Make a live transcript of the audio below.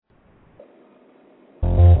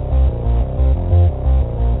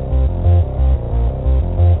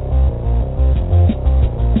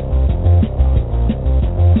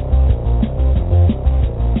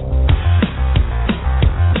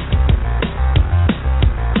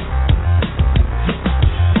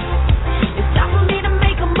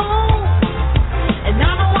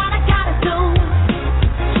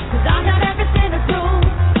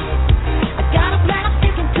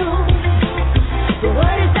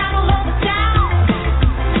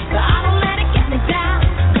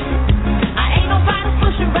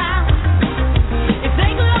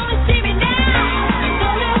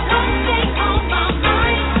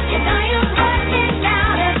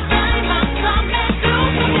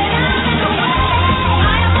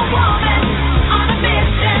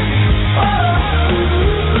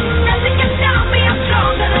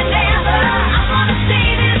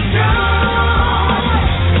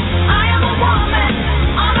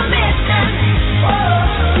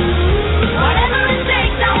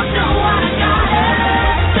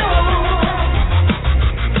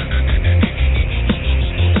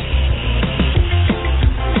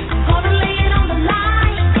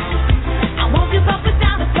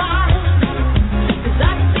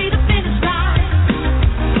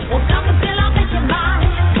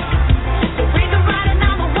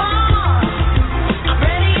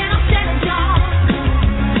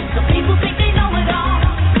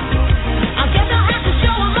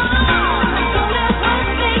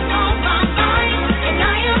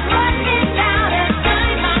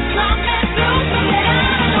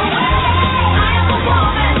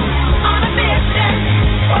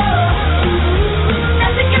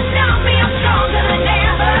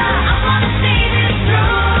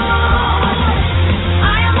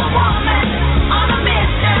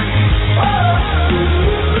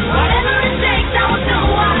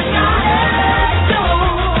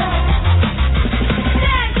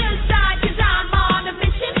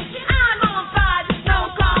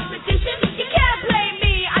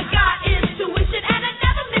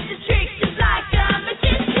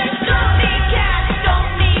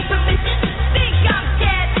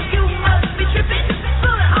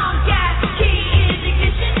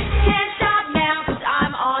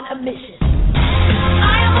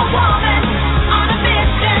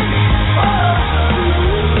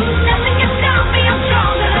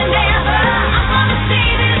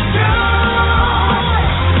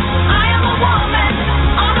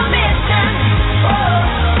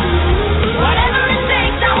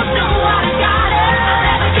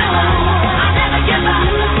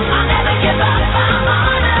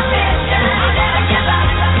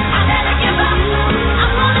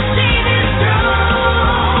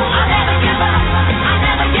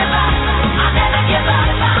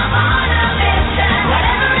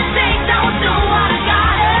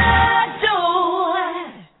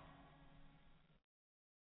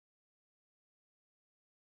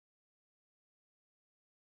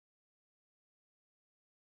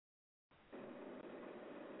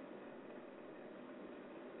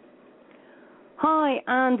Hi,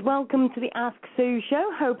 and welcome to the Ask Sue show.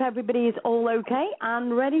 Hope everybody is all okay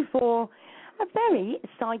and ready for a very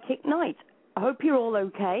psychic night. I hope you're all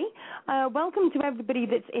okay. Welcome to everybody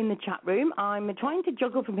that's in the chat room. I'm trying to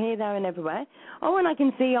juggle from here, there, and everywhere. Oh, and I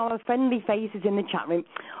can see our friendly faces in the chat room.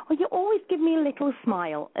 Oh, you always give me a little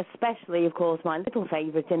smile, especially, of course, my little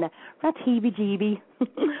favourite in Ratheebie-Jeebie.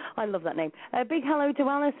 I love that name. A big hello to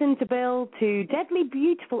Alison, to Bill, to Deadly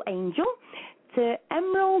Beautiful Angel, to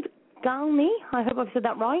Emerald Galney, I hope I've said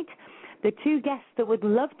that right. The two guests that would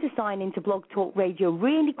love to sign into Blog Talk Radio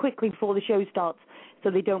really quickly before the show starts so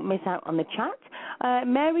they don't miss out on the chat.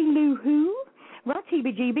 Mary Lou Who,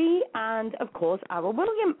 Ratheebie-Jeebie, and, of course, our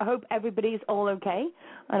William. I hope everybody's all okay.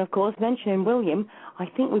 And, of course, mentioning William, I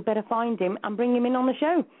think we better find him and bring him in on the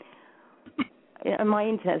show. And my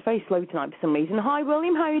internet's very slow tonight for some reason. Hi,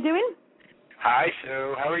 William. How are you doing? Hi,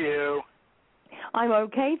 Sue. How are you? I'm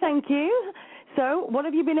okay, thank you. So, what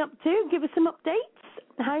have you been up to? Give us some updates.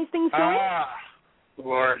 How's things going?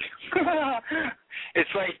 Lord. It's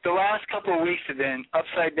like the last couple of weeks have been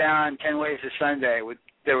upside down, 10 ways to Sunday.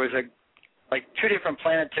 There was two different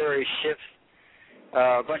planetary shifts.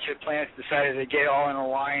 A bunch of planets decided to get all in a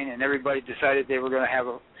line, and everybody decided they were going to have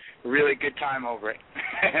a really good time over it.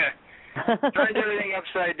 Turned everything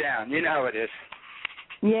upside down. You know how it is.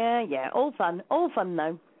 Yeah. All fun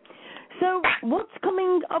though. So what's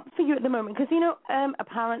coming up for you at the moment? Because,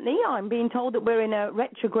 apparently I'm being told that we're in a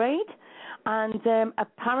retrograde, and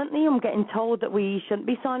apparently I'm getting told that we shouldn't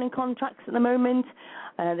be signing contracts at the moment.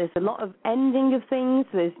 There's a lot of ending of things.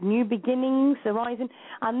 There's new beginnings arising,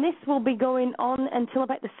 and this will be going on until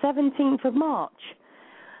about the 17th of March.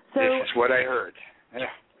 So, this is what I heard.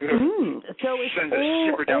 Yeah. So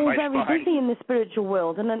it's all very busy in the spiritual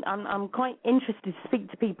world, and I'm quite interested to speak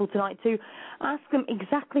to people tonight to ask them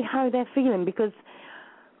exactly how they're feeling, because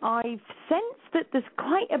I've sensed that there's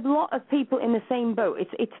quite a lot of people in the same boat.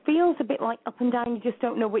 It feels a bit like up and down, you just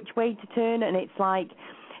don't know which way to turn, and it's like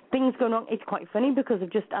things going on. It's quite funny because I've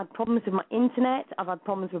just had problems with my internet, I've had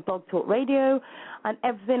problems with Blog Talk Radio, and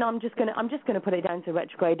everything. I'm just gonna put it down to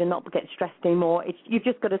retrograde and not get stressed anymore. You've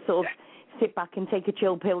just got to sort of sit back and take a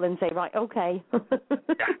chill pill and say, right, okay.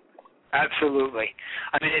 Yeah, absolutely.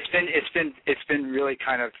 I mean, it's been really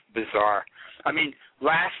kind of bizarre. I mean,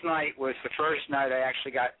 last night was the first night I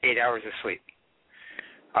actually got 8 hours of sleep.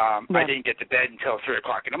 I didn't get to bed until 3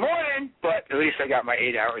 o'clock in the morning, but at least I got my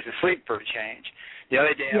 8 hours of sleep for a change. The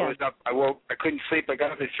other day I was up, I couldn't sleep. I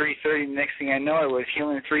got up at 3:30. The next thing I know, I was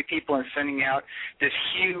healing 3 people and sending out this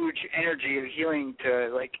huge energy of healing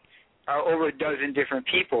to over a dozen different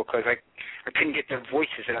people, because I couldn't get their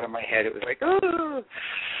voices out of my head. It was like, oh.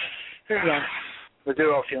 Yeah. But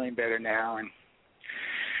they're all feeling better now, and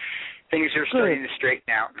things are starting to straighten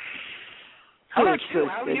out. How about you?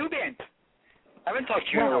 How have you been? I haven't talked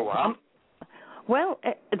to you in a while. Well,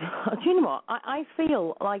 do you know what? I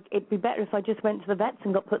feel like it'd be better if I just went to the vets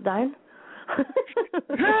and got put down.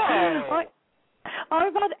 No.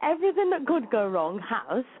 I've had everything that could go wrong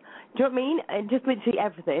has. Do you know what I mean? Just literally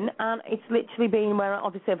everything. And it's literally been where,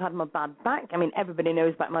 obviously, I've had my bad back. I mean, everybody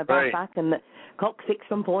knows about my bad back and the coccyx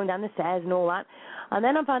from falling down the stairs and all that. And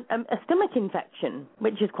then I've had a stomach infection,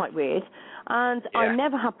 which is quite weird. And I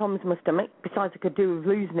never had problems with my stomach, besides I could do with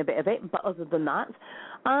losing a bit of it, but other than that.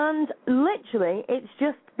 And literally, it's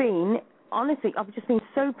just been, honestly, I've just been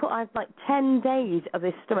so put. I've 10 days of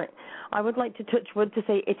this stomach. I would like to touch wood to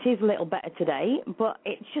say it is a little better today, but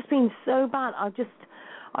it's just been so bad.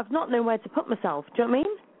 I've not known where to put myself. Do you know what I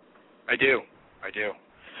mean? I do.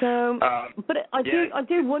 So, but I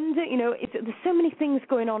do wonder, there's so many things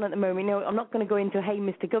going on at the moment. I'm not going to go into a Hey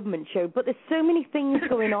Mr. Government show, but there's so many things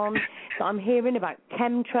going on that I'm hearing about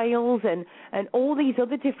chemtrails and all these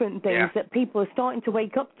other different things that people are starting to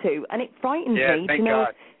wake up to, and it frightens me to know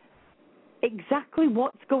exactly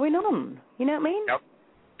what's going on. You know what I mean? Yep.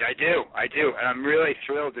 I do, and I'm really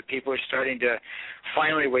thrilled that people are starting to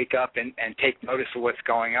finally wake up and take notice of what's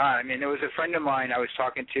going on. I mean, there was a friend of mine I was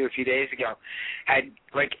talking to a few days ago, had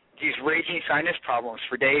these raging sinus problems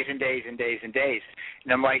for days and days and days and days,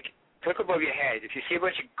 and I'm like, look above your head. If you see a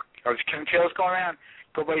bunch of chemtrails going around,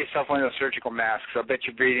 go buy yourself one of those surgical masks. I'll bet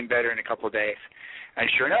you're breathing better in a couple of days. And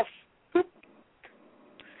sure enough, whoop.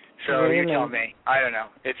 So you tell me. I don't know.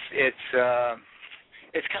 It's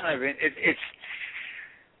kind of it's.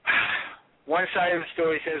 One side of the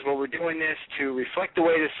story says, well, we're doing this to reflect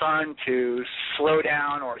away the sun, to slow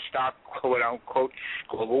down or stop, quote-unquote,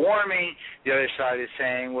 global warming. The other side is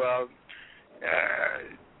saying, well,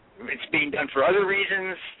 it's being done for other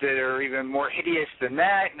reasons that are even more hideous than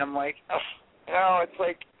that. And I'm like, it's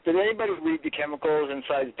like Did anybody read the chemicals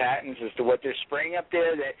inside the patents as to what they're spraying up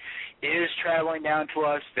there that is traveling down to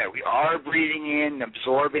us, that we are breathing in,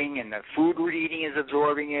 absorbing, and the food we're eating is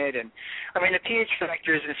absorbing it? And I mean, the pH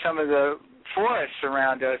factors in some of the forests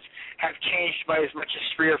around us have changed by as much as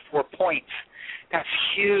 3 or 4 points. That's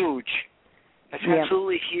huge. That's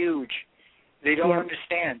absolutely huge. They don't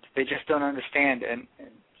understand. They just don't understand. And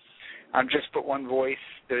I'm just but one voice.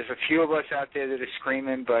 There's a few of us out there that are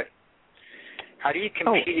screaming, but how do you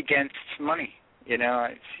compete against money? You know,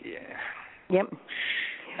 it's, Yep.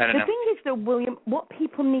 I don't know. The thing is, though, William, what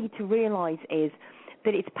people need to realize is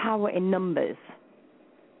that it's power in numbers.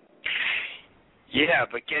 Yeah,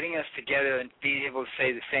 but getting us together and being able to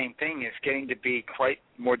say the same thing is getting to be quite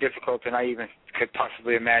more difficult than I even could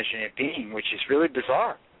possibly imagine it being, which is really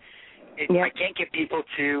bizarre. I can't get people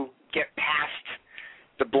to get past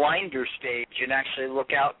the blinder stage and actually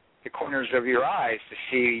look out the corners of your eyes to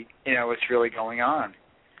see, you know, what's really going on.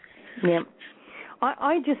 Yeah.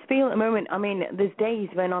 I just feel at the moment, I mean, there's days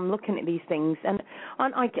when I'm looking at these things, and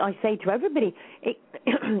I say to everybody,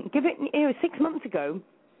 give it, 6 months ago,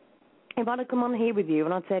 if I'd have come on here with you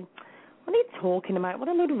and I'd said, what are you talking about? What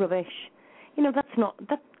a load of rubbish. You know, that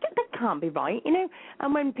can't be right, you know.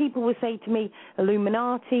 And when people would say to me,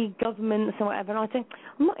 Illuminati, governments or whatever, and I'd say,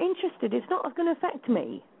 I'm not interested. It's not going to affect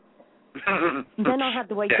me. Then I had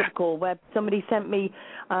the wake-up call where somebody sent me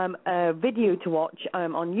a video to watch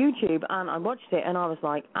on YouTube, and I watched it, and I was,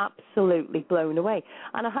 like, absolutely blown away.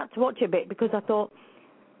 And I had to watch it a bit because I thought,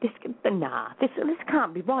 this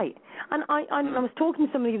can't be right. And I was talking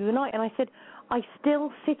to somebody the other night, and I said, I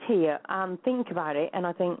still sit here and think about it, and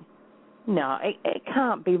I think, no, it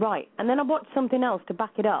can't be right. And then I watched something else to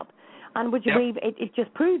back it up, and would you believe it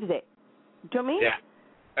just proves it? Do you know what I mean? Yeah,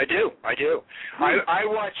 I do. I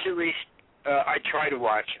watch at least, I try to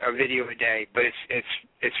watch a video a day, but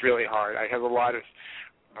it's really hard. I have a lot of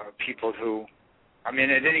people who, I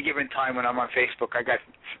mean, at any given time when I'm on Facebook, I got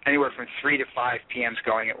anywhere from 3 to 5 PMs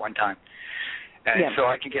going at one time. And so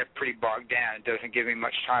I can get pretty bogged down. It doesn't give me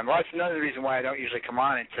much time. Well, that's another reason why I don't usually come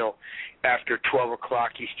on until after 12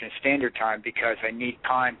 o'clock Eastern Standard Time, because I need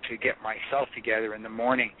time to get myself together in the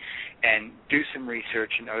morning and do some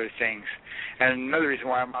research and other things. And another reason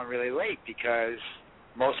why I'm on really late, because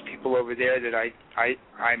most people over there that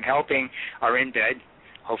I'm helping are in bed,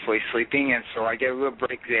 hopefully sleeping, and so I get a little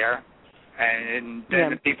break there. And then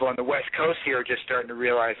the people on the West Coast here are just starting to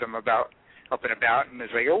realize I'm up and about, and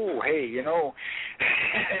it's like, oh, hey, you know.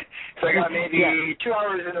 So I got maybe 2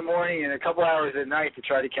 hours in the morning and a couple hours at night to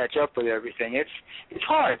try to catch up with everything. It's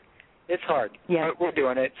hard. It's hard. Yeah. But we're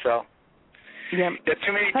doing it, so. Yeah. There's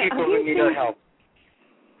too many people who need our help.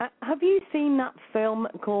 Have you seen that film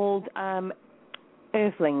called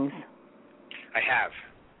Earthlings? I have.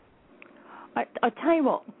 I tell you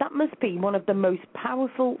what, that must be one of the most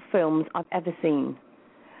powerful films I've ever seen.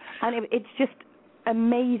 And it just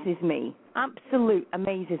amazes me,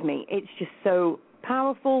 amazes me. It's just so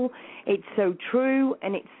powerful, it's so true,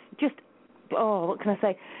 and it's just, what can I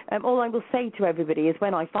say? All I will say to everybody is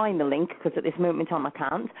when I find the link, because at this moment in time I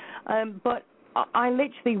can't, but I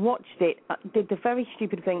literally watched it, did the very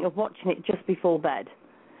stupid thing of watching it just before bed.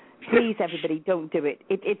 Please, everybody, don't do it.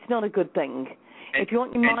 It's not a good thing. If you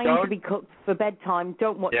want your mind to be cooked for bedtime,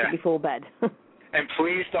 don't watch it before bed. And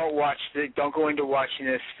please don't go into watching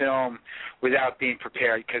this film without being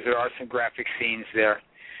prepared, because there are some graphic scenes there.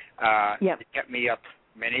 It kept me up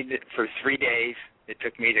for 3 days. It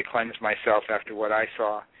took me to cleanse myself after what I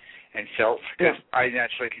saw and felt, because I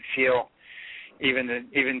naturally could feel, even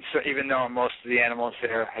though most of the animals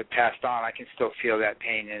there had passed on, I can still feel that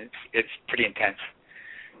pain, and it's pretty intense.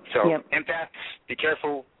 So, empaths, be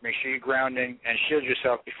careful. Make sure you ground and shield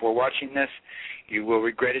yourself before watching this. You will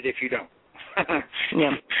regret it if you don't.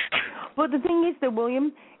 But the thing is, though,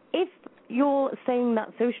 William, if you're saying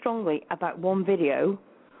that so strongly about one video,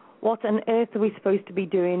 what on earth are we supposed to be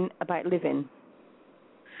doing about living?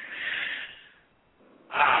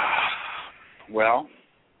 Well,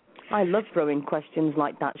 I love throwing questions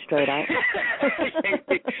like that straight out.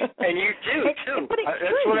 And you do, too.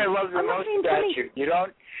 That's what I love the most about you.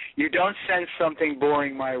 You don't send something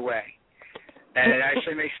boring my way. And it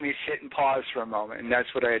actually makes me sit and pause for a moment, and that's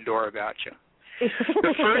what I adore about you.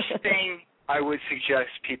 The first thing I would suggest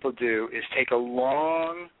people do is take a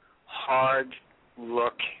long, hard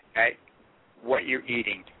look at what you're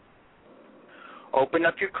eating. Open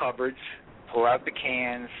up your cupboards, pull out the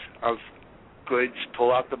cans of goods,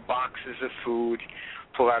 pull out the boxes of food,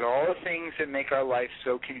 pull out all the things that make our life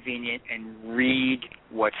so convenient, and read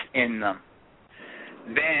what's in them.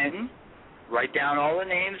 Then write down all the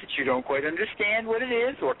names that you don't quite understand what it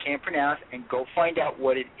is or can't pronounce, and go find out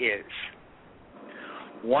what it is.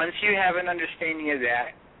 Once you have an understanding of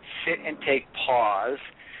that, sit and take pause,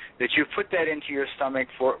 that you put that into your stomach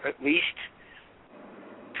for at least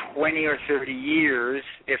 20 or 30 years,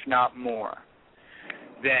 if not more.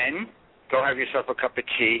 Then go have yourself a cup of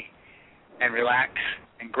tea and relax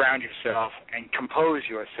and ground yourself and compose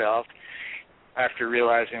yourself after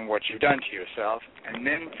realizing what you've done to yourself, and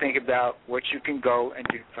then think about what you can go and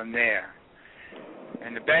do from there.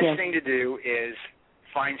 And the best thing to do is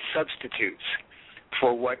find substitutes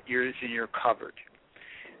for what is in your cupboard.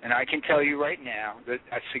 And I can tell you right now that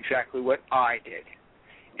that's exactly what I did.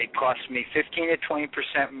 It cost me 15 to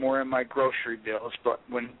 20% more in my grocery bills, but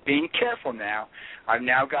when being careful now, I'm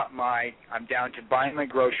down to buying my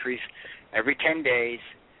groceries every 10 days,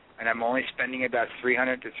 and I'm only spending about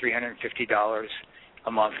 $300 to $350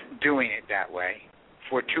 a month doing it that way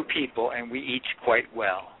for two people, and we eat quite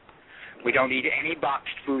well. We don't eat any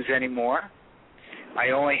boxed foods anymore.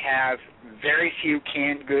 I only have very few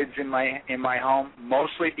canned goods in my home,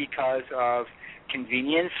 mostly because of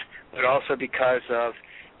convenience, but also because of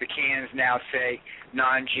the cans now say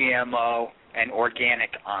non-GMO and organic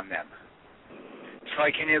on them. So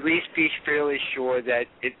I can at least be fairly sure that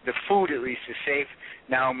the food at least is safe.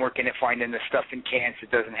 Now I'm working at finding the stuff in cans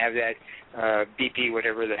that doesn't have that BP,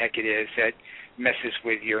 whatever the heck it is, that messes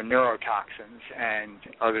with your neurotoxins and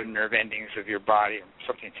other nerve endings of your body,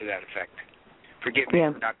 something to that effect. Forgive me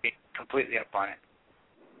for not being completely up on it.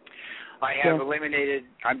 I have eliminated,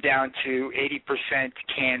 I'm down to 80%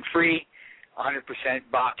 can-free,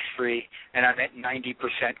 100% box-free, and I'm at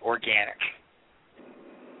 90% organic.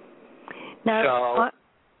 Now,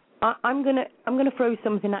 so, I'm gonna throw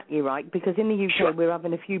something at you, right? Because in the UK we're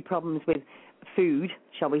having a few problems with food,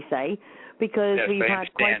 shall we say, because we've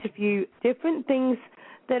had quite a few different things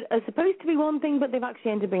that are supposed to be one thing, but they've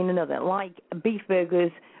actually ended up being another. Like beef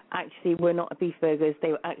burgers actually were not beef burgers; they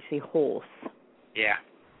were actually horse. Yeah,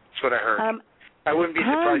 that's what I heard. I wouldn't be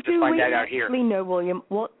surprised to find that out here. How do we actually know, William,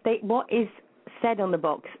 what is said on the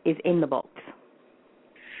box is in the box?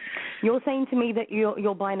 You're saying to me that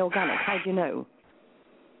you're buying organic. How do you know?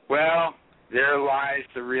 Well, there lies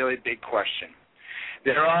the really big question.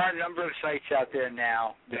 There are a number of sites out there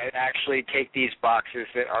now that actually take these boxes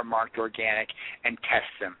that are marked organic and test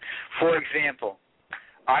them. For example,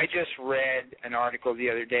 I just read an article the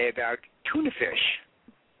other day about tuna fish.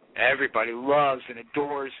 Everybody loves and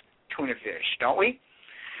adores tuna fish, don't we?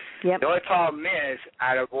 Yep. The only problem is,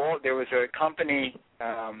 there was a company,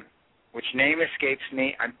 which name escapes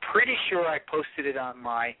me. I'm pretty sure I posted it on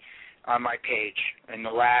my page in the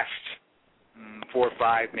last 4 or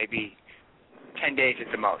 5, maybe 10 days at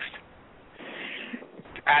the most.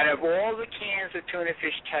 Out of all the cans of tuna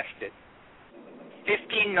fish tested,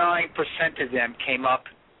 59% of them came up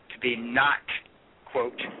to be not,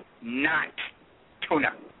 quote, not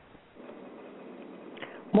tuna.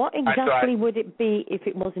 What exactly would it be if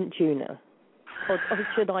it wasn't tuna? Or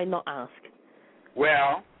should I not ask?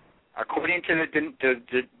 Well, according to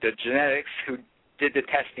the genetics who did the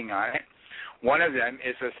testing on it, one of them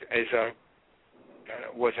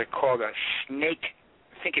was called a snake.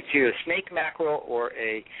 I think it's either a snake mackerel or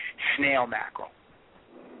a snail mackerel,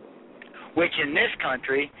 which in this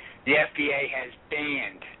country the FDA has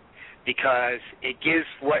banned because it gives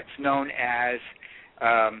what's known as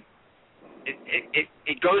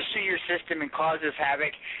it goes through your system and causes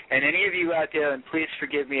havoc. And any of you out there, and please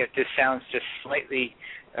forgive me if this sounds just slightly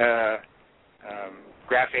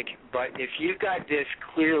graphic, but if you've got this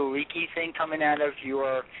clear leaky thing coming out of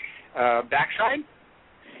your backside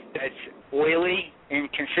that's oily in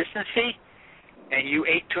consistency, and you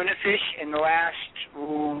ate tuna fish in the last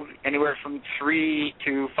anywhere from 3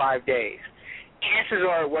 to 5 days, chances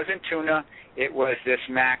are it wasn't tuna, it was this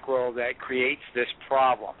mackerel that creates this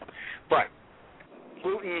problem. But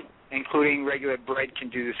gluten, including regular bread, can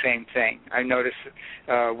do the same thing. I notice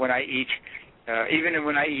when I eat, even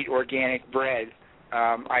when I eat organic bread,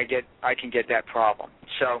 I can get that problem.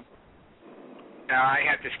 So I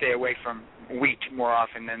have to stay away from wheat more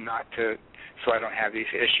often than not so I don't have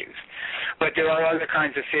these issues. But there are other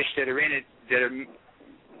kinds of fish that are in it that are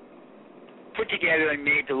put together and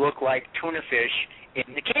made to look like tuna fish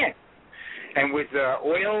in the can. And with the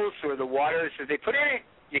oils or the waters that they put in it,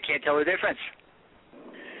 you can't tell the difference.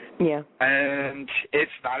 Yeah. And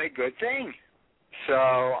it's not a good thing. So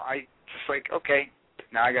I just like, okay,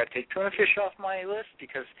 now I got to take tuna fish off my list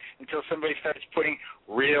because until somebody starts putting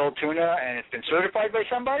real tuna and it's been certified by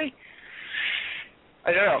somebody,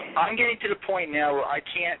 I don't know. I'm getting to the point now where I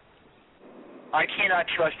cannot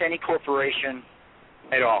trust any corporation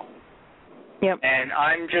at all. Yep. And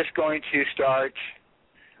I'm just going to start.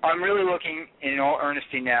 I'm really looking in all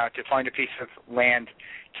earnesty now to find a piece of land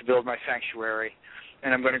to build my sanctuary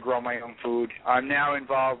and I'm going to grow my own food. I'm now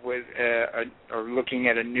involved with or looking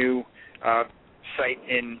at a new site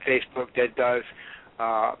in Facebook that does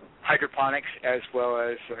hydroponics as well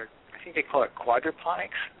as, I think they call it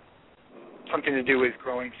quadroponics, something to do with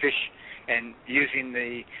growing fish and using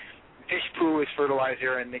the fish poo as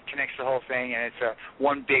fertilizer, and it connects the whole thing, and it's a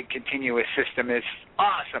one big continuous system. It's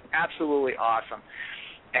awesome, absolutely awesome.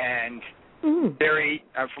 And very,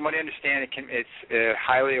 from what I understand, it's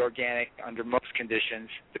highly organic under most conditions,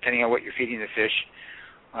 depending on what you're feeding the fish.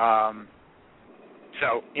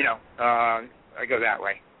 So, I go that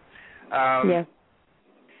way. Yeah.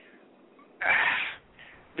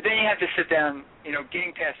 But then you have to sit down,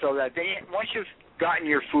 getting past all that. Once you've gotten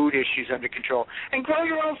your food issues under control, and grow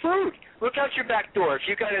your own food. Look out your back door. If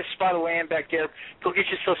you got a spot of land back there, go get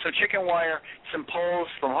yourself some chicken wire, some poles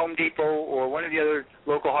from Home Depot or one of the other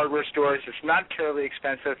local hardware stores. It's not terribly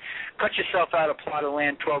expensive. Cut yourself out a plot of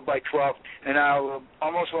land 12 by 12, and I'm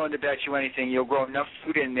almost willing to bet you anything you'll grow enough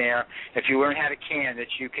food in there if you learn how to can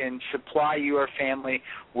that you can supply your family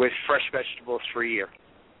with fresh vegetables for a year.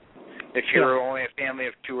 If you're only a family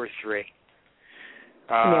of 2 or 3.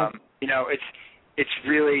 It's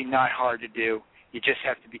really not hard to do. You just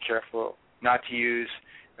have to be careful not to use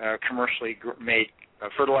commercially made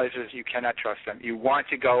fertilizers. You cannot trust them. You want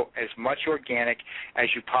to go as much organic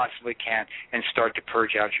as you possibly can and start to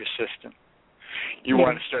purge out your system. You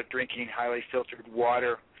want to start drinking highly filtered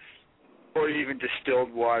water or even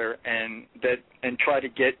distilled water, and try to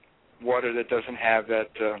get water that doesn't have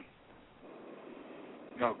that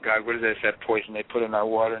oh God, what is this? That poison they put in our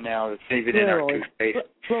water now? It's even in our toothpaste.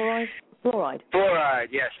 Fluoride.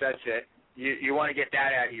 Yes, that's it. You want to get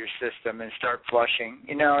that out of your system and start flushing.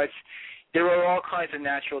 There are all kinds of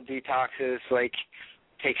natural detoxes. Like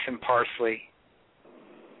take some parsley,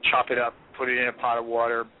 chop it up, put it in a pot of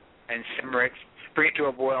water, and simmer it. Bring it to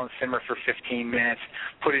a boil and simmer for 15 minutes.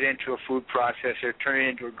 Put it into a food processor. Turn it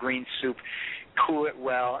into a green soup. Cool it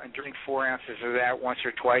well, and drink 4 ounces of that once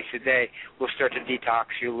or twice a day. Will start to detox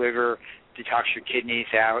your liver, detox your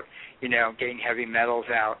kidneys out, getting heavy metals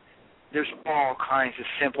out. There's all kinds of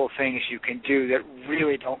simple things you can do that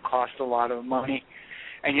really don't cost a lot of money,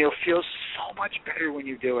 and you'll feel so much better when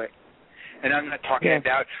you do it. And I'm not talking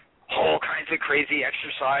about all kinds of crazy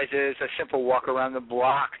exercises. A simple walk around the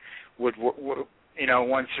block would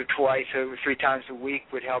once or twice or 3 times a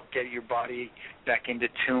week would help get your body back into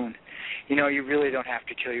tune. You really don't have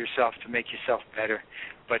to kill yourself to make yourself better,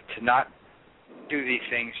 but to not do these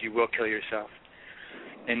things, you will kill yourself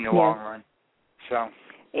in the long run. So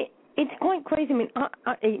it's quite crazy. I mean,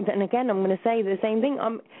 and again, I'm going to say the same thing.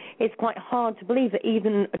 It's quite hard to believe that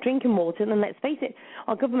even drinking water, and let's face it,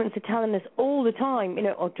 our governments are telling us all the time,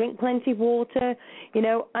 or drink plenty of water,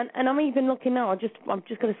 and I'm even looking now. I'm just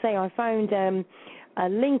going to say I found a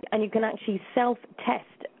link, and you can actually self-test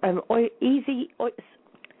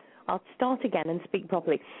I'll start again and speak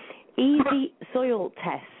properly. Easy soil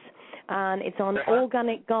tests, and it's on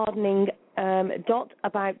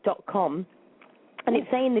organicgardening.about.com. And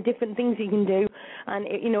it's saying the different things you can do, and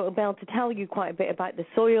it'll be able to tell you quite a bit about the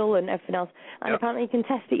soil and everything else. And apparently you can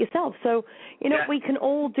test it yourself. So we can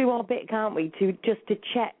all do our bit, can't we, to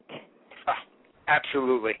check?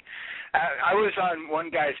 Absolutely. I was on one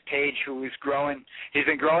guy's page who was he's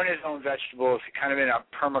been growing his own vegetables kind of in a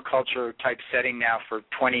permaculture type setting now for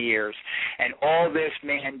 20 years. And all this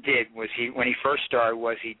man did was when he first started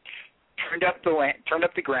was he turned up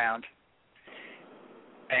the ground,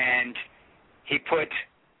 and he put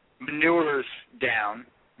manures down,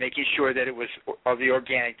 making sure that it was of the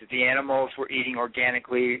organic, that the animals were eating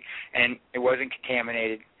organically and it wasn't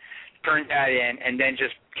contaminated. Turned that in, and then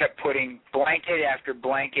just kept putting blanket after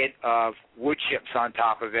blanket of wood chips on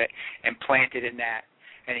top of it and planted in that.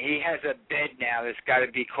 And he has a bed now that's got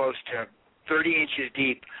to be close to 30 inches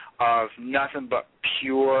deep of nothing but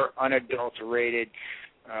pure, unadulterated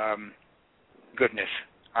goodness.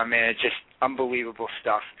 I mean, it's just unbelievable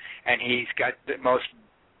stuff. And he's got the most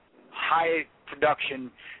high production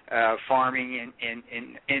farming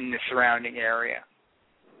in the surrounding area.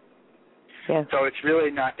 Yeah. So it's really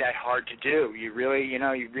not that hard to do. You really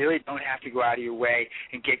don't have to go out of your way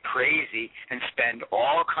and get crazy and spend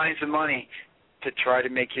all kinds of money to try to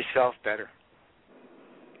make yourself better.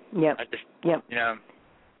 Yep.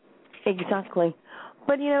 Exactly.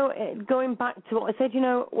 But going back to what I said,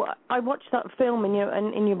 I watched that film, and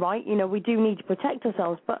you're right. We do need to protect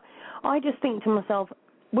ourselves. But I just think to myself,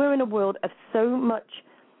 we're in a world of so much.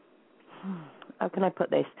 How can I put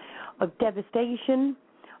this? Of devastation,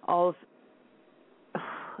 of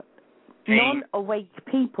non-awake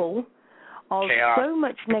people, of chaos. so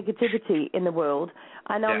much negativity in the world.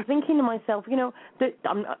 And I'm thinking to myself, that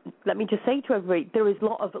let me just say to everybody, there is a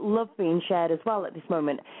lot of love being shared as well at this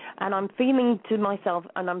moment. And I'm feeling to myself,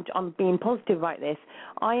 and I'm being positive about this,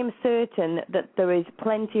 I am certain that there is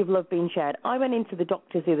plenty of love being shared. I went into the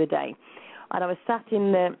doctor's the other day, and I was sat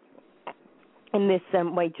in this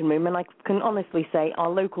waiting room, and I can honestly say our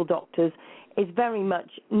local doctors is very much,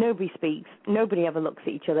 nobody speaks, nobody ever looks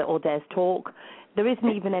at each other or dares talk. There isn't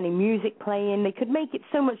even any music playing. They could make it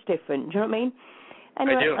so much different, do you know what I mean?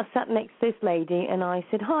 Anyway, I sat next to this lady, and I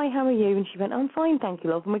said, hi, how are you? And she went, I'm fine, thank you,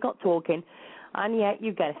 love. And we got talking. And yeah,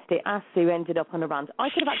 you guessed it, as Sue ended up on a rant. I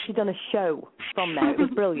could have actually done a show from there. It was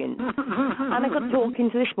brilliant. And I got talking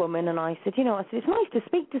to this woman, and I said, it's nice to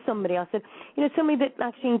speak to somebody. I said, somebody that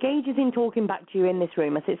actually engages in talking back to you in this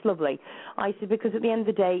room. I said, it's lovely. I said, because at the end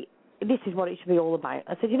of the day, this is what it should be all about.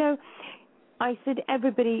 I said,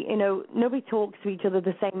 everybody, nobody talks to each other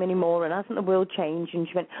the same anymore, and hasn't the world changed? And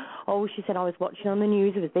she went, she said, I was watching on the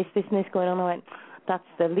news, there was this, and this going on. I went, that's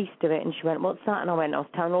the least of it. And she went, what's that? And I went, I was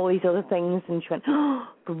telling all these other things. And she went, oh,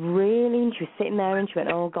 really? And she was sitting there, and she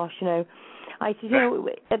went, oh, gosh, I said,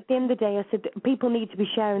 at the end of the day, I said, people need to be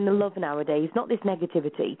sharing the love nowadays, not this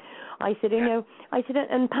negativity. I said,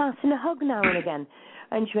 and passing a hug now and again.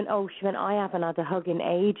 And she went, I haven't had a hug in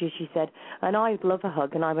ages, she said, and I'd love a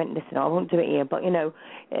hug. And I went, listen, I won't do it here, but,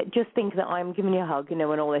 just think that I'm giving you a hug, and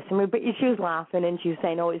all this. But she was laughing, and she was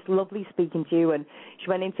saying, it's lovely speaking to you, and she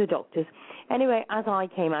went into the doctor's. Anyway, as I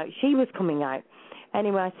came out, she was coming out.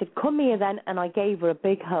 Anyway, I said, come here then, and I gave her a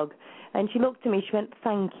big hug. And she looked at me, she went,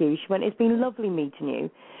 thank you. She went, it's been lovely meeting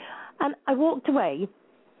you. And I walked away,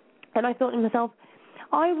 and I thought to myself,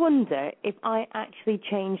 I wonder if I actually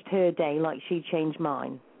changed her day like she changed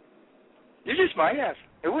mine. You just might have.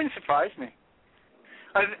 It wouldn't surprise me.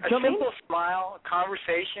 A simple smile, a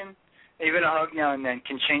conversation, even a hug now and then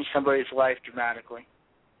can change somebody's life dramatically.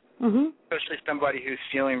 Mm-hmm. Especially somebody who's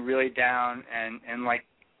feeling really down and like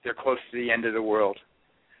they're close to the end of the world.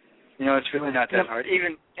 It's really not that hard.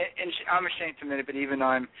 Even, and I'm ashamed to admit it, but even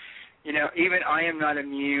I am not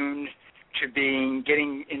immune to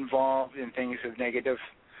getting involved in things of the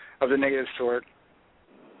negative sort.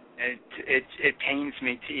 It pains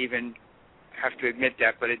me to even have to admit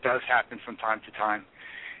that, but it does happen from time to time.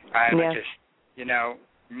 And I just,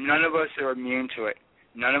 none of us are immune to it.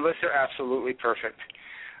 None of us are absolutely perfect.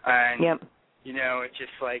 And, it's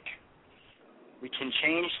just like we can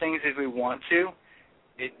change things if we want to.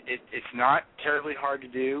 It's not terribly hard to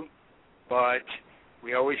do, but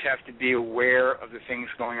we always have to be aware of the things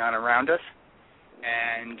going on around us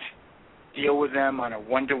and deal with them on a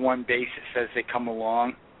one-to-one basis as they come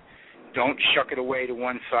along. Don't shuck it away to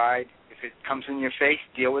one side. If it comes in your face,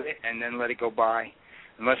 deal with it and then let it go by.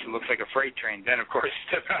 Unless it looks like a freight train, then, of course,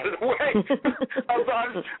 step out of the way.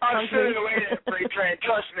 I'm sitting away in a freight train.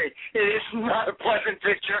 Trust me, it is not a pleasant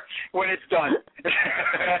picture when it's done.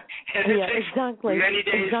 And it takes many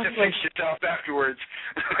days to fix yourself afterwards.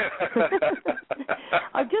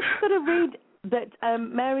 I've just got to read that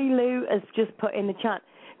Mary Lou has just put in the chat.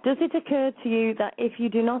 Does it occur to you that if you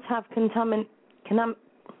do not have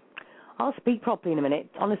I'll speak properly in a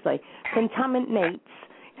minute, honestly, contaminates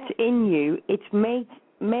in you, it may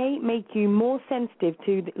make you more sensitive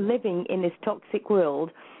to living in this toxic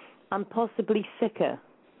world and possibly sicker?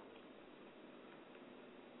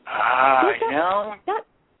 No.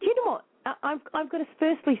 Do you know what? I've got to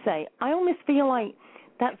firstly say, I almost feel like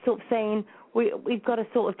that's sort of saying we've got to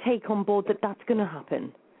sort of take on board that that's going to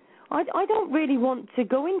happen. I don't really want to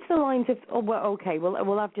go into the lines of,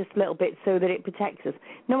 we'll have just a little bit so that it protects us.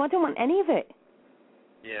 No, I don't want any of it.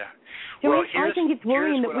 Yeah. I think it's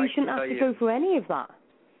worrying that we shouldn't have to go through any of that.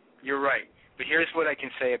 You're right. But here's what I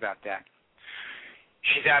can say about that.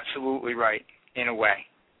 She's absolutely right, in a way.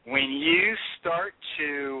 When you start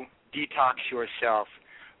to detox yourself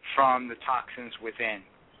from the toxins within,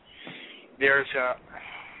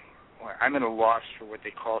 I'm at a loss for what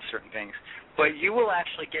they call certain things, but you will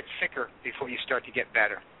actually get sicker before you start to get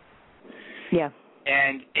better. Yeah.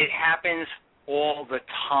 And it happens all the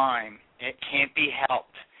time. It can't be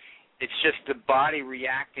helped. It's just the body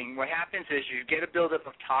reacting. What happens is you get a buildup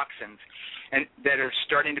of toxins and that are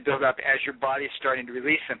starting to build up as your body is starting to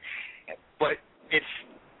release them. But it's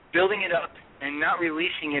building it up and not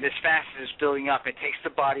releasing it as fast as it's building up. It takes the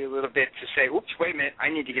body a little bit to say, oops, wait a minute, I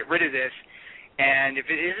need to get rid of this. And if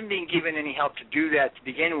it isn't being given any help to do that to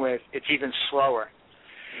begin with, it's even slower.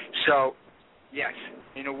 So Yes,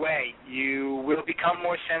 in a way, you will become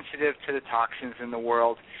more sensitive to the toxins in the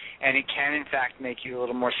world, and it can, in fact, make you a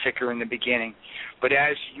little more sicker in the beginning. But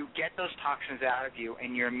as you get those toxins out of you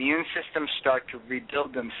and your immune systems start to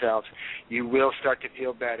rebuild themselves, you will start to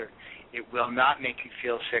feel better. It will not make you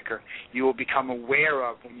feel sicker. You will become aware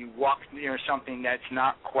of when you walk near something that's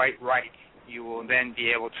not quite right. You will then be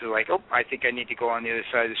able to, like, oh, I think I need to go on the other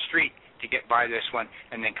side of the street to get by this one,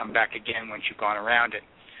 and then come back again once you've gone around it.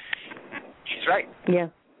 She's right. Yeah.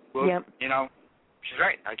 Well, yeah. you know, she's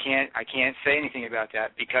right. I can't say anything about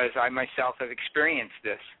that because I myself have experienced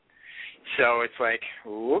this. So it's like,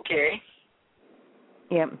 okay.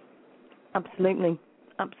 Yeah. Absolutely.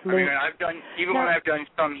 Absolutely. I mean, when I've done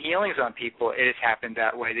some healings on people, it has happened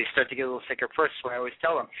that way. They start to get a little sicker first, so I always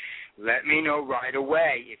tell them, let me know right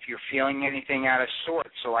away if you're feeling anything out of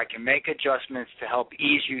sorts so I can make adjustments to help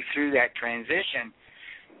ease you through that transition,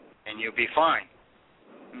 and you'll be fine.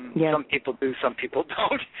 Yeah. Some people do, some people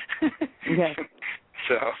don't. Yeah.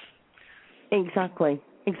 So. Exactly.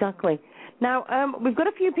 Now, we've got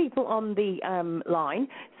a few people on the line,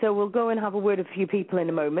 so we'll go and have a word with a few people in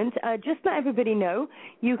a moment. Just let everybody know,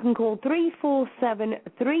 you can call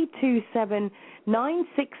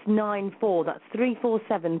 347-327-9694. That's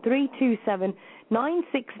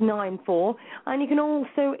 347-327-9694. And you can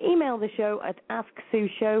also email the show at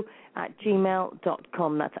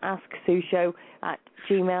asksueshow@gmail.com. That's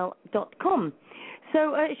asksueshow@gmail.com.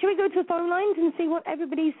 So shall we go to the phone lines and see what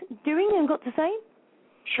everybody's doing and got to say?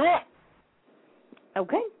 Sure.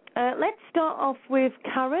 Okay. Let's start off with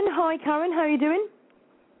Karen. Hi, Karen. How are you doing?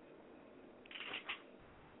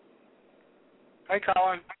 Hi,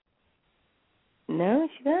 Colin. No,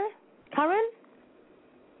 is she there? Karen?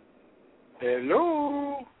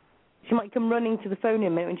 Hello. She might come running to the phone in a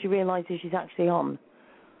minute when she realises she's actually on.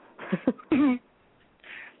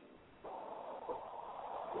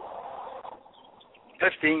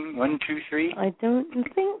 Testing, 1, 2, 3. I don't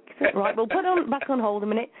think so. Right, we'll put her back on hold a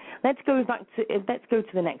minute. Let's go to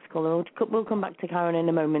the next caller. We'll come back to Karen in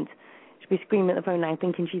a moment. She'll be screaming at the phone now,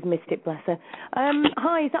 thinking she's missed it. Bless her.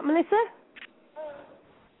 Hi, is that Melissa?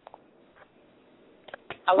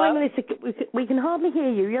 Hello? Hi, Melissa. We can hardly hear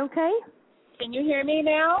you. You okay? Can you hear me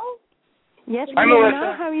now? Yes, I'm Melissa.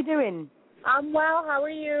 Melissa. How are you doing? I'm well. How are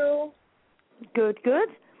you? Good.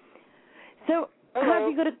 So, Hello. have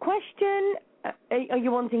you got a question? Are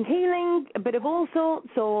you wanting healing? A bit of all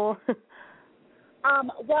sorts, or?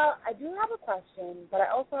 Well, I do have a question, but I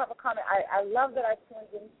also have a comment. I love that I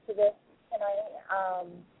tuned into this tonight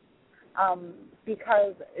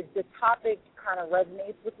because the topic kind of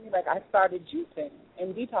resonates with me. Like, I started juicing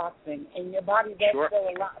and detoxing, and your body does Sure. feel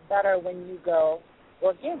a lot better when you go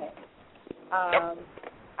organic. Yep.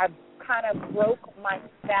 I kind of broke my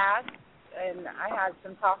fast, and I had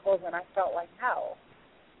some tacos, and I felt like hell.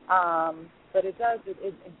 But it does.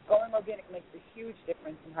 Going organic makes a huge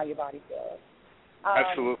difference in how your body feels.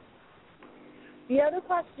 Absolutely. The other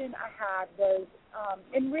question I had was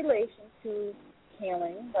in relation to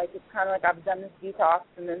healing. Like, it's kind of like I've done this detox,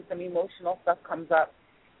 and then some emotional stuff comes up,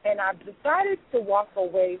 and I've decided to walk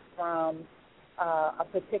away from a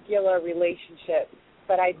particular relationship,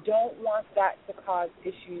 but I don't want that to cause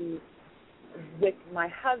issues with my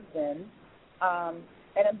husband.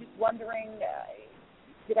 And I'm just wondering,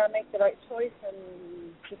 did I make the right choice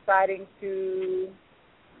in deciding to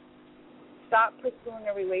stop pursuing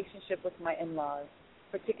a relationship with my in-laws,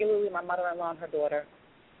 particularly my mother-in-law and her daughter?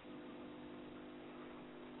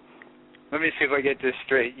 Let me see if I get this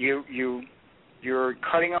straight. You're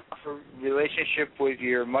cutting off a relationship with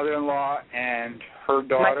your mother-in-law and her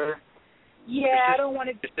daughter. I don't want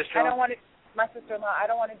to. Sister-in-law? I don't want to. My sister-in-law. I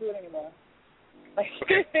don't want to do it anymore. Like,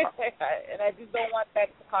 Okay. and I just don't want that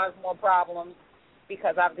to cause more problems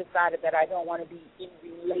because I've decided that I don't want to be in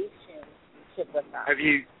relationship with her. Have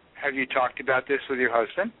you talked about this with your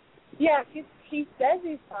husband? Yeah, he says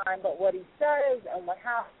he's fine, but what he says and what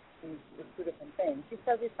happens is two different things. He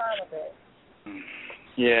says he's fine with it.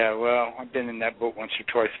 Yeah, well, I've been in that boat once or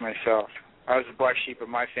twice myself. I was the black sheep of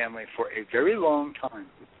my family for a very long time.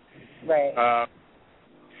 Right.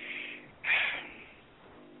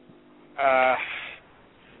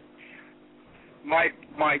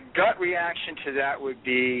 My gut reaction to that would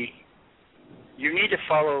be you need to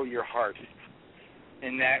follow your heart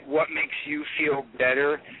in that what makes you feel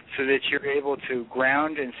better so that you're able to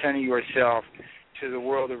ground and center yourself to the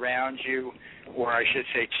world around you, or I should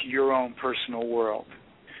say to your own personal world.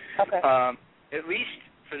 Okay. At least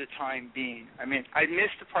for the time being. I mean, I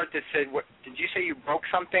missed the part that said, what did you say, you broke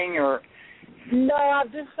something or? No,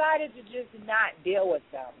 I've decided to just not deal with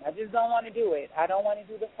them. I just don't want to do it. I don't want to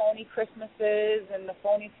do the phony Christmases and the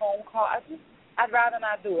phony phone call. I'd rather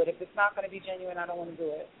not do it. If it's not going to be genuine, I don't want to do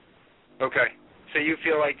it. Okay. So you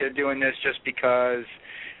feel like they're doing this just because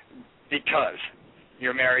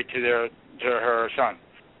you're married to her son.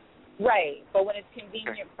 Right. But when it's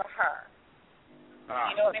convenient for her.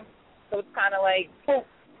 You know what I mean? So it's kind of like, oh,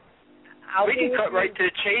 we can cut right to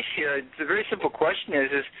the chase here. The very simple question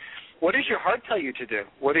is what does your heart tell you to do?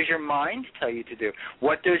 What does your mind tell you to do?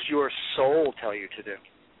 What does your soul tell you to do?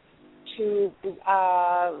 To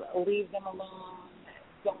leave them alone,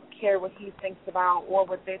 don't care what he thinks about or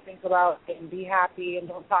what they think about, and be happy and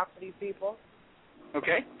don't talk to these people.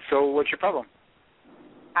 Okay, so what's your problem?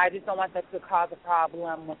 I just don't want that to cause a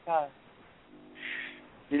problem with us.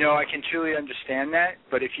 You know, I can truly understand that,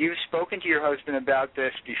 but if you've spoken to your husband about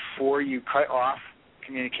this before you cut off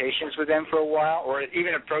communications with them for a while, or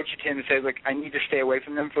even approach him and say, look, I need to stay away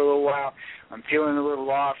from them for a little while, I'm feeling a little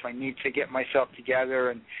off, I need to get myself together,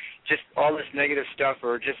 and just all this negative stuff,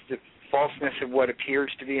 or just the falseness of what appears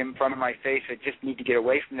to be in front of my face, I just need to get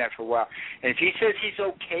away from that for a while. And if he says he's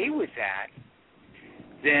okay with that,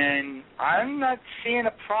 then I'm not seeing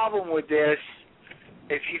a problem with this.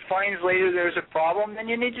 If he finds later there's a problem, then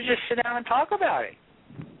you need to just sit down and talk about it.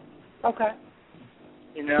 Okay.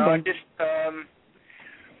 You know, and just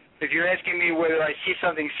if you're asking me whether I see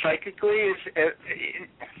something psychically,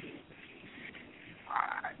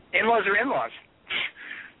 in-laws are in-laws.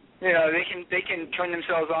 You know, they can turn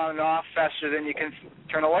themselves on and off faster than you can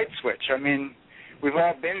turn a light switch. I mean, we've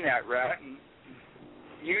all been that route, and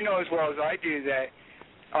you know as well as I do that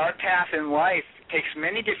our path in life takes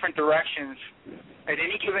many different directions at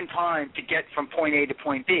any given time to get from point A to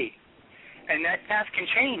point B. And that path can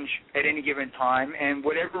change at any given time, and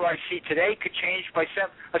whatever I see today could change by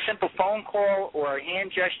a simple phone call or a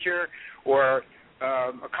hand gesture or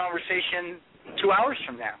a conversation 2 hours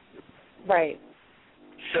from now. Right.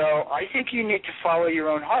 So I think you need to follow your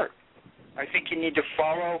own heart. I think you need to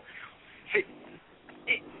follow.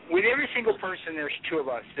 With every single person, there's two of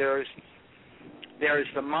us. There's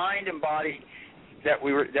the mind and body that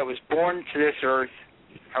was born to this earth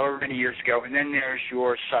however many years ago, and then there's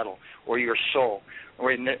your subtle or your soul.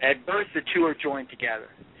 Or at birth, the two are joined together.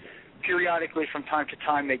 Periodically, from time to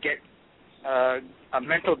time, they get a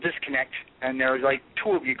mental disconnect, and there's like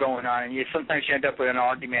two of you going on, and sometimes you end up with an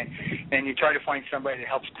argument, and you try to find somebody that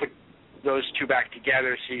helps put those two back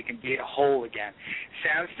together so you can be a whole again.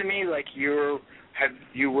 Sounds to me like you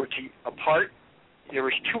were apart. There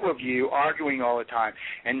was two of you arguing all the time,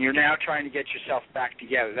 and you're now trying to get yourself back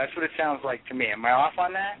together. That's what it sounds like to me. Am I off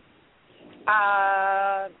on that?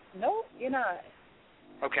 No, you're not.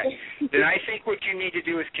 Okay. Then I think what you need to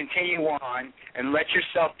do is continue on and let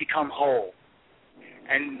yourself become whole,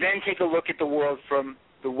 and then take a look at the world from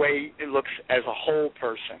the way it looks as a whole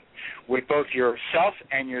person, with both yourself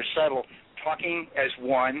and your subtle talking as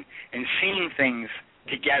one and seeing things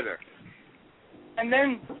together. And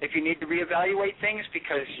then if you need to reevaluate things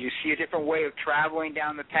because you see a different way of traveling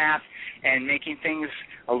down the path and making things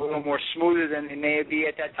a little more smoother than they may be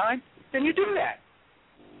at that time, then you do that.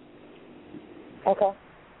 Okay.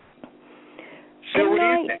 So what do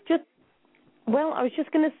you think? I was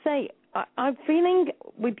just going to say, I'm feeling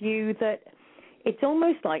with you that it's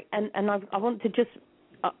almost like, and I want to just,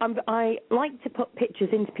 I like to put pictures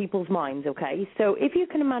into people's minds, okay? So if you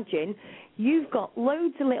can imagine, you've got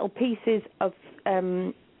loads of little pieces of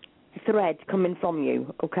thread coming from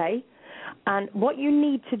you, okay? And what you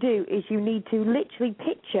need to do is you need to literally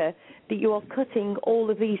picture that you are cutting all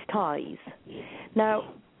of these ties.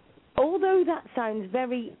 Now, although that sounds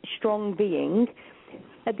very strong being,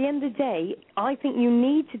 at the end of the day, I think you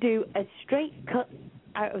need to do a straight cut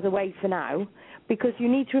out of the way for now, because you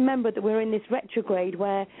need to remember that we're in this retrograde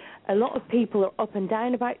where a lot of people are up and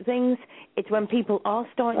down about things. It's when people are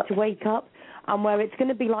starting to wake up, and where it's going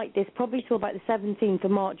to be like this probably till about the 17th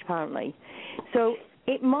of March, apparently. So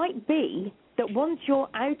it might be that once you're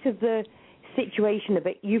out of the situation of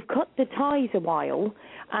it, you've cut the ties a while,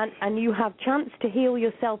 and you have chance to heal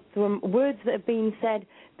yourself from words that have been said,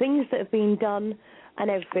 things that have been done, and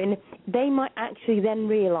everything. They might actually then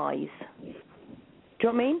realise. Do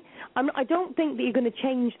you know what I mean? I don't think that you're going to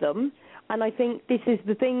change them, and I think this is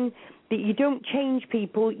the thing, that you don't change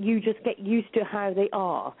people, you just get used to how they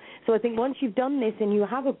are. So I think once you've done this and you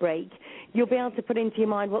have a break, you'll be able to put into your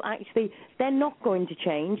mind, well, actually, they're not going to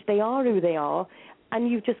change, they are who they are, and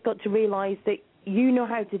you've just got to realise that you know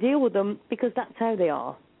how to deal with them because that's how they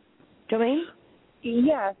are. Do you know what I mean?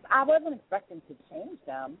 Yes, I wasn't expecting to change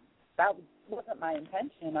them. That wasn't my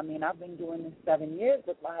intention. I mean, I've been doing this 7 years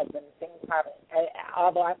with my husband. Things haven't,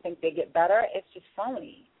 although I think they get better, it's just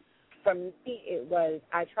phony. For me, it was,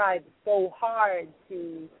 I tried so hard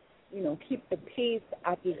to keep the peace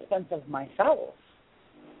at the expense of myself.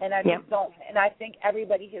 And I just don't, and I think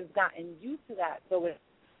everybody has gotten used to that. So it's,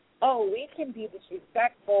 we can be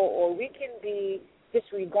disrespectful, or we can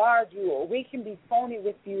disregard you, or we can be phony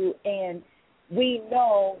with you, and we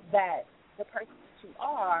know that the person that you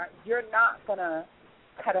are, you're not going to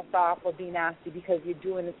cut us off or be nasty because you're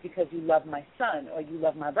doing this because you love my son or you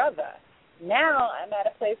love my brother. Now I'm at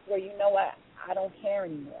a place where, you know what, I don't care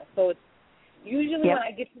anymore. So it's usually when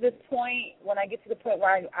I get to this point, where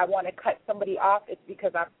I want to cut somebody off, it's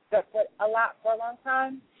because I've suffered a lot for a long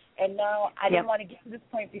time, and now I didn't want to get to this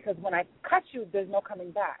point because when I cut you, there's no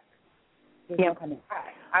coming back. There's no coming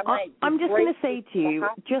back. I'm just going to say to you,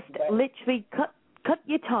 just literally cut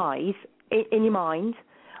your ties in your mind,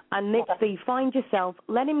 and literally find yourself,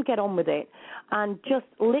 let him get on with it, and just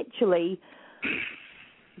literally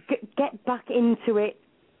get back into it.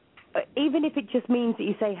 Even if it just means that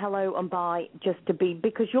you say hello and bye, just to be,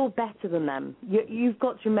 because you're better than them. You've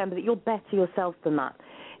got to remember that you're better yourself than that.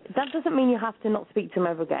 That doesn't mean you have to not speak to them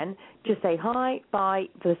ever again. Just say hi, bye,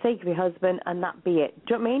 for the sake of your husband, and that be it.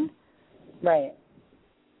 Do you know what I mean? Right.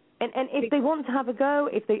 And if they want to have a go,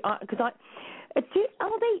 I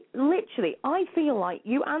feel like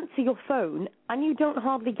you answer your phone and you don't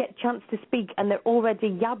hardly get a chance to speak, and they're already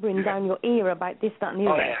yabbering down your ear about this, that, and the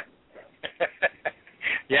other.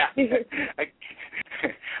 Yeah.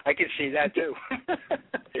 I can see that too.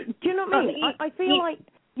 Do you know what I mean? I feel like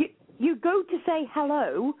you go to say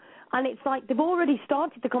hello, and it's like they've already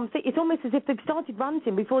started the conversation. It's almost as if they've started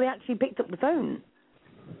ranting before they actually picked up the phone.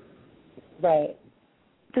 Right.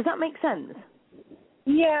 Does that make sense?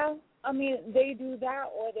 Yeah. I mean, they do that,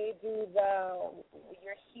 or they do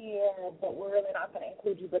you're here, but we're really not going to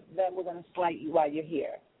include you, but then we're going to slight you while you're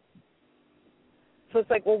here. So it's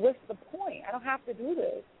like, well, what's the point? I don't have to do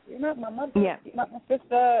this. You're not my mother. Yeah. You're not my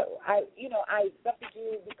sister. I accepted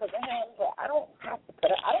you because of him, but I don't have to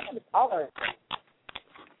I don't have to tolerate it.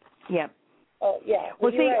 Yeah. Oh, yeah.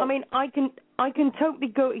 Well, see, right. I mean, I can totally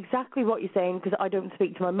go exactly what you're saying, because I don't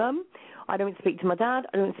speak to my mum, I don't speak to my dad,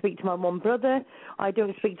 I don't speak to my one brother, I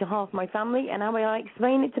don't speak to half my family, and how I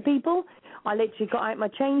explain it to people, I literally got out my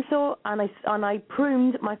chainsaw and I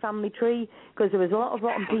pruned my family tree, because there was a lot of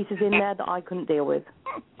rotten pieces in there that I couldn't deal with.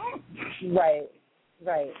 Right.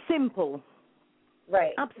 Simple.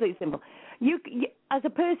 Right. Absolutely simple. You as a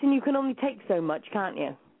person, you can only take so much, can't you?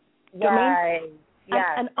 Right. Do you know what I mean? Yes.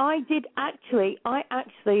 And I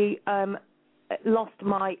actually lost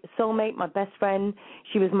my soulmate, my best friend.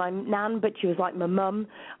 She was my nan, but she was like my mum,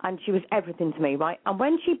 and she was everything to me, right? And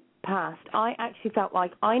when she passed, I actually felt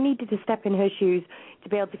like I needed to step in her shoes to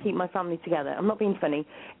be able to keep my family together. I'm not being funny.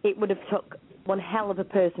 It would have took one hell of a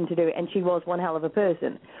person to do it, and she was one hell of a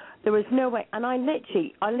person. There was no way. And I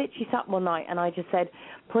literally sat one night and I just said,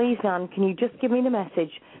 please, Nan, can you just give me the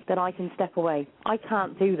message that I can step away? I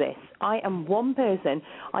can't do this. I am one person.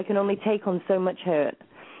 I can only take on so much hurt.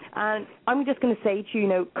 And I'm just going to say to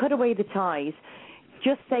you, cut away the ties.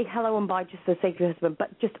 Just say hello and bye just for the sake of your husband.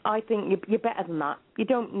 But I think you're better than that. You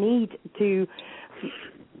don't need to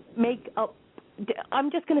make up.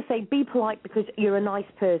 I'm just going to say be polite because you're a nice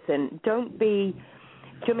person. Don't be...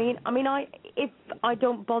 Do you know what I mean? If I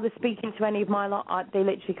don't bother speaking to any of my lot, they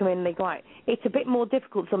literally come in and they go out. It's a bit more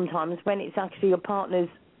difficult sometimes when it's actually your partner's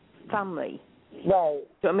family. Right. Do you know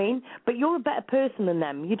what I mean? But you're a better person than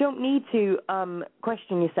them. You don't need to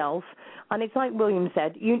question yourself. And it's like William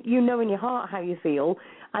said, you know in your heart how you feel.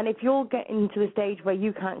 And if you're getting to the stage where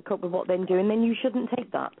you can't cope with what they're doing, then you shouldn't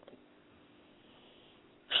take that.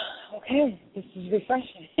 Okay, this is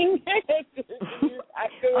refreshing. I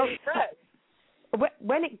feel refreshed.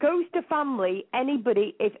 When it goes to family,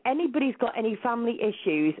 if anybody's got any family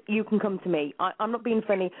issues, you can come to me. I'm not being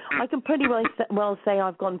funny. I can pretty well say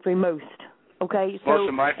I've gone through most. Okay, so most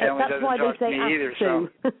of my family doesn't talk to me either. So.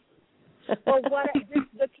 Well,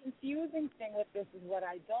 the confusing thing with this is what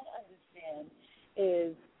I don't understand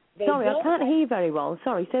is. Sorry, I can't hear you very well.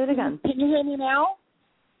 Sorry, say it again. Can you hear me now?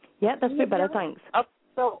 Yeah, that's a bit better. Thanks.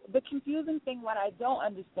 So the confusing thing, what I don't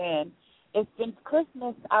understand. Is since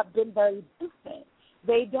Christmas, I've been very distant.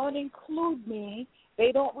 They don't include me.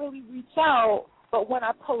 They don't really reach out. But when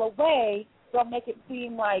I pull away, they'll make it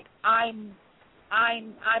seem like I'm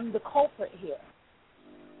the culprit here.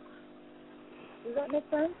 Does that make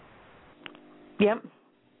sense? Yep.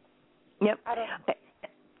 I don't know.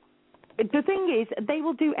 The thing is, they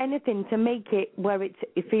will do anything to make it where it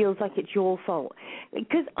feels like it's your fault.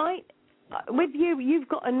 Because with you've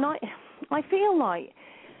got a night. I feel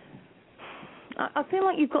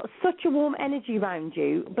like you've got such a warm energy around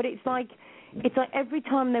you, but it's like every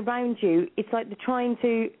time they're around you, it's like they're trying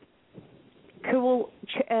to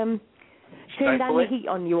turn down Stifle the heat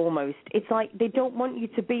on you almost. It's like they don't want you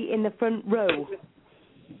to be in the front row.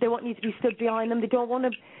 They want you to be stood behind them. They don't want to.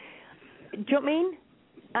 Do you know what I mean?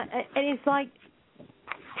 And it's like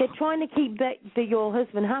they're trying to keep your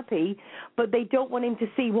husband happy, but they don't want him to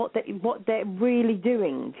see what they're really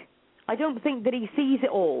doing. I don't think that he sees it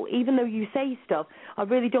all. Even though you say stuff, I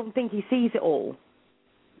really don't think he sees it all.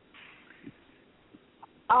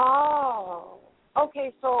 Oh,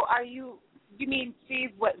 okay. So you mean see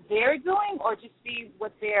what they're doing, or just see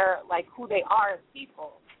what they're like, who they are as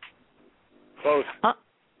people? Both.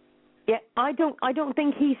 Yeah, I don't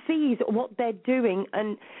think he sees what they're doing.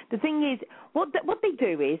 And the thing is, what they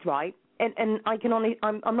do is right. And I can only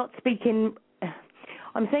I'm not speaking.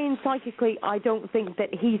 I'm saying psychically, I don't think that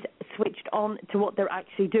he's switched on to what they're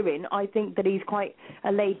actually doing. I think that he's quite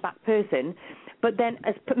a laid-back person. But then,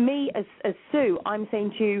 as Sue, I'm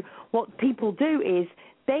saying to you, what people do is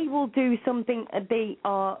they will do something. They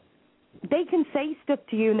can say stuff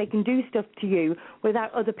to you and they can do stuff to you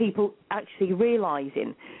without other people actually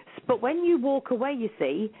realizing. But when you walk away, you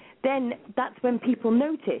see, then that's when people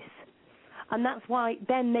notice, and that's why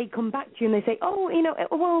then they come back to you and they say, oh,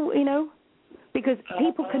 because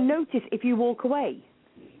people can notice if you walk away.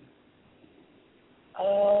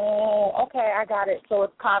 Oh, okay, I got it. So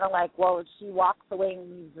it's kind of like, well, if she walks away and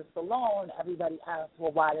leaves us alone, everybody asks,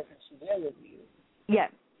 well, why isn't she there with you? Yeah.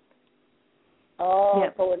 Oh,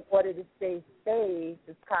 yeah. So in order to stay safe,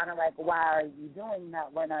 it's kind of like, why are you doing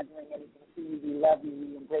that? We're not doing anything to you. We love you.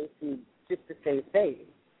 We embrace you just to stay safe.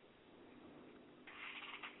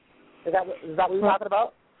 Is that what we're talking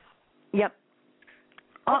about? Yep.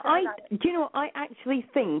 Do you know what? I actually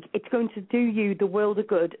think it's going to do you the world of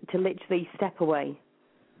good to literally step away.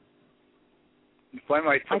 If I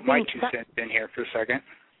might put my 2 cents in here for a second.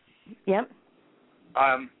 Yep.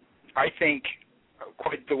 I think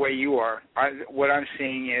quite the way you are. What I'm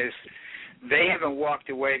seeing is they haven't walked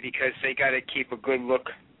away because they got to keep a good look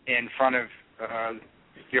in front of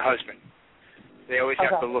your husband. They always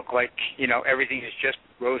have to look like, everything is just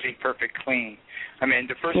rosy, perfect, clean. I mean,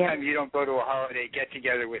 the first time you don't go to a holiday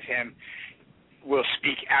get-together with him will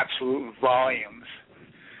speak absolute volumes,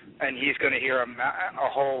 and he's going to hear a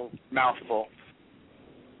whole mouthful.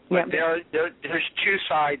 But there's 2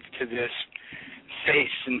 sides to this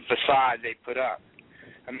face and facade they put up.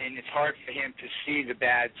 I mean, it's hard for him to see the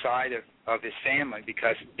bad side of his family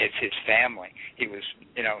because it's his family.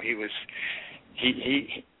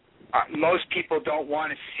 Most people don't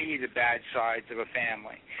want to see the bad sides of a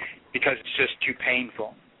family because it's just too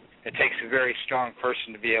painful. It takes a very strong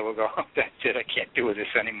person to be able to go, oh, that's it, I can't do this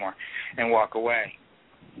anymore, and walk away.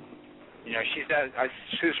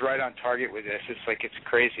 Sue's right on target with this. It's like it's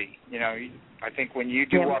crazy. I think when you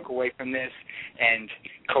do walk away from this and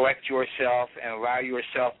collect yourself and allow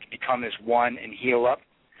yourself to become as one and heal up,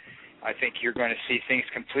 I think you're going to see things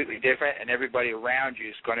completely different, and everybody around you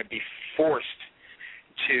is going to be forced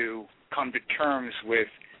to come to terms with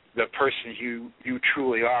the person you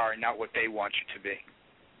truly are and not what they want you to be.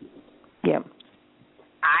 Yeah.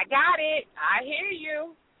 I got it. I hear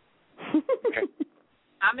you. Okay.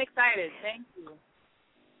 I'm excited. Thank you.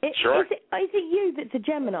 Sure. Is it you that's a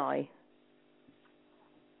Gemini?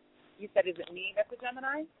 You said, is it me that's a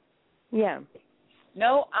Gemini? Yeah.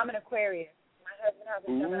 No, I'm an Aquarius. My husband has a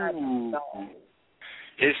Gemini.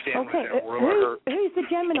 His family. Who's the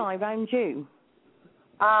Gemini around you?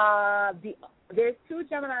 There's 2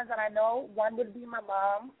 Geminis that I know. One would be my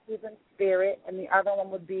mom, who's in spirit, and the other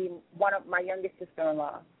one would be one of my youngest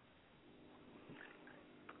sister-in-law.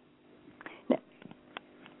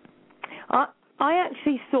 I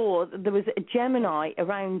actually saw that there was a Gemini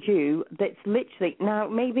around you that's literally, now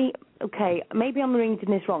maybe I'm reading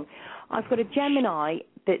this wrong. I've got a Gemini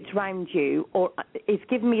that's around you, or it's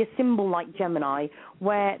given me a symbol like Gemini,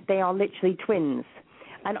 where they are literally twins.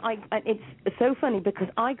 And it's so funny because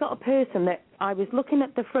I got a person that I was looking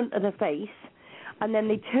at the front of the face, and then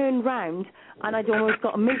they turned round, and I'd almost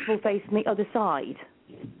got a miserable face on the other side.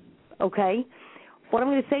 Okay? What I'm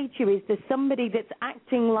going to say to you is there's somebody that's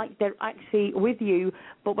acting like they're actually with you,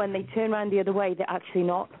 but when they turn around the other way, they're actually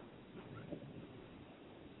not.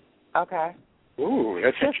 Okay. Ooh,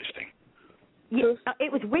 that's interesting. Yeah, it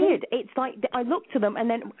was weird. It's like I looked to them, and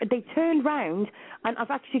then they turned round, and I've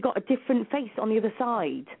actually got a different face on the other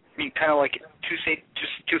side. I mean, kind of like a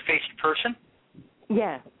two-faced person?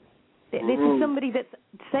 Yeah. This is somebody that's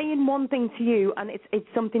saying one thing to you, and it's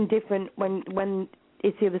something different when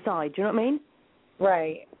it's the other side. Do you know what I mean?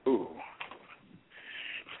 Right. Ooh.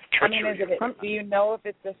 I mean, do you know if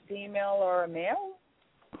it's a female or a male?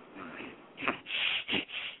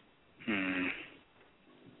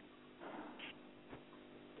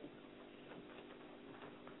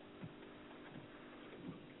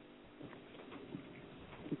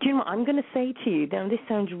 I'm going to say to you, now this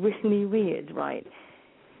sounds really weird, right?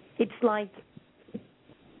 It's like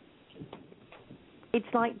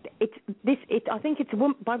I think it's a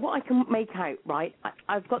woman, by what I can make out, right?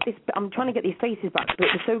 I've got this. I'm trying to get these faces back, but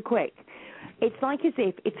it's so quick. It's like as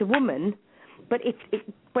if it's a woman, but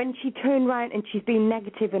when she turned around and she's being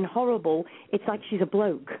negative and horrible, it's like she's a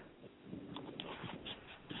bloke.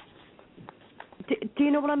 Do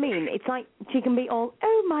you know what I mean? It's like she can be all,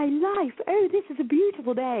 oh my life, oh this is a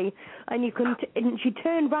beautiful day, and and she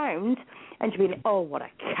turned round and she'd be like, oh what a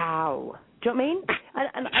cow. Do you know what I mean?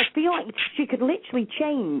 And I feel like she could literally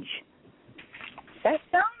change. That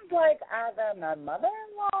sounds like either my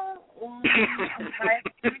mother-in-law or my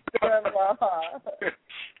sister-in-law.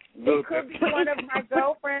 It could be one of my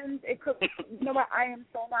girlfriends. It could. You know what? I am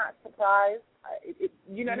so not surprised.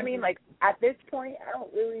 You know what I mean? Like at this point,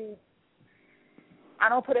 I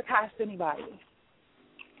don't put it past anybody.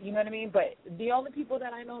 You know what I mean? But the only people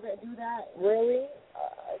that I know that do that really,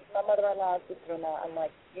 my mother-in-law, sister-in-law. I'm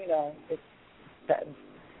like, you know, it's that.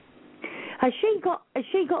 Has she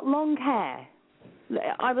got long hair?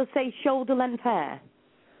 I would say shoulder length hair.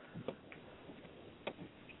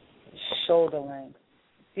 Shoulder length.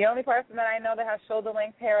 The only person that I know that has shoulder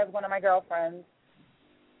length hair is one of my girlfriends.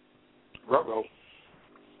 Ruh-roh.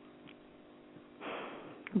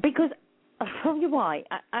 Because I'll tell you why.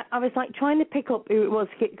 I was like trying to pick up who it was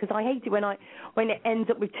because I hate it when it ends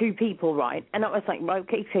up with two people, right? And I was like, right,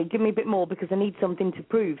 okay, so give me a bit more because I need something to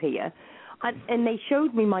prove here. And they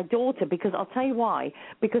showed me my daughter because I'll tell you why.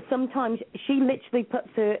 Because sometimes she literally puts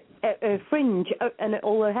her fringe and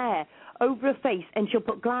all her hair over her face, and she'll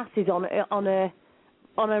put glasses on her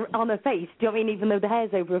face. Do you know what I mean? Even though the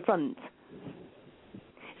hair's over her front.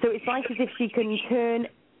 So it's like as if she can turn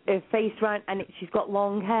her face round and she's got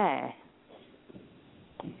long hair.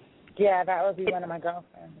 Yeah, that would be one of my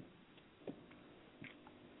girlfriends.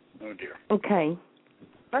 Oh dear. Okay.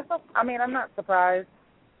 I'm not surprised.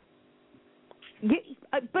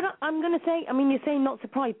 But I'm going to say, I mean, you're saying not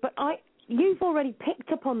surprised, but you've already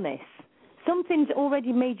picked up on this. Something's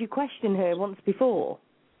already made you question her once before.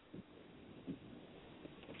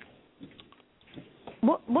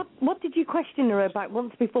 What did you question her about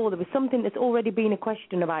once before? There was something that's already been a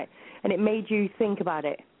question about, and it made you think about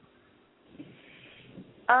it.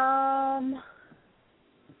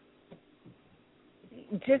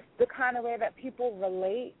 Just the kind of way that people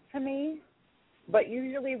relate to me. But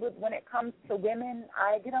usually when it comes to women,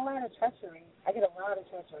 I get a lot of treachery.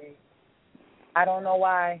 I don't know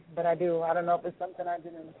why, but I do. I don't know if it's something I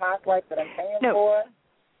did in the past life that I'm paying for.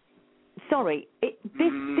 Sorry, this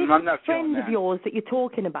friend of yours that you're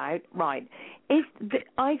talking about, right,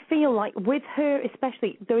 I feel like with her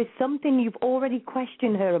especially, there is something you've already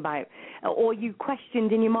questioned her about, or you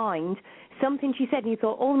questioned in your mind, something she said and you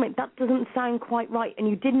thought, oh, mate, that doesn't sound quite right, and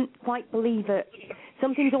you didn't quite believe it.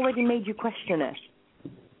 Something's already made you question her.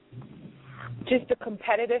 Just the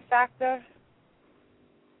competitive factor.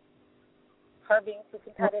 Her being too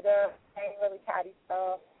competitive, saying really catty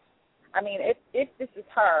stuff. I mean, if this is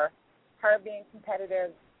her being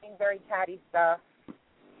competitive, saying very catty stuff.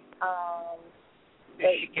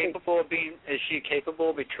 Is she capable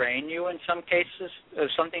of betraying you in some cases of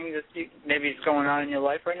something that maybe is going on in your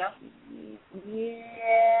life right now?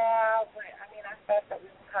 Yeah, but I mean, I thought that we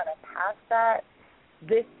were kind of past that.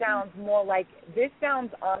 This sounds more like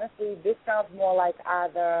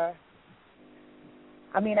either,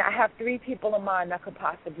 I mean, I have three people in mind that could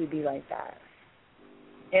possibly be like that.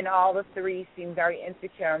 And all the three seem very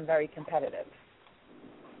insecure and very competitive.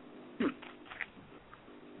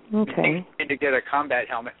 Okay. You need to get a combat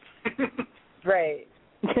helmet. Right.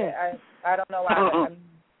 I don't know why.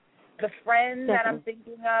 The friend that I'm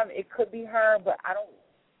thinking of, it could be her, but I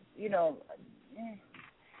don't,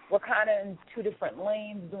 we're kind of in two different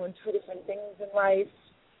lanes, doing two different things in life.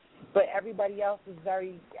 But everybody else is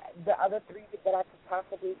the other three that I could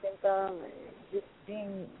possibly think of, just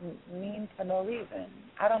being mean for no reason.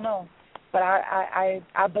 I don't know. But I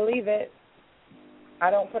believe it.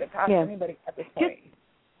 I don't put it past anybody at this point.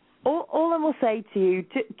 All I will say to you,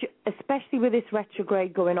 especially with this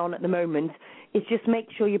retrograde going on at the moment, is just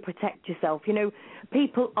make sure you protect yourself.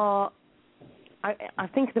 People are, I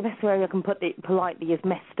think the best way I can put it politely is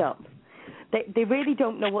messed up. They really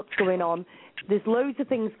don't know what's going on. There's loads of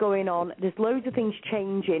things going on. There's loads of things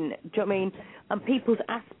changing. Do you know what I mean? And people's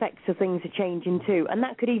aspects of things are changing too. And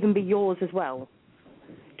that could even be yours as well.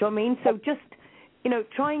 Do you know what I mean? So just,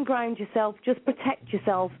 try and ground yourself. Just protect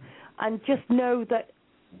yourself. And just know that,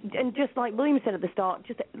 and just like William said at the start,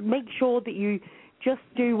 just make sure that you just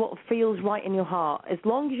do what feels right in your heart. As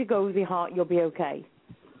long as you go with your heart, you'll be okay.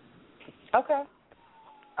 Okay.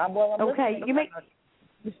 I'm okay.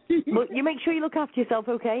 Well, you make sure you look after yourself,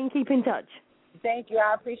 okay, and keep in touch. Thank you.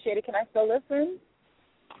 I appreciate it. Can I still listen?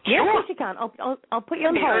 Yeah, of course you can. I'll put you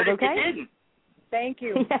on hold, okay? You didn't. Thank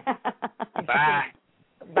you. Yeah. Bye.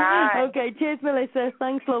 Bye. Okay, cheers, Melissa.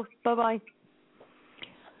 Thanks, love. Bye-bye.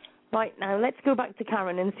 Right, now let's go back to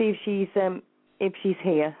Karen and see if she's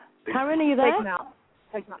here. Karen, are you there?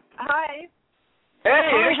 Take them out. Hi. Hey,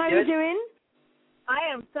 Hi, how are you doing?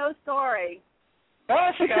 I am so sorry. Oh,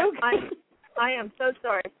 it's okay. I am so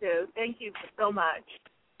sorry, Sue. Thank you so much.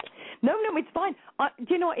 No, it's fine. Do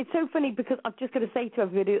you know what? It's so funny because I've just got to say to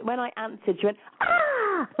everybody, when I answered, she went,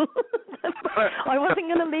 ah! I wasn't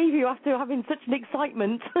going to leave you after having such an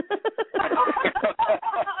excitement.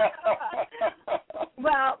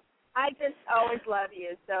 Well, I just always love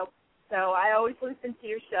you. So I always listen to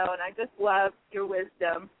your show, and I just love your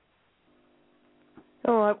wisdom.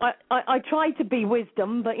 Oh, I try to be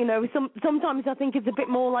wisdom, but, you know, sometimes I think it's a bit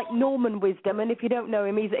more like Norman Wisdom, and if you don't know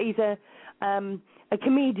him, he's a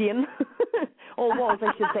comedian, or was,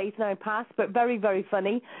 I should say. He's now passed, but very, very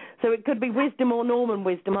funny. So it could be wisdom or Norman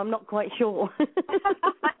Wisdom. I'm not quite sure. So,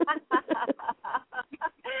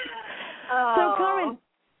 Karen,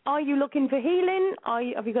 are you looking for healing?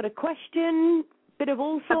 Have you got a question? Bit of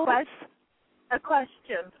all sorts? A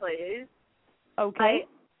question, please. Okay.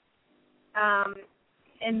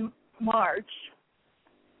 In March,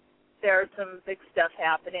 there's some big stuff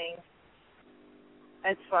happening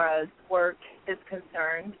as far as work is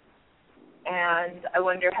concerned, and I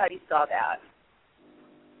wonder how you saw that.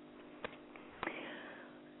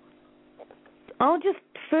 I'll just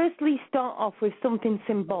firstly start off with something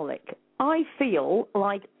symbolic. I feel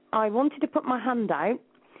like I wanted to put my hand out,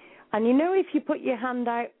 and you know if you put your hand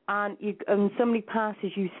out and somebody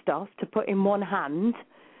passes you stuff to put in one hand,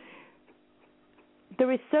 there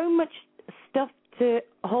is so much stuff to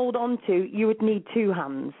hold on to, you would need two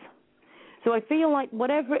hands. So I feel like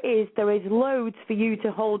whatever it is, there is loads for you to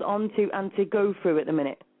hold on to and to go through at the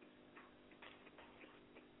minute.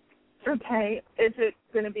 Okay. Is it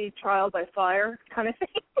going to be trial by fire kind of thing?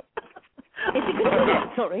 Is it going to be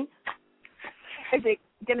what? Sorry? Is it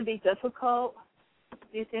going to be difficult,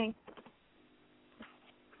 do you think?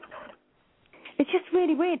 It's just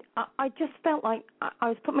really weird. I just felt like I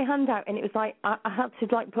was putting my hand out, and it was like I had to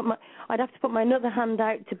like I'd have to put my another hand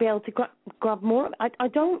out to be able to grab more. I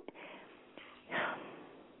don't.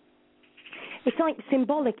 It's like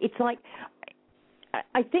symbolic. It's like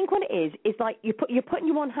I think what it is like you're putting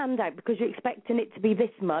your one hand out because you're expecting it to be this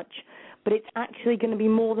much, but it's actually going to be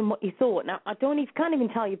more than what you thought. Now, I can't even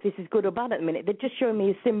tell you if this is good or bad at the minute. They're just showing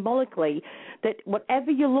me symbolically that whatever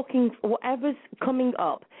you're looking for, whatever's coming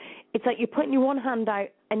up, it's like you're putting your one hand out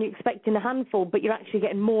and you're expecting a handful, but you're actually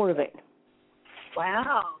getting more of it.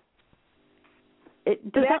 Wow.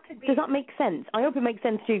 Does that make sense? I hope it makes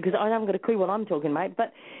sense to you because I haven't got a clue what I'm talking about,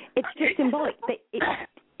 but it's just symbolic.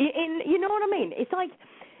 You know what I mean? It's like...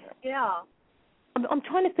 Yeah. I'm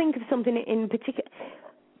trying to think of something in particular.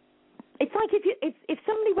 It's like if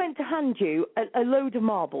somebody went to hand you a load of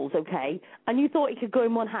marbles, okay, and you thought it could go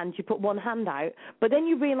in one hand, you put one hand out, but then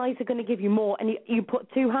you realise they're going to give you more, and you put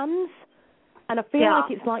two hands, and I feel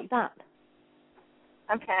like it's like that.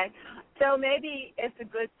 Okay. So maybe it's a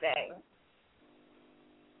good thing.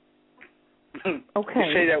 Okay.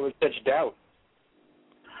 You say that with such doubt.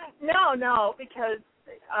 No, because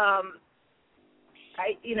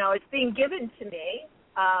it's being given to me,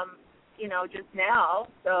 just now.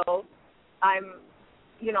 So I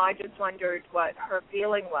just wondered what her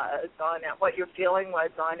feeling was on it, what your feeling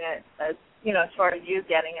was on it, as as far as you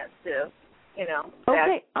getting it, Sue.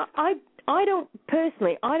 Okay, I don't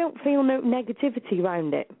personally. I don't feel no negativity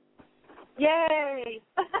around it. Yay!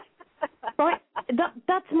 Right,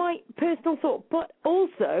 that's my personal thought. But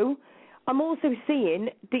also, I'm also seeing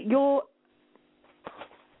that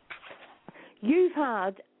you've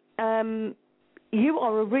had, you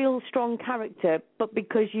are a real strong character, but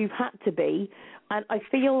because you've had to be, and I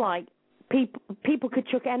feel like people could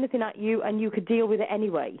chuck anything at you and you could deal with it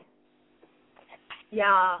anyway.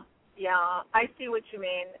 Yeah, I see what you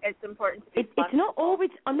mean. It's important to be It's not always,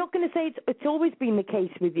 I'm not going to say it's always been the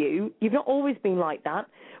case with you. You've not always been like that.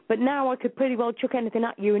 But now I could pretty well chuck anything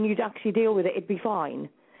at you and you'd actually deal with it. It'd be fine.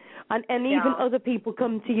 And even other people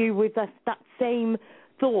come to you with that same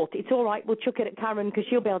thought. It's all right, we'll chuck it at Karen because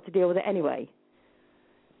she'll be able to deal with it anyway.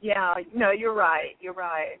 Yeah, no, you're right.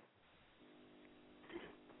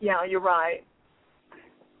 Yeah, you're right.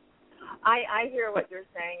 I hear what you're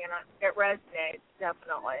saying, and it resonates,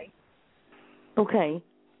 definitely. Okay.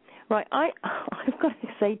 Right, I've got to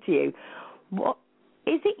say to you, what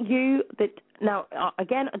is it you that, now,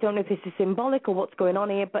 again, I don't know if this is symbolic or what's going on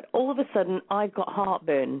here, but all of a sudden I've got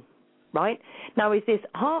heartburn. right? Now, is this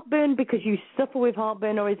heartburn because you suffer with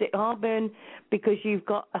heartburn, or is it heartburn because you've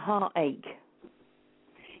got a heartache?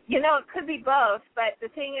 You know, it could be both, but the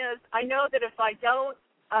thing is, I know that if I don't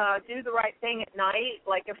do the right thing at night,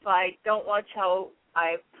 like if I don't watch how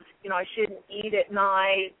I shouldn't eat at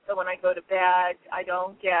night, so when I go to bed, I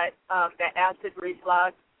don't get that acid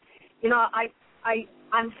reflux. You know,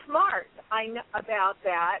 I'm smart. I know about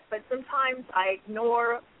that, but sometimes I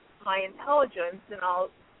ignore my intelligence, and I'll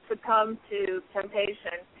succumb to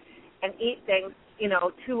temptation and eat things,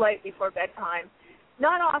 too late before bedtime.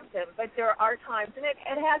 Not often, but there are times, and it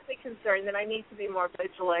has me concerned that I need to be more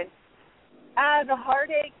vigilant. The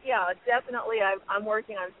heartache, yeah, definitely I'm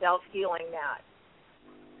working on self-healing that.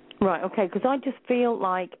 Right, okay, because I just feel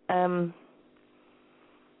like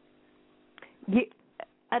you,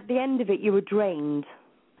 at the end of it, you were drained.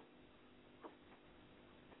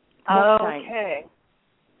 Okay.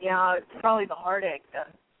 Yeah, it's probably the heartache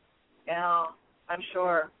then. Yeah, I'm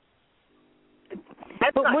sure.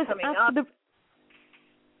 That's but not coming up.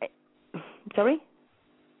 Sorry?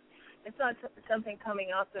 It's not something coming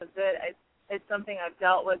up, is it? It's something I've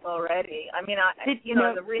dealt with already. I mean,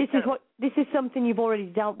 the reason... This is something you've already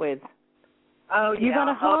dealt with. Oh, yeah. You've had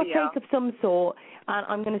a heartache of some sort, and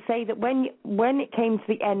I'm going to say that when it came to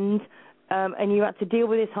the end and you had to deal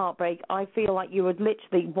with this heartbreak, I feel like you were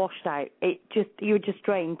literally washed out. You were just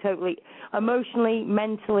drained totally, emotionally,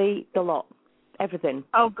 mentally, the lot, everything.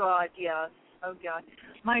 Oh, God, yes. Oh, God.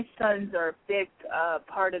 My sons are a big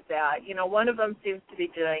part of that. One of them seems to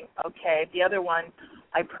be doing okay. The other one,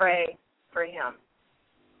 I pray for him.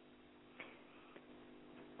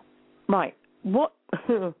 Right. What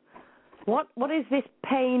is this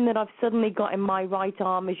pain that I've suddenly got in my right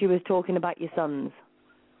arm as you was talking about your sons?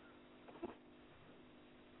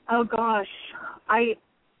 Oh gosh, I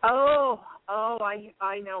know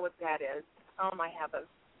what that is. Oh my heavens,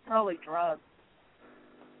 probably drugs.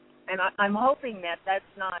 And I'm hoping that that's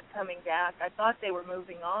not coming back. I thought they were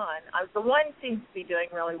moving on. The one seems to be doing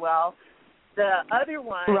really well. The other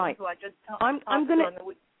one, right. who I just I'm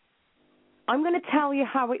going to tell you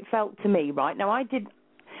how it felt to me. Right now, I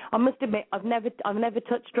must admit, I've never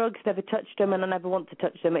touched drugs, never touched them, and I never want to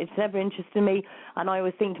touch them. It's never interested me, and I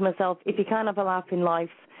always think to myself, if you can't have a laugh in life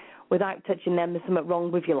without touching them, there's something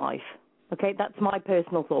wrong with your life. Okay, that's my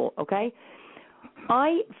personal thought. Okay.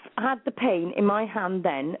 I had the pain in my hand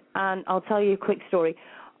then, and I'll tell you a quick story.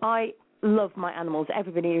 I love my animals.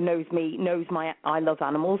 Everybody who knows me knows I love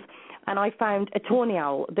animals. And I found a tawny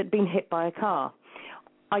owl that had been hit by a car.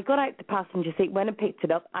 I got out the passenger seat, went and picked it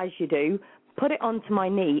up, as you do, put it onto my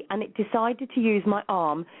knee, and it decided to use my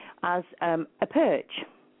arm as a perch.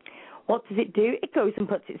 What does it do? It goes and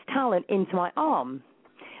puts its talon into my arm.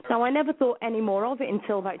 Now, I never thought any more of it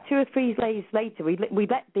until about 2 or 3 days later. We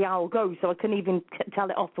let the owl go, so I couldn't even tell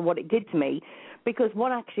it off for what it did to me. Because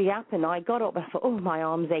what actually happened, I got up and I thought, oh, my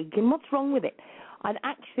arm's aching. What's wrong with it? I'd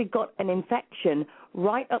actually got an infection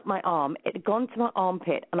right up my arm. It had gone to my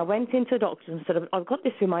armpit, and I went into the doctor and said, I've got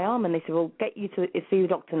this through my arm. And they said, well, get you to see the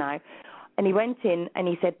doctor now. And he went in and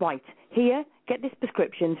he said, right, here, get this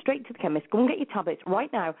prescription, straight to the chemist. Go and get your tablets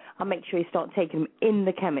right now and make sure you start taking them in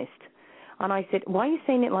the chemist. And I said, why are you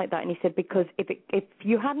saying it like that? And he said, because if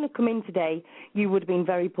you hadn't come in today, you would have been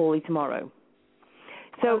very poorly tomorrow.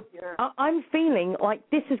 So I'm feeling like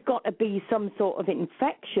this has got to be some sort of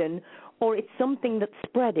infection, or it's something that's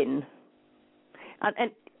spreading.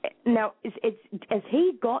 And now, has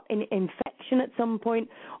he got an infection at some point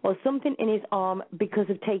or something in his arm because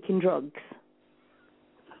of taking drugs?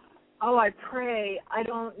 Oh, I pray. I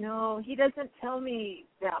don't know. He doesn't tell me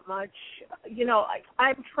that much.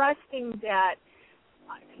 I'm trusting that,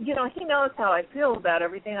 he knows how I feel about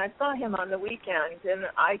everything. I saw him on the weekend, and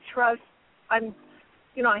I trust, I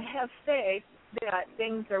have faith that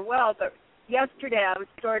things are well. But yesterday I was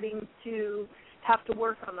starting to have to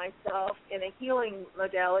work on myself in a healing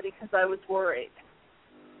modality because I was worried.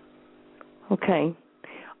 Okay.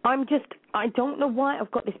 I don't know why I've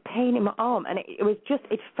got this pain in my arm, and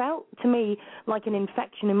it felt to me like an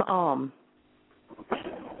infection in my arm. Do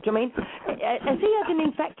you know what I mean? Has he had an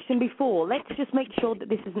infection before? Let's just make sure that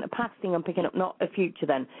this isn't a past thing I'm picking up, not a future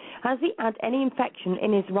then. Has he had any infection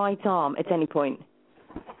in his right arm at any point?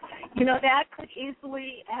 That could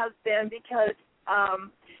easily have been because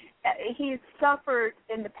he's suffered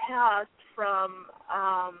in the past from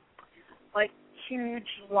huge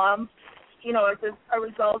lumps, as a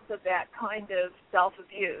result of that kind of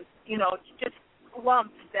self-abuse, just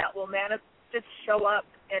lumps that will just show up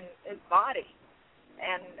in his body.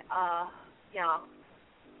 And, yeah.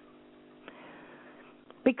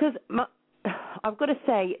 Because I've got to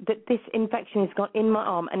say that this infection has gone in my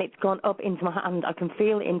arm and it's gone up into my hand. I can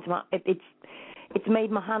feel it into my. It's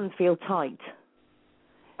made my hand feel tight.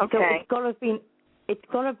 Okay. So it's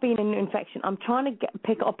got to have been an infection. I'm trying to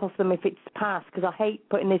pick it up off them if it's past, because I hate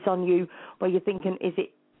putting this on you where you're thinking, is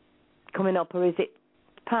it coming up or is it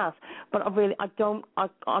past? But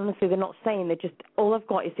honestly, they're not saying. They're just, all I've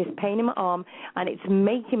got is this pain in my arm, and it's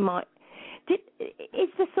making my. Is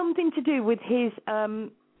there something to do with his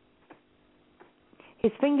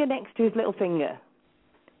finger next to his little finger?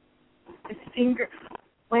 His finger.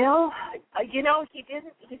 Well, you know, he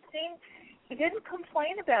didn't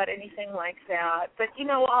complain about anything like that. But you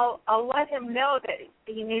know, I'll let him know that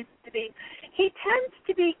he needs to be. He tends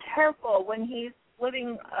to be careful when he's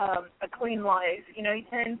living a clean life. You know, he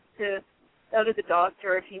tends to go to the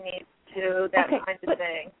doctor if he needs to, that kind of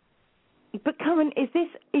thing. But Karen, is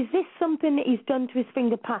this something that he's done to his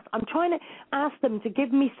finger past? I'm trying to ask them to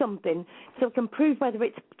give me something so I can prove whether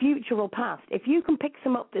it's future or past. If you can pick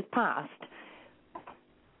some up that's past,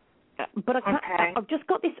 but I can't. Okay. I've just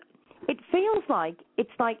got this. It feels like it's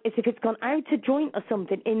like as if it's gone out of joint or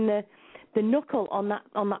something in the knuckle on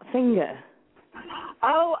that finger.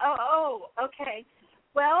 Oh, okay.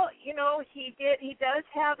 Well, you know, he does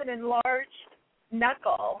have an enlarged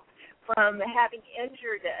knuckle from having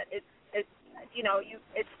injured it. It's you know,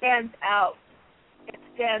 it stands out. It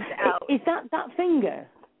stands out. Is that finger?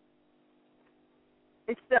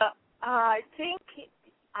 It's the I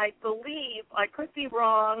believe, I could be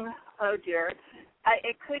wrong. Oh dear.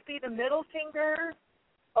 It could be the middle finger,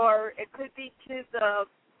 or it could be to the,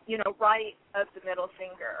 you know, right of the middle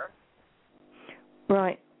finger.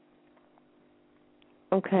 Right.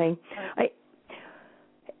 Okay.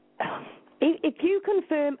 If you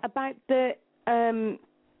confirm about the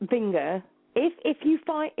finger, if he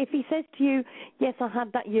says to you, yes, I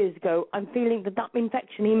had that years ago, I'm feeling that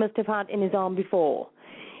infection he must have had in his arm before.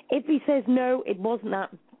 If he says no, it wasn't that,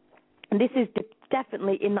 and this is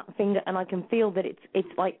definitely in that finger, and I can feel that it's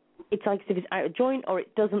like as if it's out of joint, or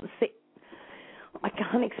it doesn't sit. I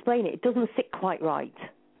can't explain it. It doesn't sit quite right.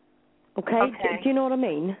 Okay? Do you know what I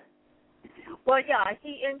mean? Well, yeah,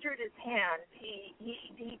 he injured his hand. He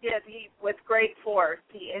did. With great force,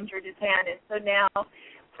 he injured his hand, and so now,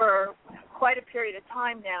 for quite a period of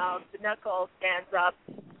time now, the knuckle stands up,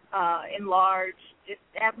 enlarged. It's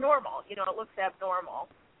abnormal. You know, it looks abnormal.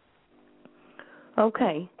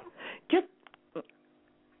 Okay.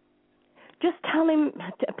 Just tell him,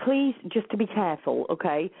 please, just to be careful,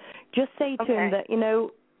 okay? Just say to him that, you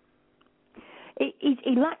know,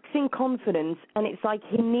 he lacks in confidence, and it's like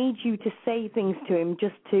he needs you to say things to him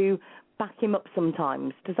just to back him up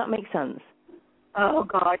sometimes. Does that make sense? Oh,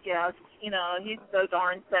 God, yes. You know, he's so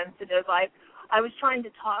darn sensitive. I was trying to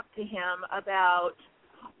talk to him about,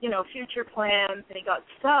 you know, future plans, and he got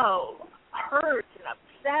so hurt and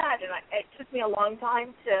upset, and it took me a long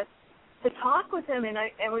time to talk with him, and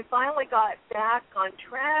we finally got back on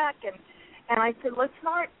track, and I said, let's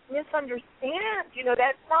not misunderstand. You know,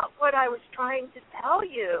 that's not what I was trying to tell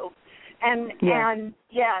you. And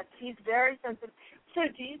yes, he's very sensitive. So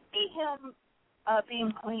do you see him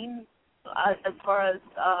being clean as far as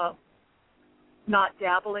not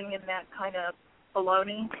dabbling in that kind of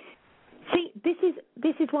baloney? See,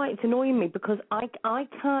 this is why it's annoying me, because I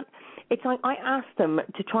can't. It's like I asked them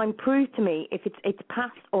to try and prove to me if it's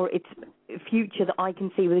past or it's future that I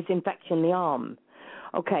can see with this infection in the arm.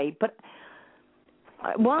 Okay, but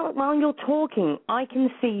while you're talking, I can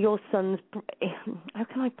see your son's. How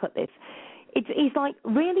can I put this? He's like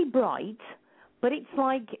really bright, but it's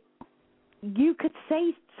like you could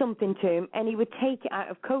say something to him and he would take it out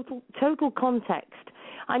of total context,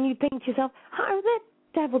 and you think to yourself, how the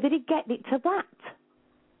devil did he get it to that?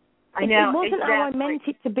 I know. It wasn't exactly. how I meant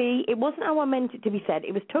it to be. It wasn't how I meant it to be said.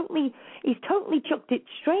 It was he's totally chucked it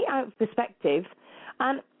straight out of perspective,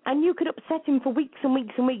 and you could upset him for weeks and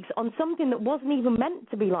weeks and weeks on something that wasn't even meant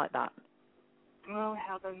to be like that. Oh,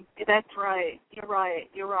 heavens. That's right. You're right.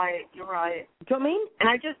 Do you know what I mean? And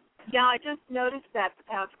I just noticed that the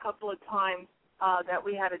past couple of times that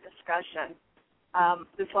we had a discussion.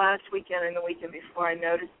 This last weekend and the weekend before, I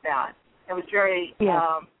noticed that. It was very,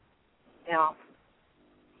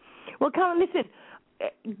 Well, Karen, listen,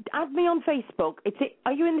 add me on Facebook.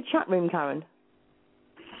 Are you in the chat room, Karen?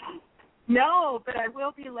 No, but I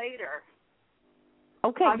will be later.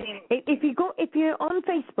 Okay. I mean, if you're on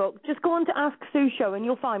Facebook, just go on to Ask Sue Show and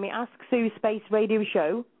you'll find me, Ask Sue Space Radio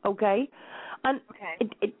Show, okay? And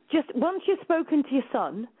just once you've spoken to your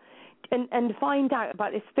son and find out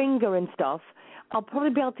about his finger and stuff, I'll probably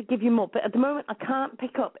be able to give you more. But at the moment, I can't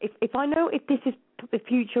pick up. If I know if this is the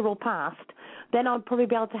future or past, then I'll probably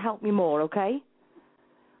be able to help you more, okay?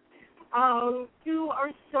 Oh, you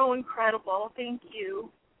are so incredible. Thank you.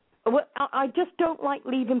 Well, I just don't like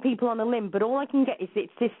leaving people on a limb, but all I can get is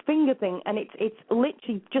it's this finger thing, and it's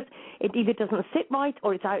literally just, it either doesn't sit right,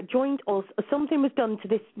 or it's out of joint, or something was done to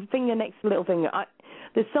this finger next to the little finger.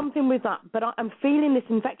 There's something with that, but I'm feeling this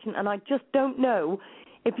infection, and I just don't know.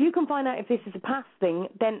 If you can find out if this is a past thing,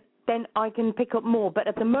 then I can pick up more. But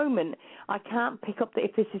at the moment, I can't pick up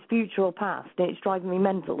if this is future or past, and it's driving me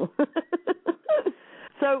mental.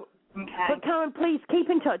 So... Okay. But Karen, please keep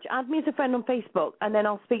in touch. Add me as a friend on Facebook, and then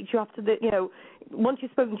I'll speak to you after once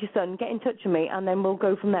you've spoken to your son, get in touch with me, and then we'll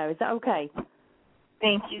go from there. Is that okay?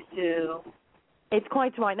 Thank you, Sue. It's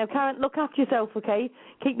quite right. Now, Karen, look after yourself, okay?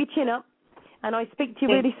 Keep your chin up, and I'll speak to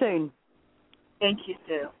you really soon. Thank you,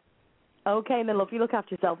 Sue. Okay, then, love, you look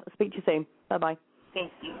after yourself. I'll speak to you soon. Bye-bye.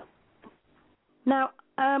 Thank you. Now,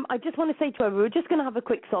 I just want to say to her, we're just going to have a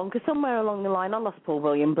quick song, because somewhere along the line, I lost Paul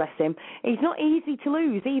William, bless him. He's not easy to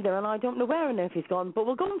lose either, and I don't know where on earth he's gone, but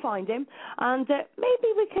we'll go and find him, and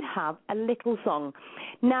maybe we could have a little song.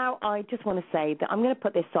 Now, I just want to say that I'm going to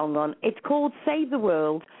put this song on. It's called Save the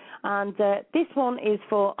World, and this one is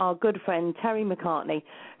for our good friend Terry McCartney,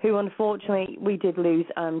 who unfortunately we did lose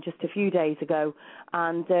just a few days ago.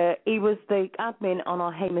 And he was the admin on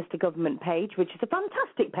our Hey Mr. Government page, which is a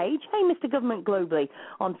fantastic page, Hey Mr. Government Globally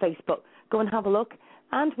on Facebook. Go and have a look,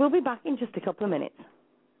 and we'll be back in just a couple of minutes.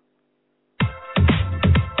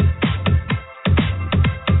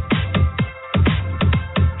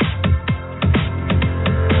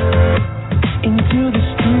 Into the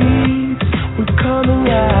streets, we're coming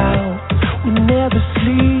out. We never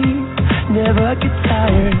sleep, never get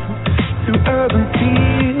tired. Through urban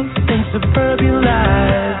fields and suburban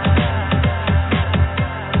lives.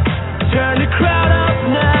 Turn the crowd up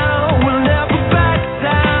now, we'll never back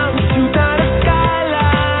down. Shoot down the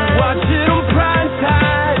skyline, watch it on prime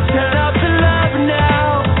time. Turn up the love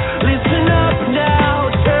now, listen up now,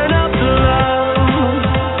 turn up the love.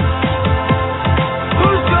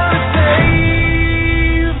 Who's gonna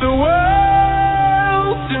save the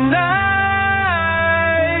world tonight?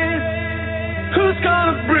 Who's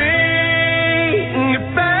gonna bring it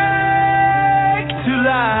back to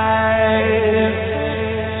life?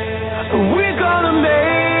 We're gonna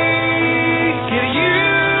make it, you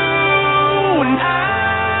and I.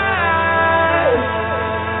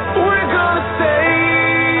 We're gonna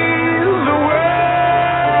save the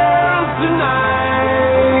world tonight.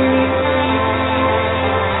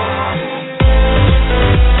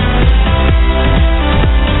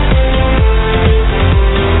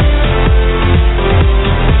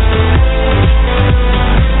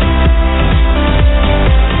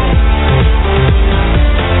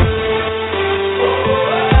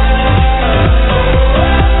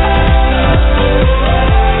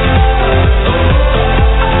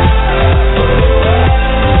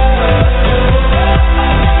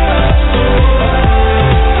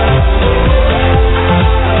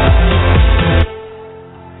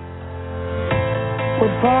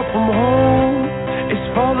 We're far from home, it's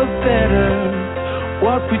for the better.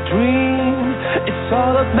 What we dream, it's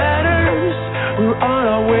all that matters. We're on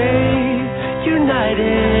our way,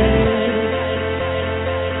 united.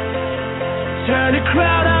 Turn the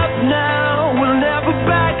crowd up now, we'll never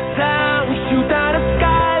back down. Shoot down the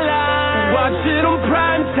skyline, watch it on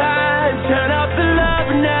prime time. Turn up the love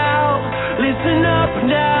now, listen up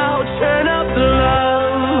now, turn up the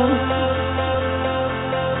love.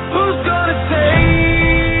 Who's gonna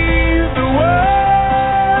save the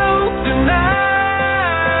world tonight?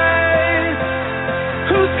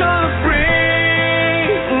 Who's gonna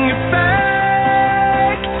bring it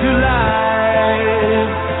back to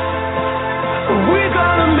life? We're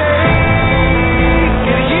gonna make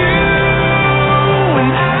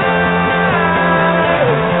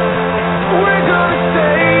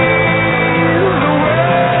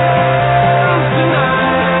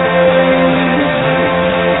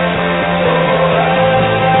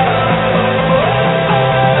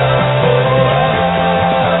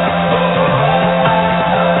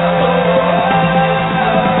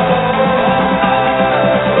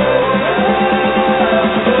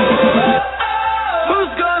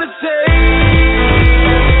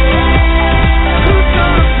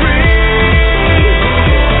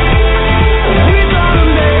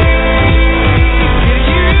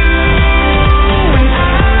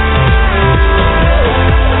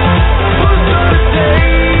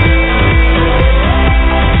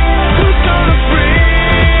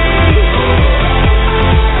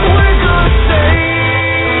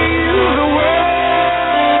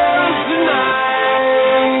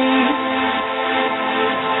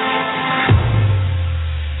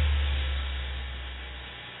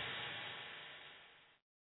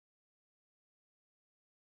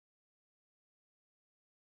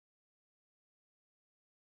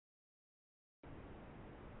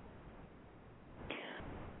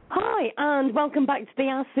Hi, and welcome back to the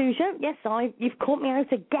Ask Sue Show. Yes, you've caught me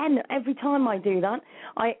out again. Every time I do that,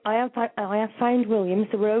 I have found William,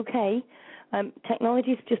 so we're okay.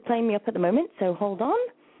 Technology's just playing me up at the moment, so hold on.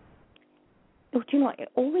 Oh, do you know what? It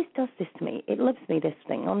always does this to me. It loves me, this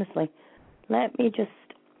thing, honestly. I'm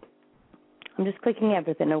just clicking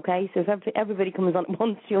everything, okay? So if everybody comes on at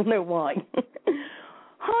once, you'll know why.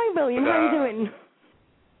 Hi, William. How are you doing?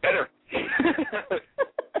 Better.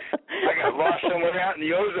 I got lost somewhere out in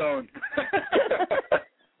the ozone.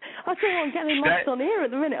 I tell you what, I'm getting lost on here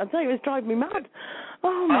at the minute. I'll tell you, it's driving me mad.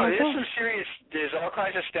 Oh, my God. There's some serious, there's all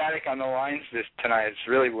kinds of static on the lines tonight. It's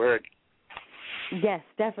really weird. Yes,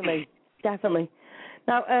 definitely. Definitely.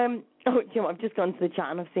 Now, you know what, I've just gone to the chat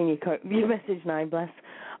and I've seen your message now, bless.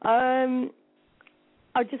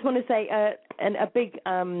 I just want to say a big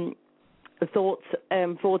thoughts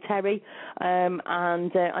for Terry, and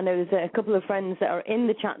I know there's a couple of friends that are in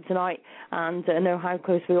the chat tonight, and I know how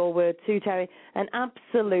close we all were to Terry, an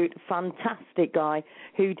absolute fantastic guy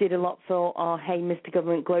who did a lot for our Hey Mr.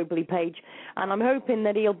 Government Globally page, and I'm hoping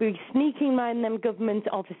that he'll be sneaking around them government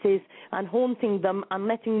offices and haunting them and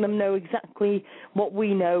letting them know exactly what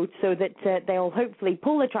we know, so that they'll hopefully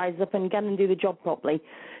pull their trousers up and get and do the job properly.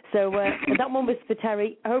 So that one was for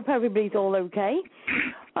Terry. I hope everybody's all okay.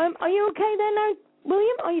 Are you okay there now,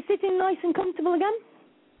 William? Are you sitting nice and comfortable again?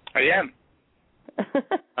 I am.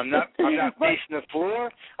 I'm not facing the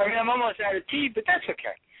floor. I mean, I'm almost out of tea, but that's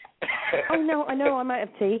okay. Oh, no, I know I'm out of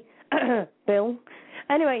tea, Bill.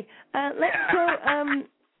 Anyway, let's go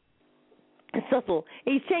subtle.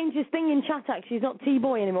 He's changed his thing in chat, actually. He's not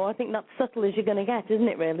T-Boy anymore. I think that's subtle as you're going to get, isn't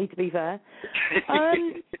it, really, to be fair?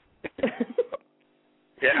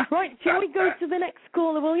 Yeah. Right, shall we go to the next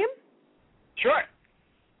caller, William? Sure.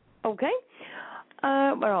 Okay.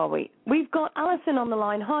 Where are we? We've got Alison on the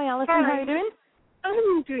line. Hi, Alison. Hi. How are you doing?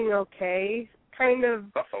 I'm doing okay. Kind of.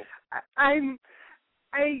 Uh-oh.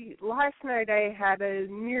 Last night I had a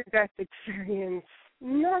near-death experience.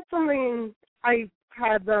 Not something I've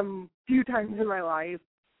had a few times in my life.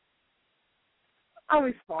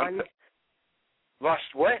 Always fun.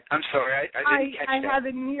 Lost what? I'm sorry, I didn't catch that.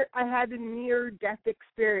 I had a near-death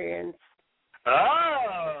experience.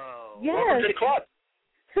 Oh. Yes. Welcome to the club.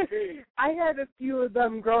 I had a few of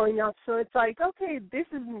them growing up, so it's like, okay, this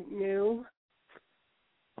isn't new.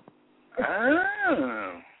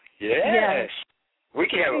 Oh. Yes. Yes. We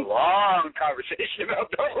can have a long conversation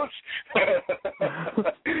about those.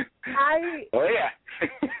 Oh yeah.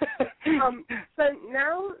 So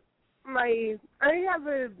now I have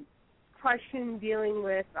a question dealing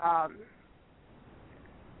with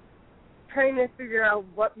trying to figure out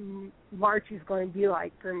what March is going to be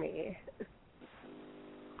like for me.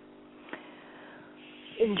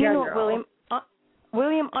 In Do you know general. what, William?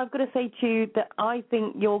 William, I've got to say to you that I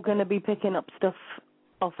think you're going to be picking up stuff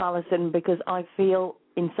off Alison, because I feel,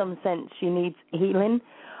 in some sense, she needs healing.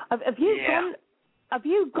 Have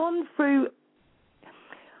you gone through?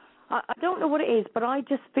 I don't know what it is, but I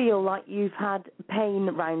just feel like you've had pain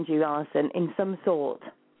around you, Alison, in some sort.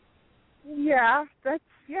 Yeah, that's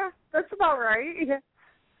about right. Yeah.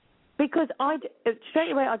 Because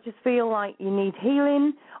straight away I just feel like you need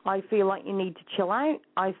healing. I feel like you need to chill out.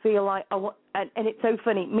 I feel like and it's so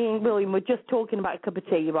funny. Me and William were just talking about a cup of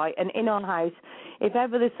tea, right? And in our house, if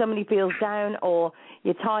ever there's somebody feels down or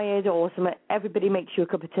you're tired or something, everybody makes you a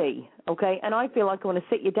cup of tea, okay? And I feel like I want to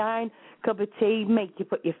sit you down, cup of tea, make you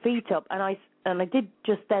put your feet up. And I did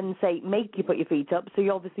just then say make you put your feet up, so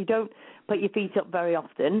you obviously don't put your feet up very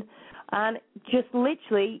often. And just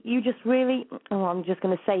literally, you just really, I'm just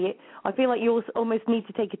going to say it, I feel like you almost need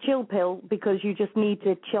to take a chill pill because you just need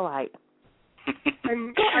to chill out. I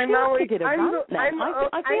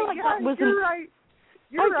feel like that wasn't. You're right.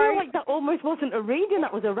 I feel like that almost wasn't a reading,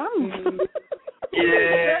 that was a rant.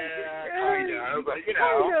 Yeah, kind of, but you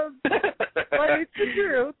know. But it's the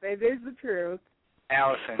truth. It is the truth.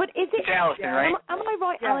 Alison. But is it? It's Alison, right? Am I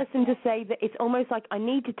right, Alison, to say that it's almost like I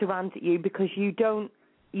needed to rant at you because you don't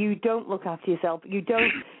look after yourself, you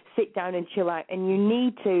don't sit down and chill out, and you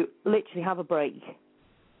need to literally have a break?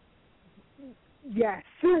 Yes,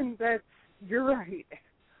 you're right.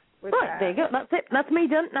 Right, there you go. That's it. That's me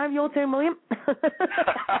done. Now your turn, William.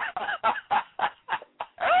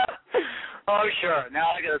 Oh, sure.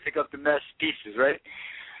 Now I got to pick up the mess pieces, right?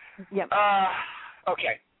 Yep.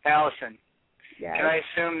 Okay, Alison. Yes. Can I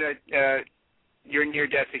assume that your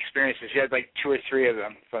near-death experiences, you had like 2 or 3 of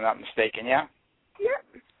them, if I'm not mistaken, yeah?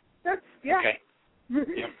 Yeah. Okay.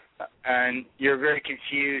 Yeah. And you're very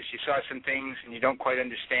confused. You saw some things and you don't quite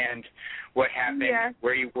understand what happened,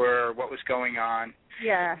 where you were, what was going on.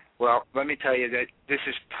 Yeah. Well, let me tell you that this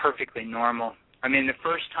is perfectly normal. I mean, the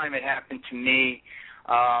first time it happened to me,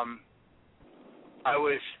 I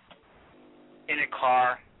was in a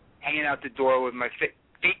car, hanging out the door with my feet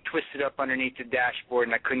twisted up underneath the dashboard,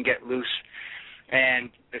 and I couldn't get loose. And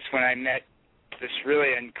it's when I met this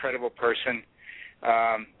really incredible person.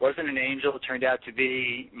 Wasn't an angel. It turned out to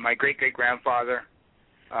be my great-great-grandfather.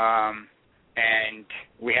 And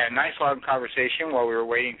we had a nice long conversation while we were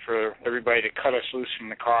waiting for everybody to cut us loose from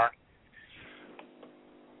the car.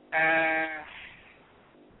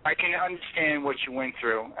 I can understand what you went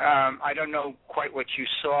through. I don't know quite what you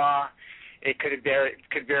saw. It could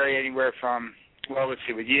vary anywhere from, well, let's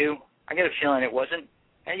see, with you, I get a feeling it wasn't.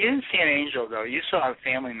 And you didn't see an angel, though. You saw a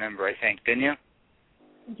family member, I think, didn't you?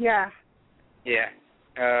 Yeah. Yeah.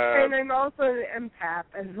 And I'm also an empath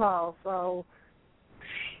as well, so.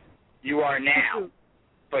 You are now,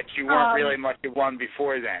 but you weren't really much of one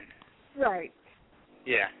before then. Right.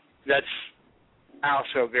 Yeah. That's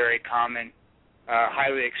also very common,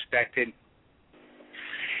 highly expected.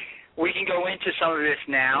 We can go into some of this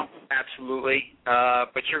now, absolutely,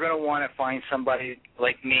 but you're going to want to find somebody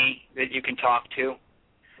like me that you can talk to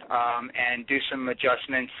and do some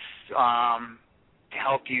adjustments to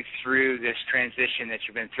help you through this transition that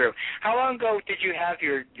you've been through. How long ago did you have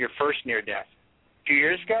your first near-death? A few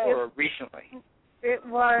years ago or recently? It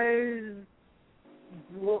was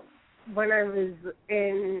when I was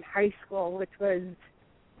in high school, which was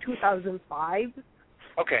 2005.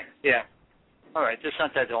 Okay, yeah. All right, just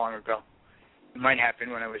not that long ago. It might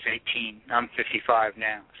happen when I was 18. I'm 55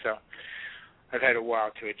 now, so I've had a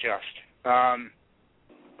while to adjust.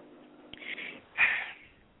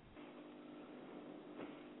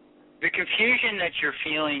 The confusion that you're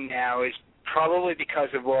feeling now is probably because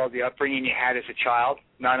of all the upbringing you had as a child,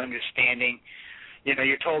 not understanding. You know,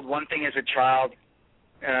 you're told one thing as a child,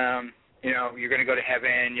 you know, you're going to go to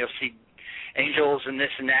heaven, you'll see angels and this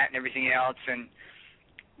and that and everything else.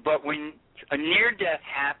 But when a near-death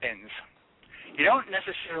happens, you don't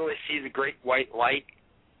necessarily see the great white light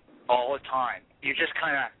all the time. You're just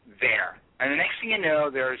kind of there. And the next thing you know,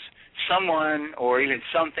 there's someone or even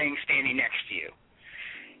something standing next to you.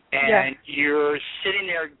 And you're sitting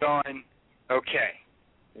there going, okay,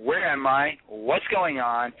 where am I? What's going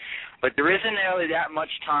on? But there isn't really that much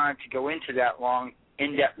time to go into that long,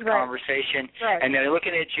 in-depth conversation. Right. And they're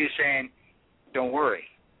looking at you saying, don't worry.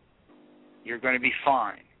 You're going to be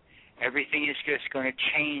fine. Everything is just going to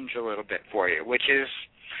change a little bit for you, which is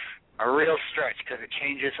a real stretch because it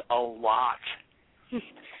changes a lot.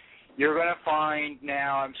 You're going to find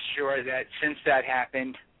now, I'm sure, that since that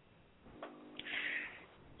happened,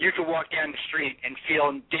 you could walk down the street and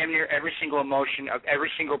feel damn near every single emotion of every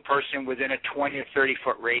single person within a 20 or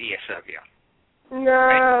 30-foot radius of you. No,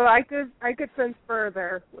 right? I could sense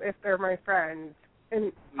further if they're my friends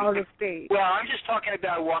in out of state. Well, I'm just talking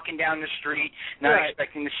about walking down the street, not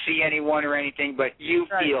expecting to see anyone or anything, but you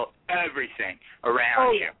feel everything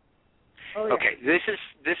around you. Oh, yeah. Okay, this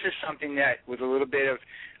is something that with a little bit of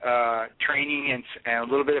training and a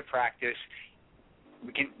little bit of practice,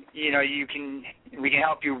 we can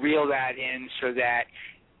help you reel that in so that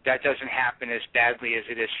doesn't happen as badly as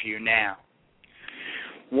it is for you now.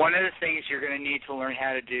 One of the things you're going to need to learn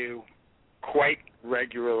how to do quite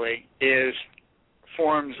regularly is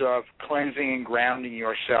forms of cleansing and grounding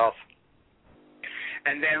yourself,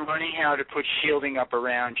 and then learning how to put shielding up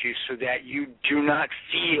around you so that you do not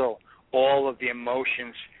feel all of the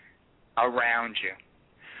emotions around you.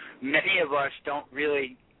 Many of us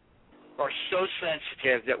are so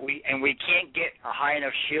sensitive that we can't get a high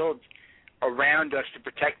enough shield around us to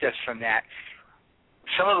protect us from that.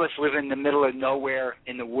 Some of us live in the middle of nowhere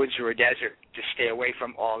in the woods or a desert to stay away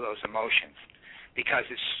from all those emotions because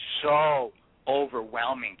it's so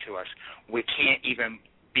overwhelming to us. We can't even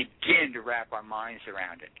begin to wrap our minds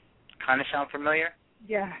around it. Kind of sound familiar?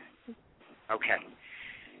 Yeah. Okay.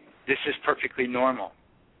 This is perfectly normal.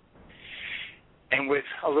 And with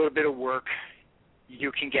a little bit of work,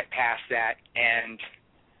 you can get past that and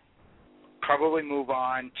probably move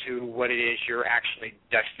on to what it is you're actually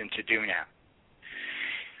destined to do now.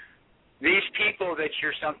 These people that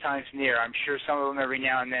you're sometimes near, I'm sure some of them every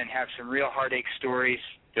now and then have some real heartache stories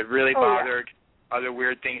that really bothered. Other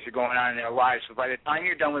weird things are going on in their lives. So by the time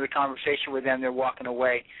you're done with the conversation with them, they're walking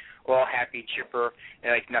away all happy, chipper,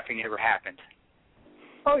 and like nothing ever happened.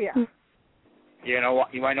 Oh, yeah. You know,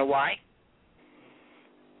 you want to know why?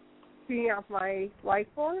 Being off my life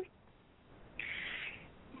force?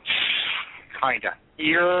 Kinda.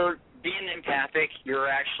 You're being empathic. You're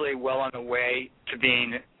actually well on the way to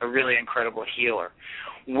being a really incredible healer.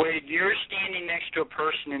 When you're standing next to a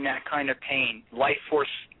person in that kind of pain, life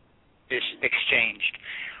force is exchanged.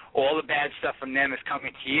 All the bad stuff from them is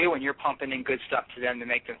coming to you, and you're pumping in good stuff to them to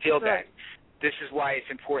make them feel bad. this is why it's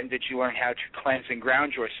important that you learn how to cleanse and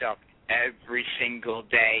ground yourself every single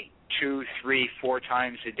day, 2, 3, 4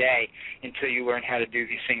 times a day, until you learn how to do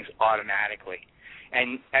these things automatically.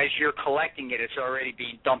 And as you're collecting it, it's already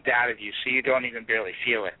being dumped out of you, so you don't even barely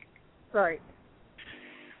feel it. Right.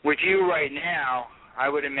 With you right now, I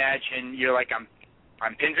would imagine you're like,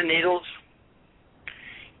 I'm pins and needles.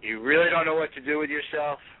 You really don't know what to do with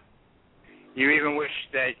yourself. You even wish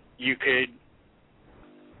that you could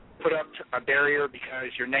put up a barrier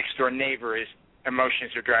because your next door neighbor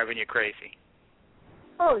emotions are driving you crazy.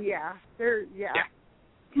 Oh, yeah. Yeah.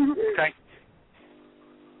 Okay.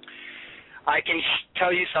 I can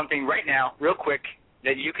tell you something right now, real quick,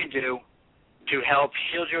 that you can do to help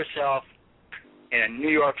shield yourself in a New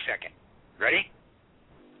York second. Ready?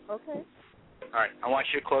 Okay. All right. I want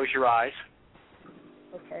you to close your eyes.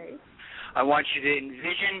 Okay. I want you to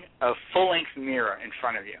envision a full-length mirror in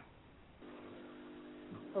front of you.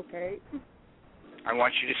 Okay. I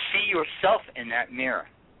want you to see yourself in that mirror.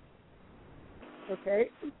 Okay.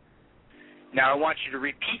 Now I want you to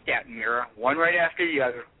repeat that mirror, one right after the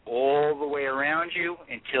other, all the way around you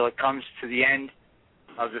until it comes to the end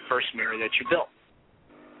of the first mirror that you built.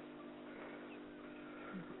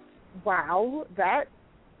 Wow, that...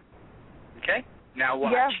 Okay? Now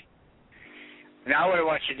watch. Yeah. Now what I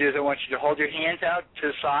want you to do is I want you to hold your hands out to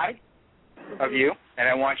the side of you, and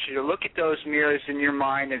I want you to look at those mirrors in your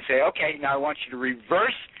mind and say, okay, now I want you to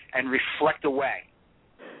reverse and reflect away.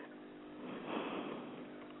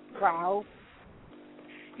 Wow.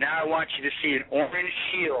 Now I want you to see an orange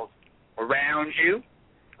shield around you,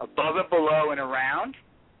 above it, below, and around,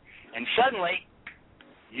 and suddenly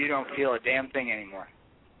you don't feel a damn thing anymore.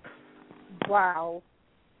 Wow.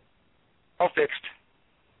 All fixed.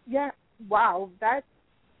 Yeah, wow, that...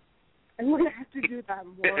 I'm going to have to do that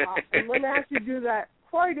more often. I'm going to have to do that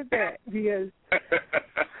quite a bit because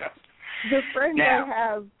the friends now, I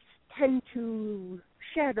have tend to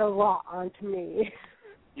shed a lot onto me.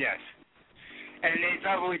 Yes. And they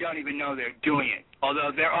probably don't even know they're doing it.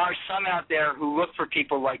 Although there are some out there who look for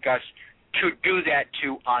people like us to do that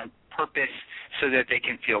to on purpose so that they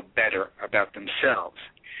can feel better about themselves.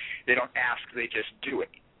 They don't ask, they just do it.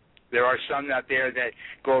 There are some out there that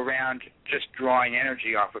go around just drawing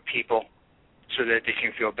energy off of people so that they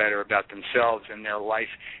can feel better about themselves and their life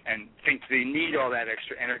and think they need all that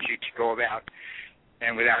extra energy to go about,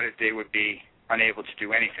 and without it they would be unable to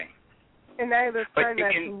do anything. And I have a friend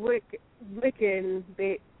that's Wiccan,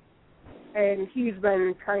 and he's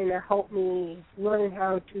been trying to help me learn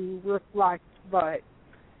how to reflect, but it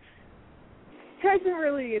hasn't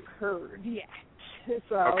really occurred yet.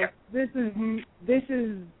 So okay. this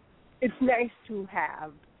is it's nice to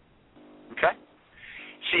have. Okay.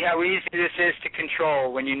 See how easy this is to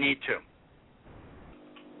control when you need to.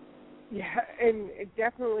 Yeah, and it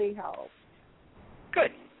definitely helps.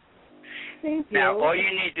 Good. Thank you. Now, all you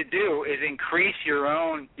need to do is increase your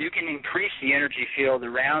own, you can increase the energy field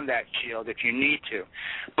around that shield if you need to.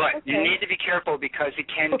 But you need to be careful because it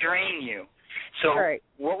can drain you. So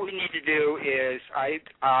what we need to do is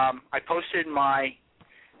I posted my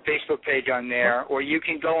Facebook page on there, or you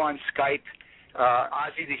can go on Skype,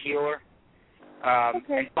 Ozzy the Healer,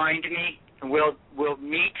 and find me, and we'll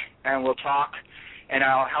meet and we'll talk, and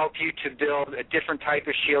I'll help you to build a different type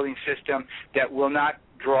of shielding system that will not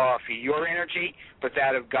draw off your energy, but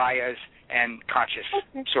that of Gaia's and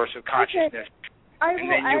source of consciousness. And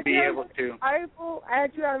then you'll be able to... I will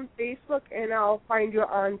add you on Facebook, and I'll find you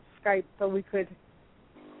on Skype so we could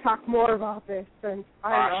talk more about this, since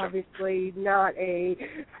I'm obviously not I'm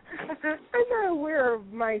not aware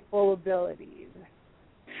of my full abilities.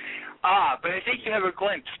 But I think you have a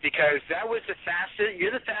glimpse, because that was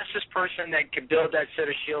you're the fastest person that could build that set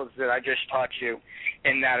of shields that I just taught you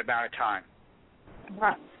in that amount of time.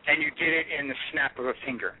 Wow. And you did it in the snap of a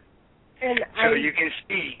finger. And so you can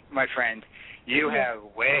see, my friend, you have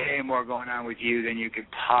way more going on with you than you could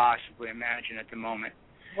possibly imagine at the moment.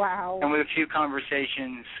 Wow. And with a few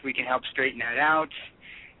conversations, we can help straighten that out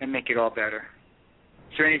and make it all better.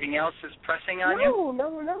 Is there anything else that's pressing on you?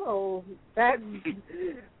 No.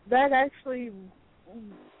 That actually,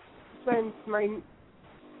 since my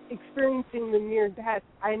experiencing the near death,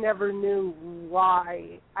 I never knew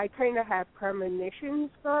why. I kind of had premonitions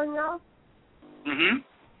growing up.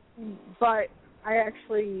 Mm-hmm. But I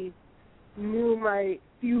actually knew my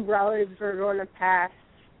few relatives were going to pass.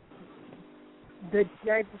 The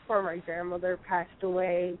night before my grandmother passed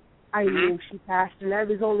away, I knew she passed, and I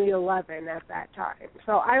was only 11 at that time.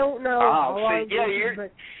 So I don't know how long.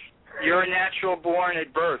 You're a natural born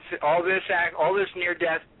at birth. All this near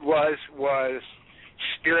death was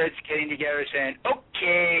spirits getting together saying,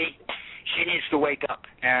 okay, She needs to wake up,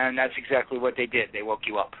 and that's exactly what they did. They woke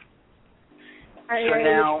you up. I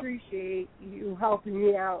appreciate you helping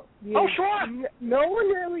me out. Oh, sure. No one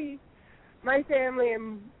really, my family,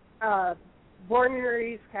 I'm born and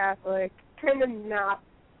raised Catholic, kind of not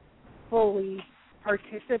fully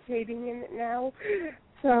participating in it now.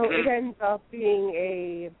 So it ends up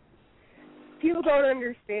being people don't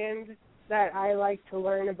understand that I like to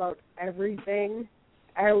learn about everything.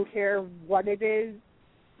 I don't care what it is.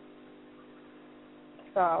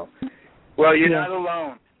 So. Well, you're not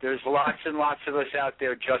alone. There's lots and lots of us out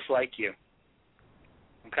there just like you.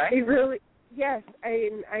 Okay? Yes,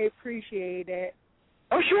 I appreciate it.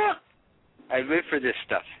 Oh, sure. I live for this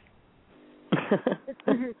stuff.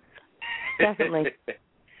 Definitely.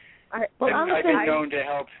 I've been known to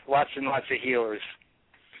help lots and lots of healers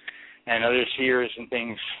and other seers and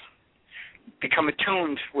things become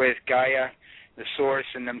attuned with Gaia, the source,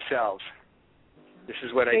 and themselves. This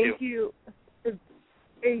is what I do. Thank you.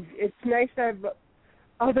 It's nice to have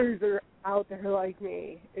others are out there like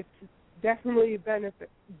me. It's definitely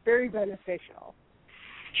very beneficial.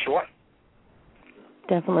 Sure.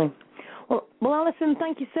 Definitely. Well, Alison,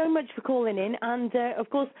 thank you so much for calling in, and of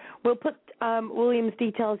course we'll put William's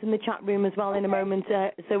details in the chat room as well in a moment,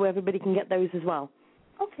 so everybody can get those as well.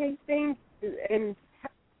 Okay, thanks, and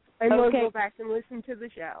I will go back and listen to the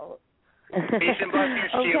show. Peace and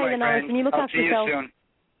blessings to you, my friend. Alison, you look after yourself. See you soon.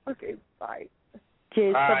 Okay, bye.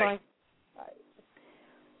 Cheers. Bye-bye. Bye.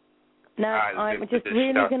 Now, I'm just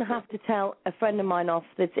really going to have to tell a friend of mine off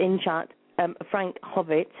that's in chat, Frank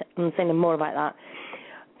Hovitt. I'm saying more about that.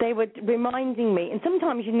 They were reminding me, and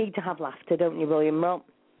sometimes you need to have laughter, don't you, William? Well,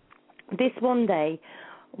 this one day,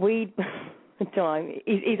 he's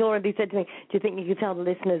already said to me, do you think you could tell the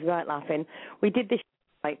listeners without laughing? We did this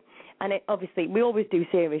show, right, and obviously, we always do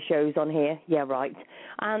serious shows on here, yeah, right,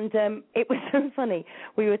 and it was so funny.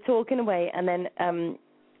 We were talking away, and then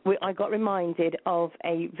I got reminded of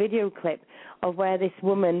a video clip of where this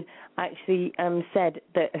woman actually said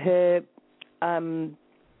that her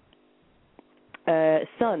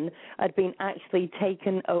son had been actually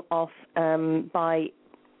taken off by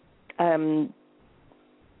a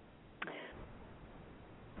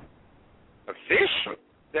fish?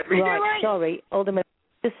 Right, sorry, hold a minute.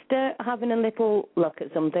 Just having a little look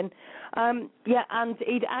at something. Yeah, and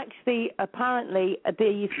he'd actually, apparently,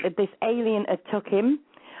 this alien had took him,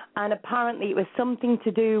 and apparently it was something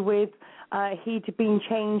to do with he'd been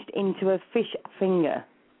changed into a fish finger.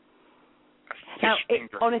 Now,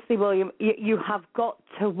 honestly, William, you have got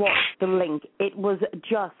to watch the link. It was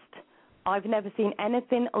just, I've never seen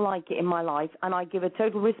anything like it in my life, and I give a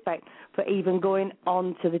total respect for even going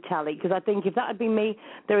on to the telly, because I think if that had been me,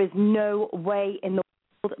 there is no way in the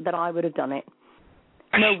world that I would have done it.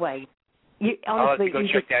 No way. Honestly, I'll have to go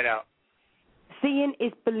check that out. Seeing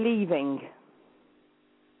is believing.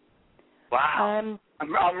 Wow. I'm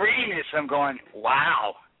reading this, I'm going,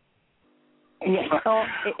 wow. Yeah,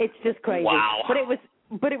 it's just crazy. Wow. But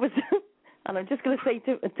it was, and I'm just going to say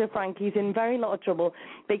to Frank, he's in very lot of trouble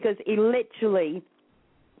because he literally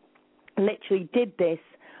did this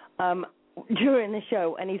during the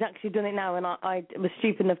show, and he's actually done it now. And I was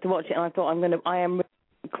stupid enough to watch it, and I thought I am going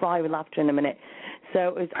to cry with laughter in a minute. So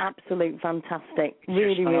it was absolute fantastic,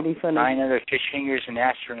 really, really funny. 9 other fish fingers and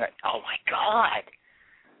astronaut. Oh my God.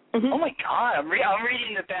 Mm-hmm. Oh my God. I'm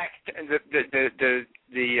reading the back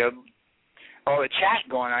the chat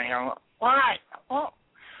going on here. I'm like, what? Oh,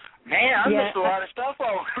 man, I missed a lot of stuff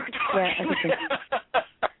while we were talking.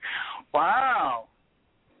 Wow.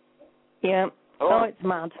 Yeah. Oh, it's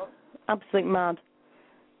mad. Absolute mad.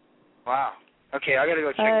 Wow. Okay, I got to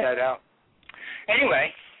go check that out.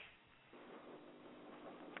 Anyway.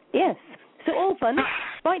 Yes. So all fun.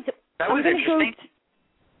 Right. That was interesting.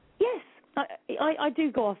 Yes. I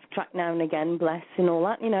do go off track now and again, bless, and all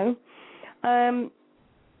that, you know.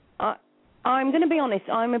 I'm going to be honest,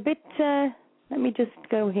 I'm a bit, let me just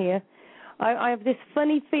go here. I have this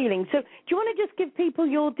funny feeling. So do you want to just give people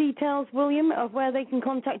your details, William, of where they can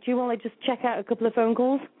contact you while I just check out a couple of phone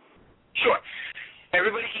calls? Sure.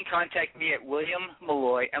 Everybody can contact me at William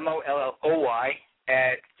Molloy, Molloy,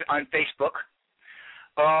 on Facebook.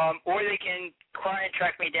 Or they can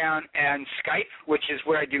track me down on Skype, which is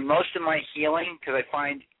where I do most of my healing, because I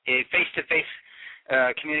find face-to-face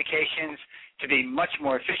communications to be much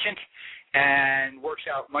more efficient and works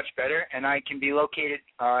out much better. And I can be located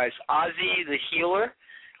as Ozzy the Healer,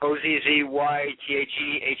 OZZYTHEHEALER,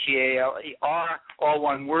 all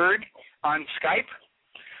one word, on Skype.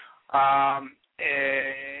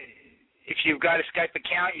 If you've got a Skype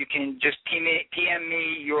account, you can just PM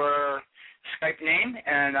me your Skype name,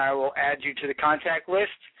 and I will add you to the contact list,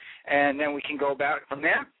 and then we can go about it from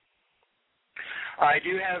there. I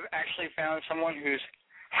do have actually found someone who's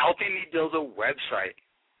helping me build a website.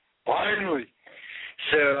 Finally.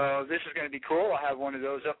 So this is going to be cool. I'll have one of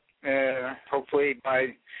those up hopefully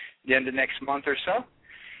by the end of next month or so.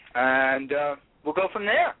 And we'll go from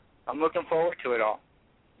there. I'm looking forward to it all.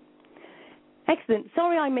 Excellent.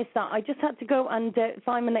 Sorry I missed that. I just had to go and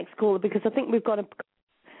find the next caller because I think we've got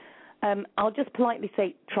I'll just politely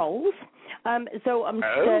say trolls. So I'm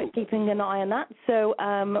just keeping an eye on that. So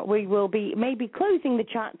we will be maybe closing the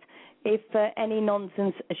chat if any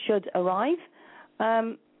nonsense should arrive.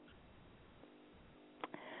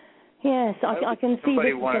 Yes, I can see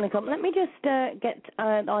this is going to come. Let me just get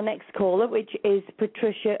our next caller, which is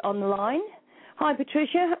Patricia on the line. Hi,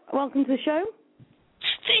 Patricia. Welcome to the show.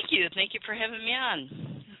 Thank you. Thank you for having me on.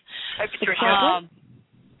 Hi, Patricia.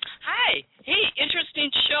 Hi. Hey, interesting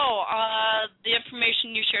show. The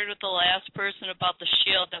information you shared with the last person about the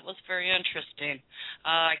shield, that was very interesting.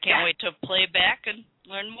 I can't wait to play back and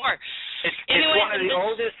learn more. It's one of the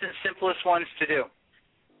oldest and simplest ones to do.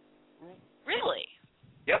 Really?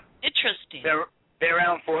 Yep. Interesting. They're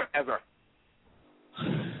around forever.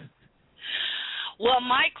 Well,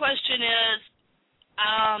 my question is,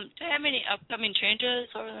 do you have any upcoming changes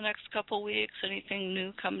over the next couple of weeks? Anything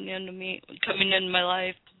new coming into my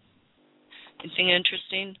life? Anything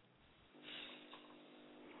interesting?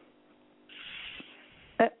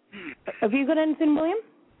 Have you got anything, William?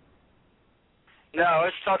 No,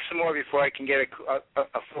 let's talk some more before I can get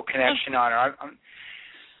a full connection on her.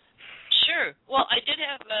 Sure. Well, I did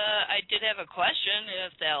have a question,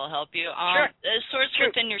 if that will help you. Sure. The source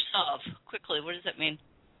within yourself. Quickly, what does that mean?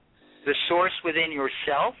 The source within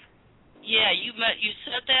yourself? Yeah, you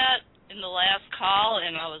said that in the last call,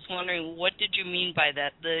 and I was wondering, what did you mean by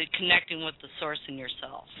that, the connecting with the source in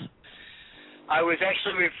yourself? I was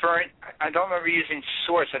actually referring, I don't remember using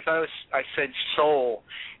source. I thought I said soul.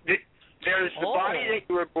 There's the body that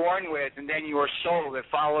you were born with, and then your soul that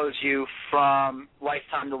follows you from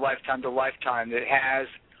lifetime to lifetime to lifetime, that has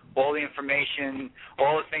all the information,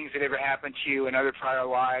 all the things that ever happened to you in other prior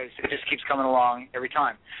lives. It just keeps coming along every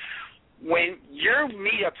time. When your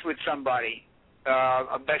meetups with somebody,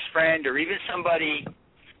 a best friend or even somebody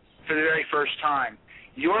for the very first time,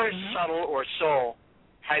 your subtle or soul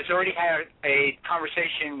has already had a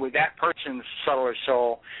conversation with that person's subtle or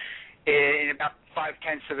soul in about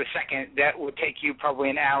 0.5 of a second. That would take you probably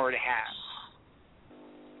an hour to have.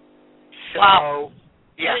 So, wow.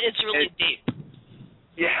 Yeah, it's really deep.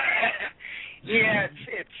 Yeah. Yeah,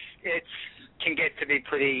 it can get to be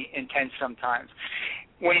pretty intense sometimes.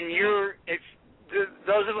 When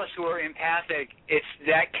those of us who are empathic, it's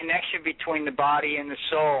that connection between the body and the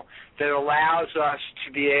soul that allows us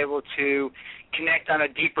to be able to connect on a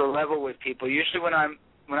deeper level with people. Usually when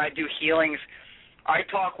I do healings, I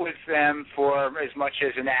talk with them for as much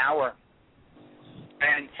as an hour,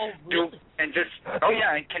 and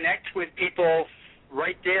and connect with people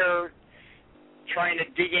right there, trying to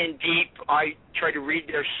dig in deep. I try to read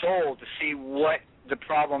their soul to see what the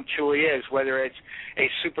problem truly is, whether it's a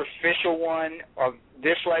superficial one of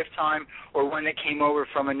this lifetime or one that came over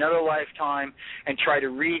from another lifetime, and try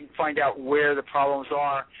to find out where the problems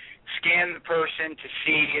are. Scan the person to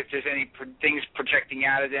see if there's any things projecting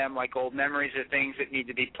out of them, like old memories or things that need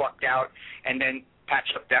to be plucked out, and then patch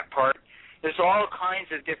up that part. There's all kinds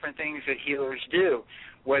of different things that healers do,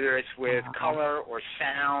 whether it's with color or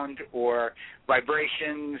sound or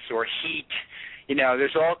vibrations or heat.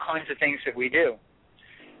 There's all kinds of things that we do.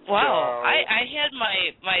 Wow. So, I had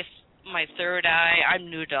my third eye. I'm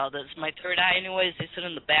new to all this. My third eye, anyways, they sit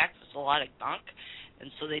in the back. There's a lot of gunk, and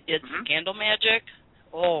so they did scandal magic.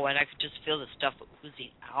 Oh, and I could just feel the stuff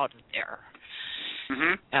oozing out of there.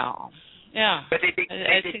 Yeah. But they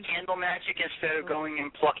did candle magic instead of going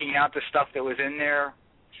and plucking out the stuff that was in there?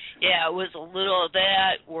 Yeah, it was a little of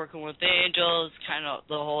that, working with angels, kind of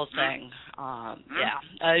the whole thing.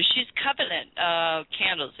 She's Covenant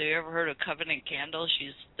Candles. Have you ever heard of Covenant Candles?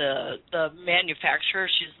 She's the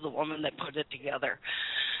manufacturer. She's the woman that put it together.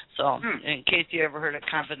 So, in case you ever heard of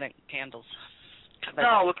Covenant Candles. No,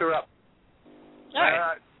 I'll look her up. All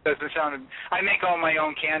right. Doesn't sound. I make all my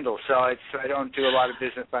own candles, so I don't do a lot of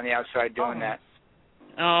business on the outside doing that.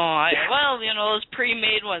 Those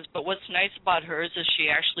pre-made ones. But what's nice about hers is she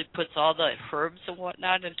actually puts all the herbs and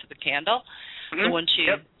whatnot into the candle. So when she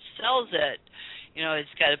sells it,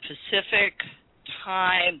 it's got a specific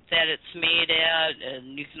time that it's made at,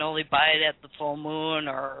 and you can only buy it at the full moon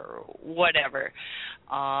or whatever.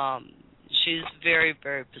 She's very,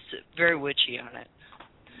 very, very witchy on it.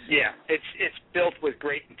 Yeah, it's built with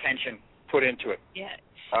great intention put into it.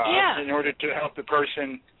 Yeah. In order to help the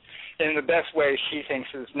person in the best way she thinks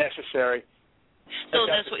is necessary. So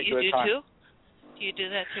that's what you do too? Do you do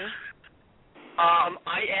that too?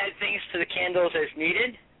 I add things to the candles as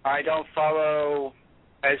needed. I don't follow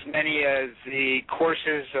as many as the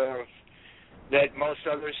courses that most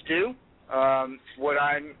others do. What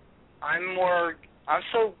I'm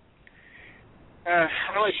so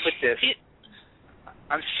how do I put this?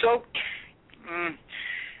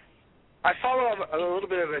 I follow a little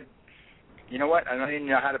bit of a, you know what? I don't even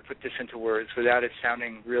know how to put this into words without it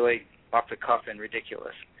sounding really off the cuff and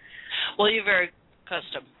ridiculous. Well, you're very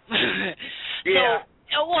custom. Yeah.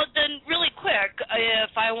 So, well, then really quick,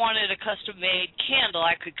 if I wanted a custom-made candle,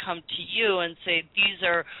 I could come to you and say, these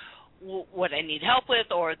are what I need help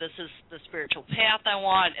with, or this is the spiritual path I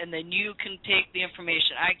want, and then you can take the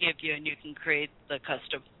information I give you and you can create the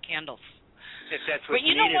custom candles. If that's what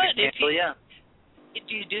you need know as what? a candle, yeah.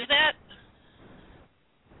 Do you do that?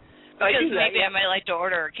 I Because do that, maybe yeah. I might like to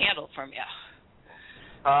order a candle from you.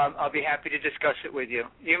 I'll be happy to discuss it with you.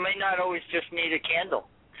 You may not always just need a candle.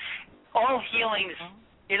 All healings,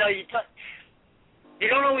 you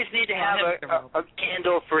don't always need to have a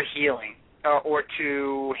candle for healing or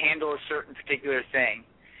to handle a certain particular thing.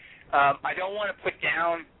 I don't want to put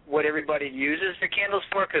down what everybody uses the candles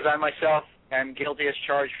for, because I myself am guilty as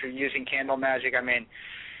charged for using candle magic. I mean,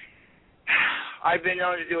 I've been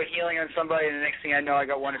known to do a healing on somebody, and the next thing I know, I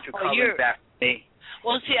got one or two comments back to me.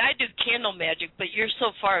 Well, see, I do candle magic, but you're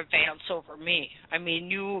so far advanced over me. I mean,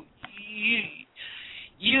 you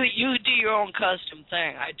do your own custom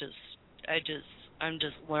thing. I'm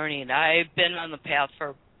just learning. I've been on the path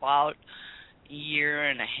for about a year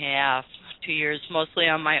and a half, 2 years, mostly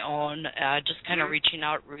on my own, just kind of reaching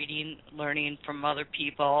out, reading, learning from other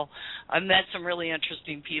people. I've met some really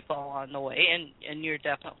interesting people along the way, and you're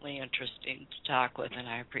definitely interesting to talk with, and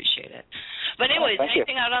I appreciate it. But anyways,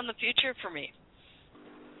 anything out on the future for me?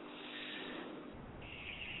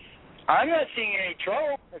 I'm not seeing any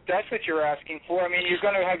trouble, if that's what you're asking for. I mean, you're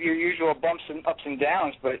going to have your usual bumps and ups and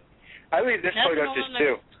downs, but I leave this part up just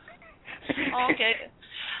too. Oh, okay.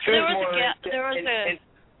 There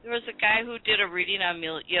was a guy who did a reading on me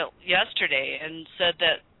yesterday and said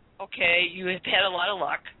that, okay, you have had a lot of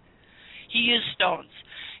luck. He used stones.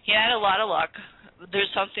 He had a lot of luck.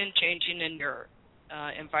 There's something changing in your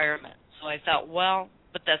environment. So I thought, well,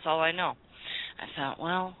 but that's all I know. I thought,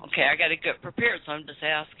 well, okay, I got to get prepared, so I'm just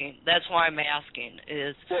asking. That's why I'm asking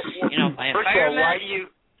is, my first environment. First of all,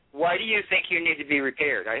 why do you think you need to be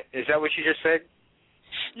repaired? Is that what you just said?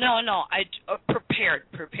 No, I prepared.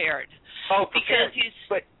 Oh, prepared. Because he's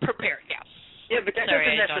prepared, yeah. Yeah, but that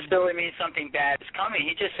doesn't necessarily mean something bad is coming.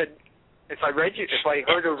 He just said, if I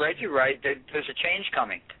heard or read you right, that there's a change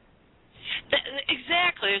coming.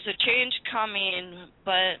 Exactly, there's a change coming,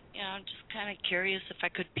 but I'm just kind of curious if I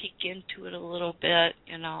could peek into it a little bit,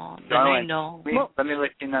 then I know. Let me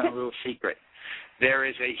let you know a little secret. There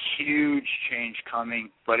is a huge change coming,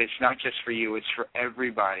 but it's not just for you, it's for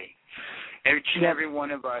everybody. Each and every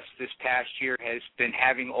one of us this past year has been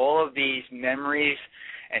having all of these memories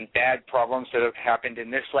and bad problems that have happened in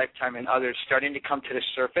this lifetime and others starting to come to the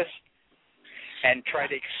surface and try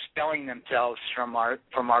to expelling themselves from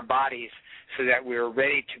our bodies so that we're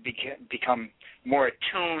ready to become more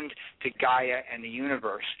attuned to Gaia and the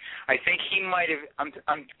universe. I think he might have,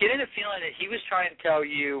 I'm getting a feeling that he was trying to tell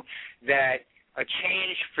you that a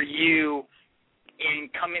change for you in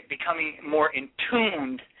becoming more in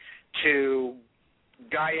tuned to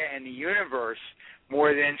Gaia and the universe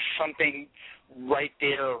more than something right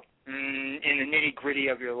there in the nitty-gritty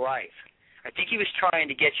of your life. I think he was trying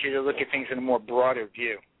to get you to look at things in a more broader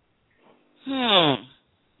view.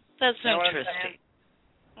 That's interesting.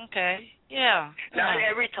 Okay, yeah. Not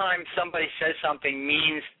every time somebody says something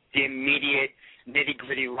means the immediate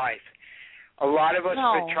nitty-gritty life. A lot of us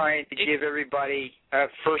are trying to give everybody a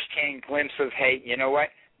first-hand glimpse of, hey, you know what?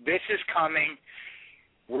 This is coming.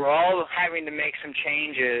 We're all having to make some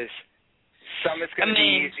changes. Some it's going to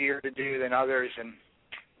be easier to do than others.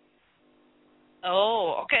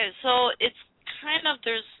 Okay. So it's kind of,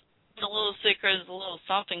 there's a little secret, a little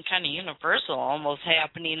something kind of universal almost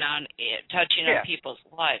happening on touching on people's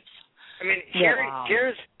lives. I mean,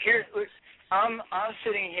 here's I'm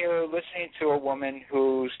sitting here listening to a woman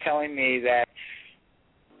who's telling me that,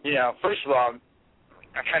 first of all,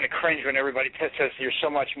 I kind of cringe when everybody says you're so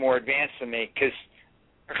much more advanced than me because,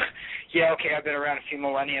 I've been around a few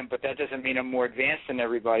millennium, but that doesn't mean I'm more advanced than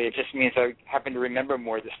everybody. It just means I happen to remember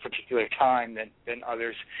more this particular time than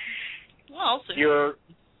others. Well,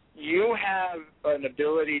 you have an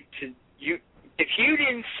ability to if you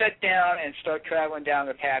didn't sit down and start traveling down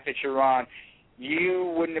the path that you're on,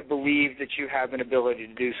 you wouldn't have believed that you have an ability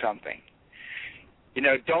to do something.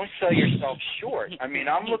 Don't sell yourself short. I mean,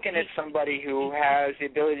 I'm looking at somebody who has the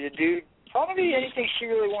ability to do probably anything she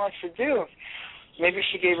really wants to do. Maybe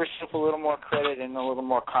she gave herself a little more credit and a little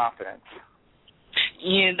more confidence.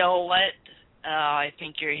 You know what? I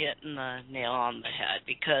think you're hitting the nail on the head,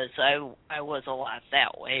 because I was a lot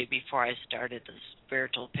that way before I started the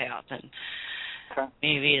spiritual path, and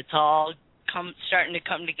maybe it's all starting to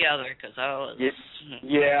come together, because I was.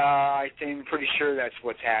 Yeah, I'm pretty sure that's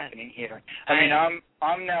what's happening here. I mean,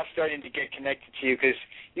 I'm now starting to get connected to you, because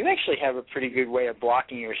you actually have a pretty good way of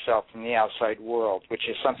blocking yourself from the outside world, which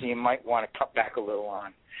is something you might want to cut back a little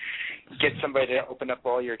on. Get somebody to open up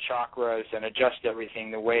all your chakras and adjust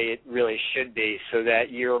everything the way it really should be, so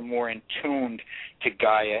that you're more in tune to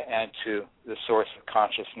Gaia and to the source of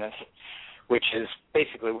consciousness, which is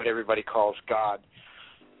basically what everybody calls God.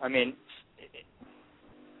 I mean,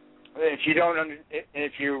 if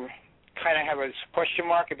you kind of have a question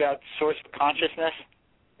mark about source of consciousness,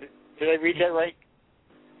 did I read that right?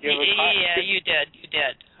 Yeah, you did.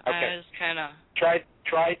 Okay. I was kind of try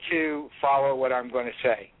to follow what I'm going to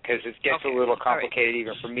say, because it gets a little complicated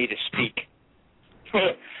even for me to speak.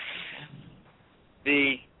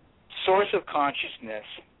 The source of consciousness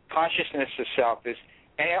itself, is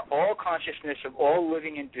all consciousness of all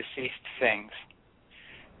living and deceased things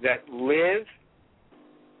that live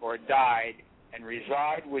or died and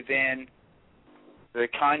reside within the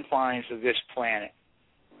confines of this planet.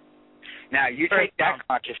 Now, you take that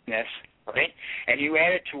consciousness, okay, and you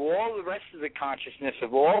add it to all the rest of the consciousness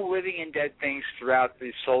of all living and dead things throughout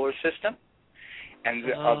the solar system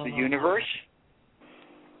and of the universe,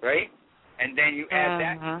 right? And then you add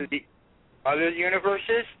that to the other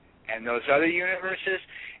universes and those other universes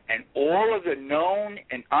and all of the known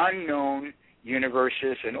and unknown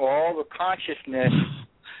universes and all the consciousness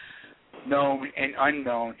known and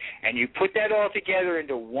unknown, and you put that all together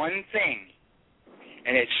into one thing,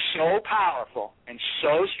 and it's so powerful and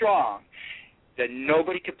so strong that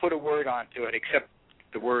nobody could put a word onto it except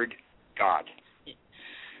the word God.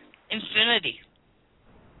 Infinity.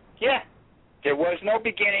 Yeah. There was no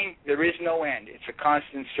beginning, there is no end. It's a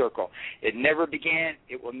constant circle. It never began,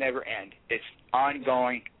 it will never end. It's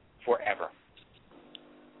ongoing forever.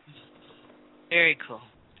 Very cool.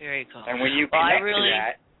 Very cool. And when you connect to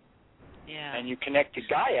that, and you connect to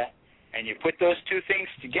Gaia, and you put those two things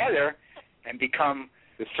together and become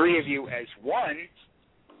the three of you as one.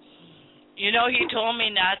 You know, you told me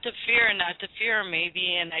not to fear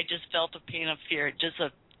maybe, and I just felt a pain of fear, just a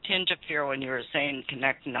tinge of fear when you were saying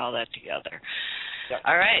connecting all that together. Yep.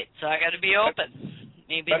 All right, so I got to be open.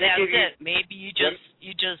 Maybe that's it. Maybe you just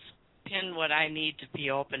pin what I need to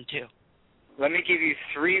be open to. Let me give you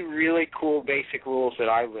three really cool basic rules that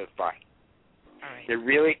I live by. All right. They're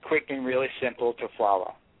really quick and really simple to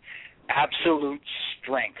follow. Absolute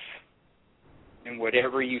strength in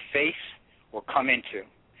whatever you face or come into.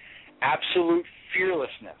 Absolute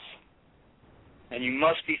fearlessness. And you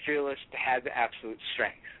must be fearless to have the absolute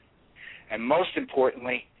strength. And most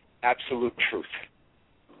importantly, absolute truth.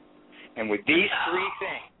 And with these three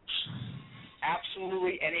things,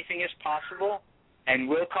 absolutely anything is possible and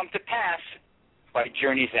will come to pass by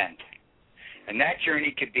journey's end. And that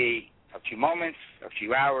journey could be a few moments, a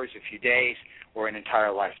few hours, a few days, or an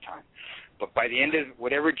entire lifetime. But by the end of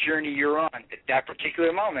whatever journey you're on, at that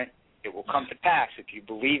particular moment, it will come to pass if you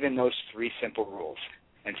believe in those three simple rules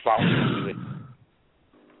and follow them to it.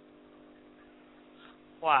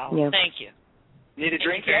 Wow, thank you. Need a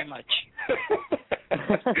drink? Thank you very much.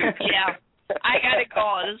 Yeah, I got to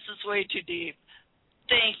go. This is way too deep.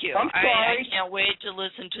 Thank you. I'm sorry. I can't wait to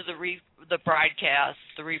listen to the rebroadcast.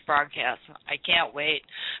 I can't wait.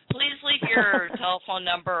 Please leave your telephone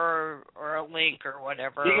number or a link or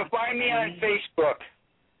whatever. You can find me on Facebook.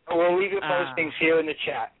 We'll leave the postings here in the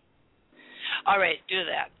chat. All right, do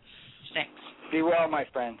that. Thanks. Be well, my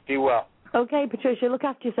friend. Be well. Okay, Patricia, look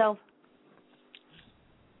after yourself.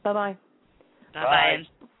 Bye-bye. Bye-bye.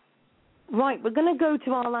 Right, we're going to go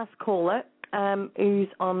to our last caller, who's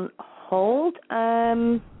on hold.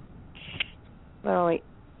 Where are we?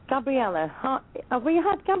 Gabriella. Have we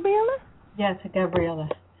had Gabriella? Yes, Gabriella.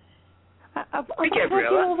 Have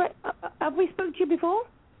we spoke to you before?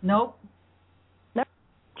 Nope. No.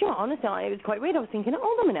 Do you know, honestly, it was quite weird. I was thinking,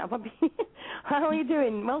 hold on a minute. How are you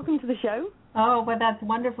doing? Welcome to the show. Oh, but that's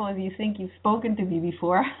wonderful if you think you've spoken to me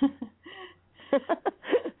before.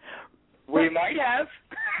 We might have.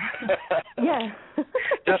 Yeah.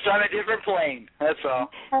 Just on a different plane, that's all.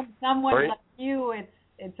 For someone like you,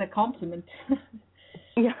 it's a compliment.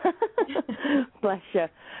 Yeah. Bless you.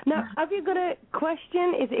 Now, have you got a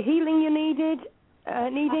question? Is it healing you needing,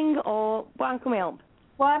 or how can we help?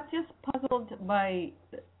 Well, I'm just puzzled by,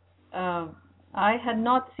 I had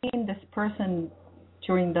not seen this person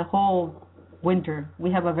during the whole winter.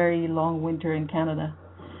 We have a very long winter in Canada.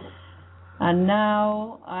 And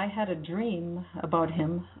now I had a dream about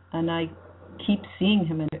him, and I keep seeing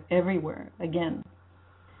him everywhere again.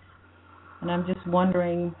 And I'm just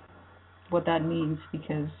wondering what that means,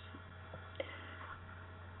 because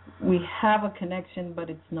we have a connection, but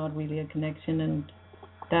it's not really a connection, and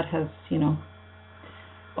that has,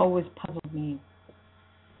 always puzzled me.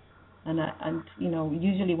 And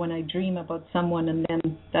usually when I dream about someone and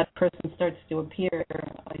then that person starts to appear,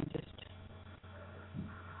 I just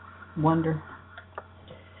wonder.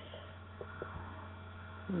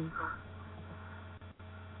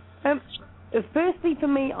 Firstly, for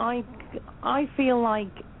me, I feel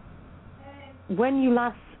like when you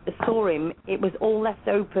last saw him, it was all left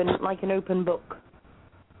open, like an open book.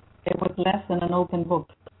 It was less than an open book.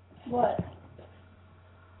 What?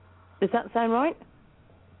 Does that sound right?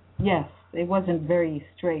 Yes, it wasn't very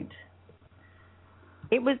straight.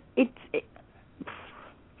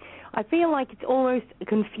 I feel like it's almost a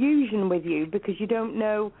confusion with you because you don't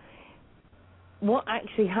know what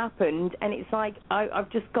actually happened, and it's like I'm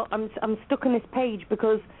stuck on this page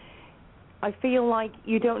because I feel like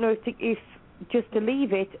you don't know if just to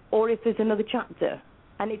leave it or if there's another chapter.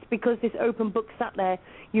 And it's because this open book sat there,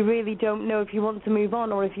 you really don't know if you want to move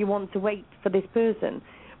on or if you want to wait for this person.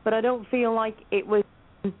 But I don't feel like it was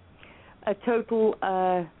a total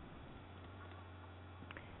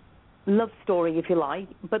love story, if you like,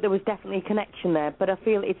 but there was definitely a connection there. But I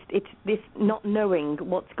feel it's this not knowing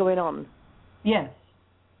what's going on. Yes,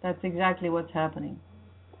 that's exactly what's happening.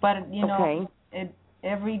 But, okay.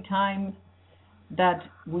 Every time that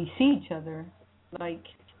we see each other, like,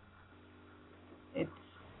 it's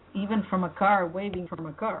even from a car, waving from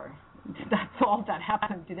a car. That's all that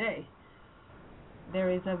happened today. There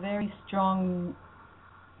is a very strong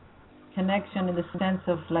connection in the sense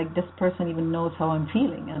of, like, this person even knows how I'm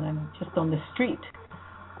feeling, and I'm just on the street.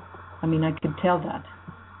 I mean, I could tell that.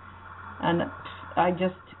 And I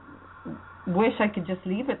just wish I could just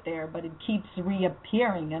leave it there, but it keeps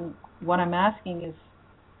reappearing, and what I'm asking is,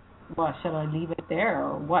 well, shall I leave it there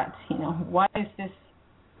or what? Why is this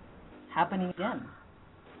happening again?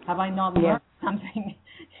 Have I not learned something?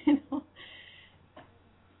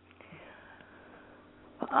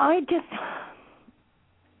 I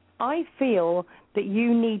feel that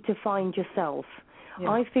you need to find yourself. Yeah.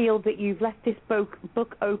 I feel that you've left this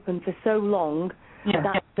book open for so long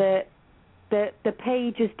that the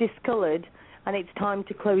page is discolored and it's time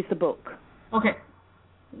to close the book. Okay.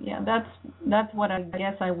 Yeah, that's what I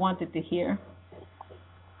guess I wanted to hear.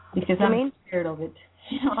 Because I'm scared of it.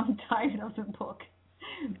 I'm tired of the book.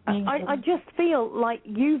 I just feel like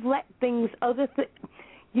you've let things, I'm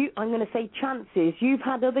going to say chances. You've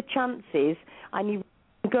had other chances and you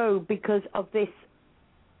go because of this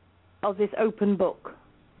open book.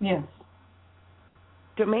 Yes.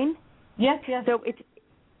 Do you know what I mean? Yes. So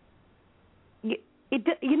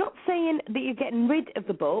you're not saying that you're getting rid of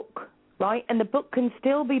the book, right? And the book can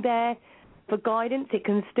still be there for guidance. It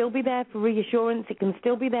can still be there for reassurance. It can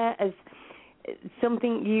still be there as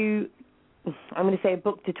something I'm going to say a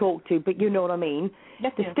book to talk to, but you know what I mean.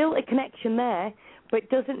 Yes, There's still a connection there, but it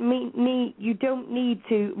doesn't mean you don't need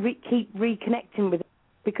to keep reconnecting with it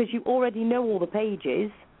because you already know all the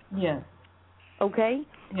pages. Yes. Okay?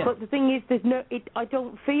 Yes. But the thing is, I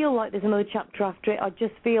don't feel like there's another chapter after it. I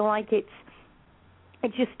just feel like it's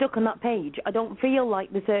just stuck on that page. I don't feel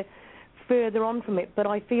like there's a further on from it, but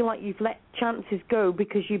I feel like you've let chances go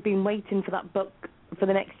because you've been waiting for that book for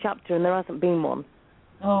the next chapter and there hasn't been one.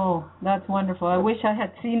 Oh, that's wonderful. I wish I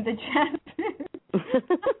had seen the chances.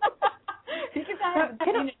 Because I haven't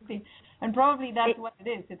seen anything. And probably that's what it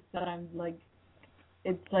is. It's that I'm like,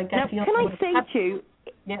 it's like now, I feel... Can I say to you,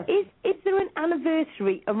 yes. Is there an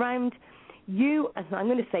anniversary around you, I'm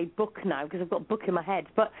going to say book now because I've got book in my head,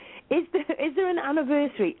 but is there an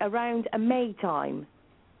anniversary around a May time?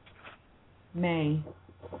 May.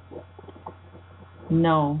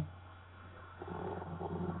 No.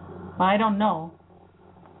 I don't know.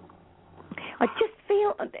 I just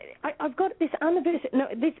feel I've got this anniversary. No,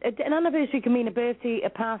 an anniversary can mean a birthday, a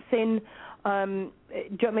passing. Do you know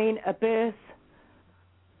what I mean? A birth.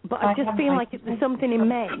 But I just feel like it's something in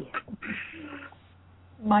May.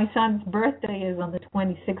 My son's birthday is on the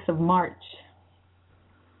 26th of March.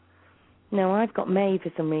 No, I've got May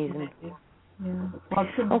for some reason. Yeah.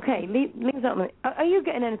 Okay, leave that. Are you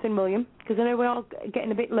getting anything, William? Because I know we're all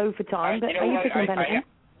getting a bit low for time. But are you picking up anything?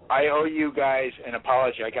 I owe you guys an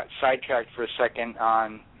apology. I got sidetracked for a second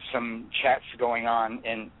on some chats going on,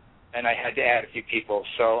 and I had to add a few people,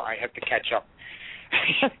 so I have to catch up.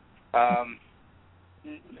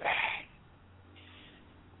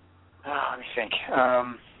 Let me think.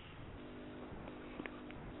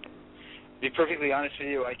 be perfectly honest with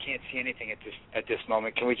you, I can't see anything at this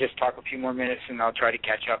moment. Can we just talk a few more minutes and I'll try to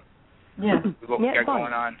catch up Yes. with what we got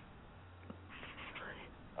going on?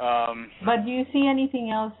 But do you see anything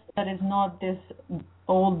else that is not this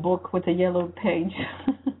old book with a yellow page?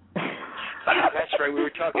 That's right. We were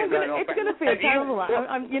talking about. It's going to feel terrible.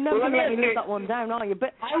 You're never going to let me live that one down, are you?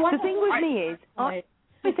 But the thing with me is, I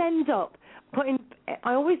always end up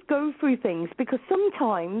I always go through things because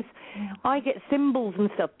sometimes I get symbols and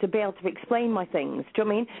stuff to be able to explain my things. Do you know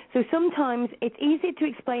what I mean? So sometimes it's easier to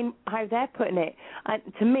explain how they're putting it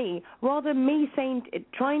to me rather than me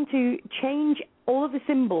trying to change all of the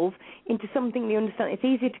symbols into something you understand. It's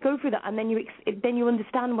easier to go through that, and then you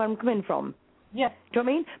understand where I'm coming from. Yes. Do you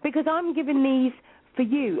know what I mean? Because I'm giving these for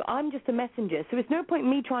you. I'm just a messenger. So there's no point in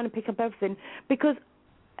me trying to pick up everything because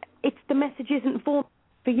the message isn't for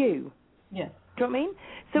you. Yes. Do you know what I mean?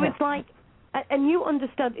 So it's like, and you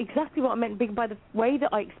understood exactly what I meant by the way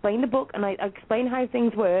that I explained the book and I explained how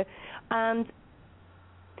things were. And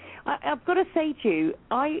I've got to say to you,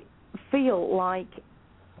 I feel like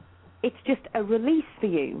it's just a release for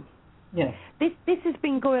you. Yes. This has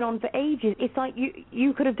been going on for ages. It's like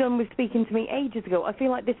you could have done with speaking to me ages ago. I feel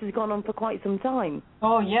like this has gone on for quite some time.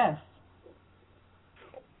 Oh, yes.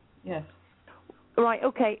 Yes. Right,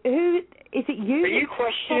 okay. Who is it? You? Are you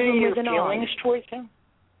questioning your feelings towards him?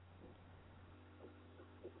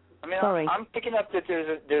 I mean, Sorry. I'm picking up that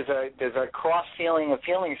there's a cross feeling of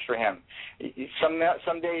feelings for him.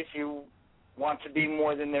 Some days you want to be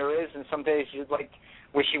more than there is, and some days you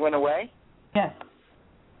wish he went away. Yes.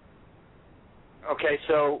 Okay,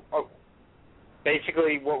 so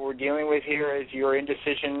basically what we're dealing with here is your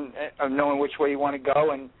indecision of knowing which way you want to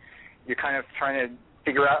go, and you're kind of trying to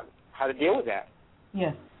figure out how to deal with that.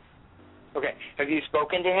 Yes. Okay. Have you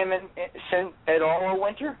spoken to him at all all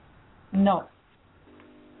winter? No.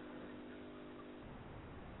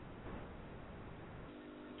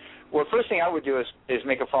 Well, first thing I would do is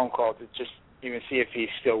make a phone call to just even see if he's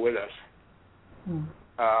still with us.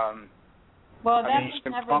 Well, that has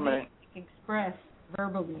been never prominent. been expressed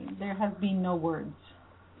verbally. There has been no words.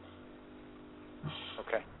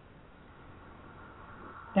 Okay.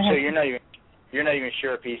 So you're not even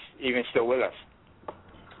sure if he's even still with us.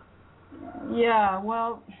 Yeah,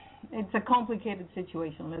 well, it's a complicated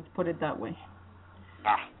situation, let's put it that way.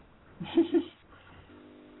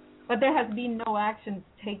 But there has been no actions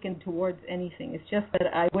taken towards anything. It's just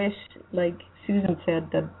that I wish, like Susan said,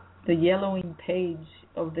 that the yellowing page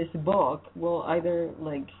of this book will either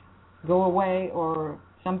go away or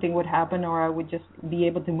something would happen or I would just be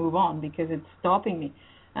able to move on because it's stopping me.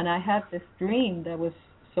 And I had this dream that was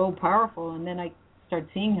so powerful, and then I start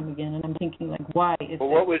seeing him again, and I'm thinking, why is Well,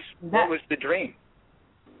 what was the dream?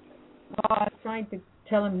 Well, I was trying to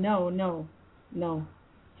tell him no.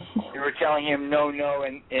 You were telling him no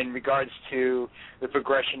in regards to the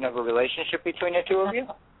progression of a relationship between the two of you?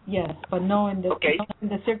 Yes, but knowing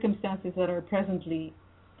the circumstances that are presently,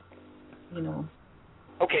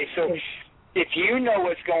 Okay, so if you know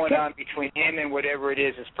what's going on between him and whatever it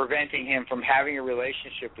is preventing him from having a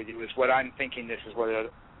relationship with you, is what I'm thinking. This is what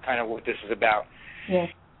this is about. Yes.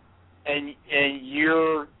 And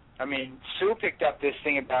Sue picked up this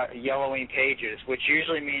thing about yellowing pages, which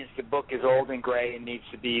usually means the book is old and gray and needs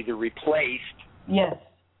to be either replaced. Yes.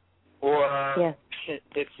 Or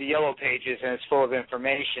it's the yellow pages and it's full of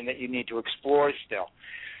information that you need to explore still.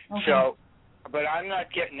 Okay. So, but I'm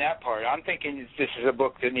not getting that part. I'm thinking this is a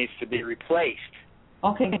book that needs to be replaced.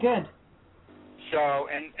 Okay, good. So,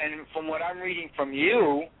 and from what I'm reading from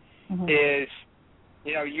you is,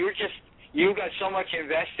 you got so much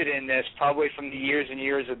invested in this, probably from the years and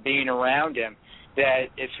years of being around him, that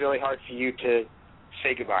it's really hard for you to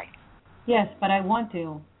say goodbye. Yes, but I want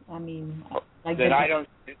to. I'm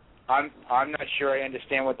not sure I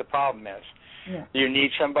understand what the problem is. Yeah. Do you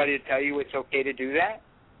need somebody to tell you it's okay to do that?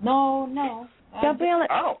 No. Gabriella.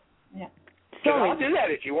 Oh. Yeah. Sorry. I'll do that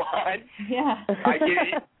if you want. Yeah.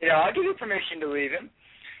 I'll give you permission to leave him.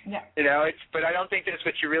 Yeah. But I don't think that's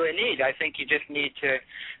what you really need. I think you just need to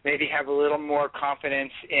maybe have a little more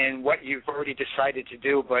confidence in what you've already decided to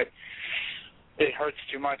do, but it hurts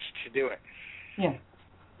too much to do it. Yeah.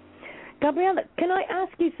 Gabriella, can I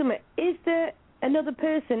ask you something? Is there another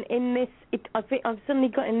person in this? I think I've suddenly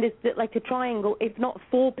got in this like a triangle, if not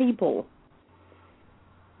 4 people.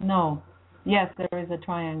 No. Yes, there is a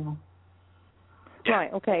triangle. Yeah.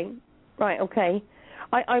 Right. Okay.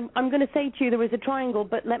 I'm going to say to you there was a triangle,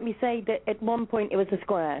 but let me say that at one point it was a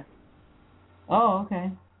square. Oh,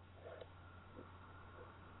 okay.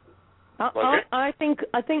 I think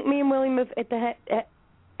me and William have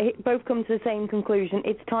both come to the same conclusion.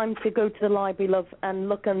 It's time to go to the library, love, and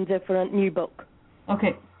look under for a new book.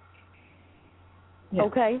 Okay. Yes.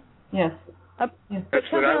 Okay. Yes. Yes. That's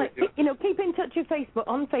what I would do. Keep in touch with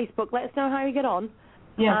on Facebook. Let us know how you get on.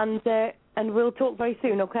 Yeah. And we'll talk very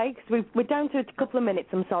soon, okay? Because we're down to a couple of minutes,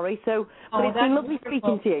 I'm sorry. But it's that's been lovely wonderful.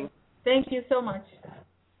 speaking to you. Thank you so much.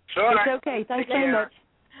 Sure. It's okay. Thanks very much.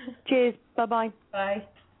 Cheers. Bye-bye. Bye.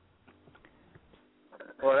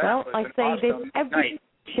 Well, I say this every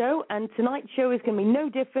show, and tonight's show is going to be no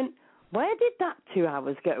different. Where did that 2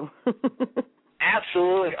 hours go?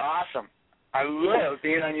 Absolutely awesome. I love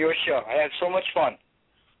being on your show. I had so much fun.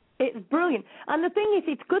 It's brilliant. And the thing is,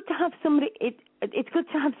 it's good to have somebody. It's good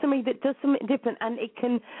to have somebody that does something different, and it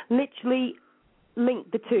can literally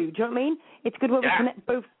link the two. Do you know what I mean? It's good when we connect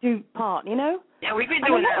both two parts. Yeah, we've been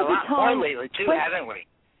doing that a lot more lately too, haven't we?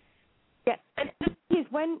 Yeah, and the thing is,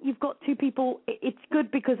 when you've got two people, it's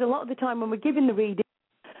good because a lot of the time when we're giving the reading,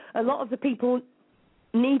 a lot of the people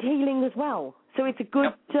need healing as well. So it's a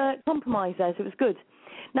good compromise there. So it's good.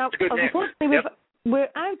 Now, unfortunately, we're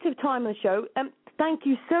out of time on the show. Thank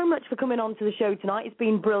you so much for coming on to the show tonight. It's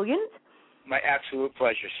been brilliant. My absolute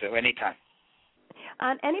pleasure, Sue. Anytime.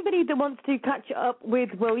 And anybody that wants to catch up with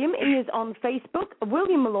William, he is on Facebook,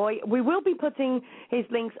 William Molloy. We will be putting his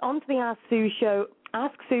links onto the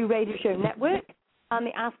Ask Sue Radio Show Network and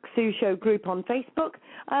the Ask Sue Show group on Facebook.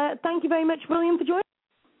 Thank you very much, William, for joining.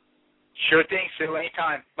 Sure thing, Sue.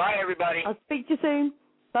 Anytime. Bye, everybody. I'll speak to you soon.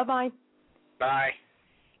 Bye-bye. Bye.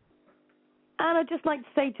 And I'd just like to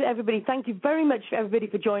say to everybody, thank you very much for everybody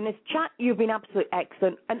for joining us. Chat, you've been absolutely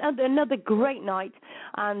excellent. Another great night,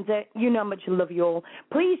 and you know how much I love you all.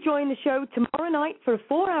 Please join the show tomorrow night for a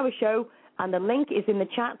 4-hour show, and the link is in the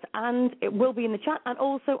chat, and it will be in the chat and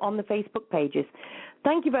also on the Facebook pages.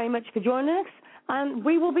 Thank you very much for joining us, and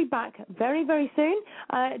we will be back very, very soon.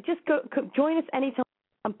 Just join us anytime,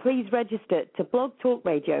 and please register to Blog Talk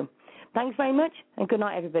Radio. Thanks very much, and good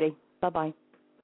night, everybody. Bye-bye.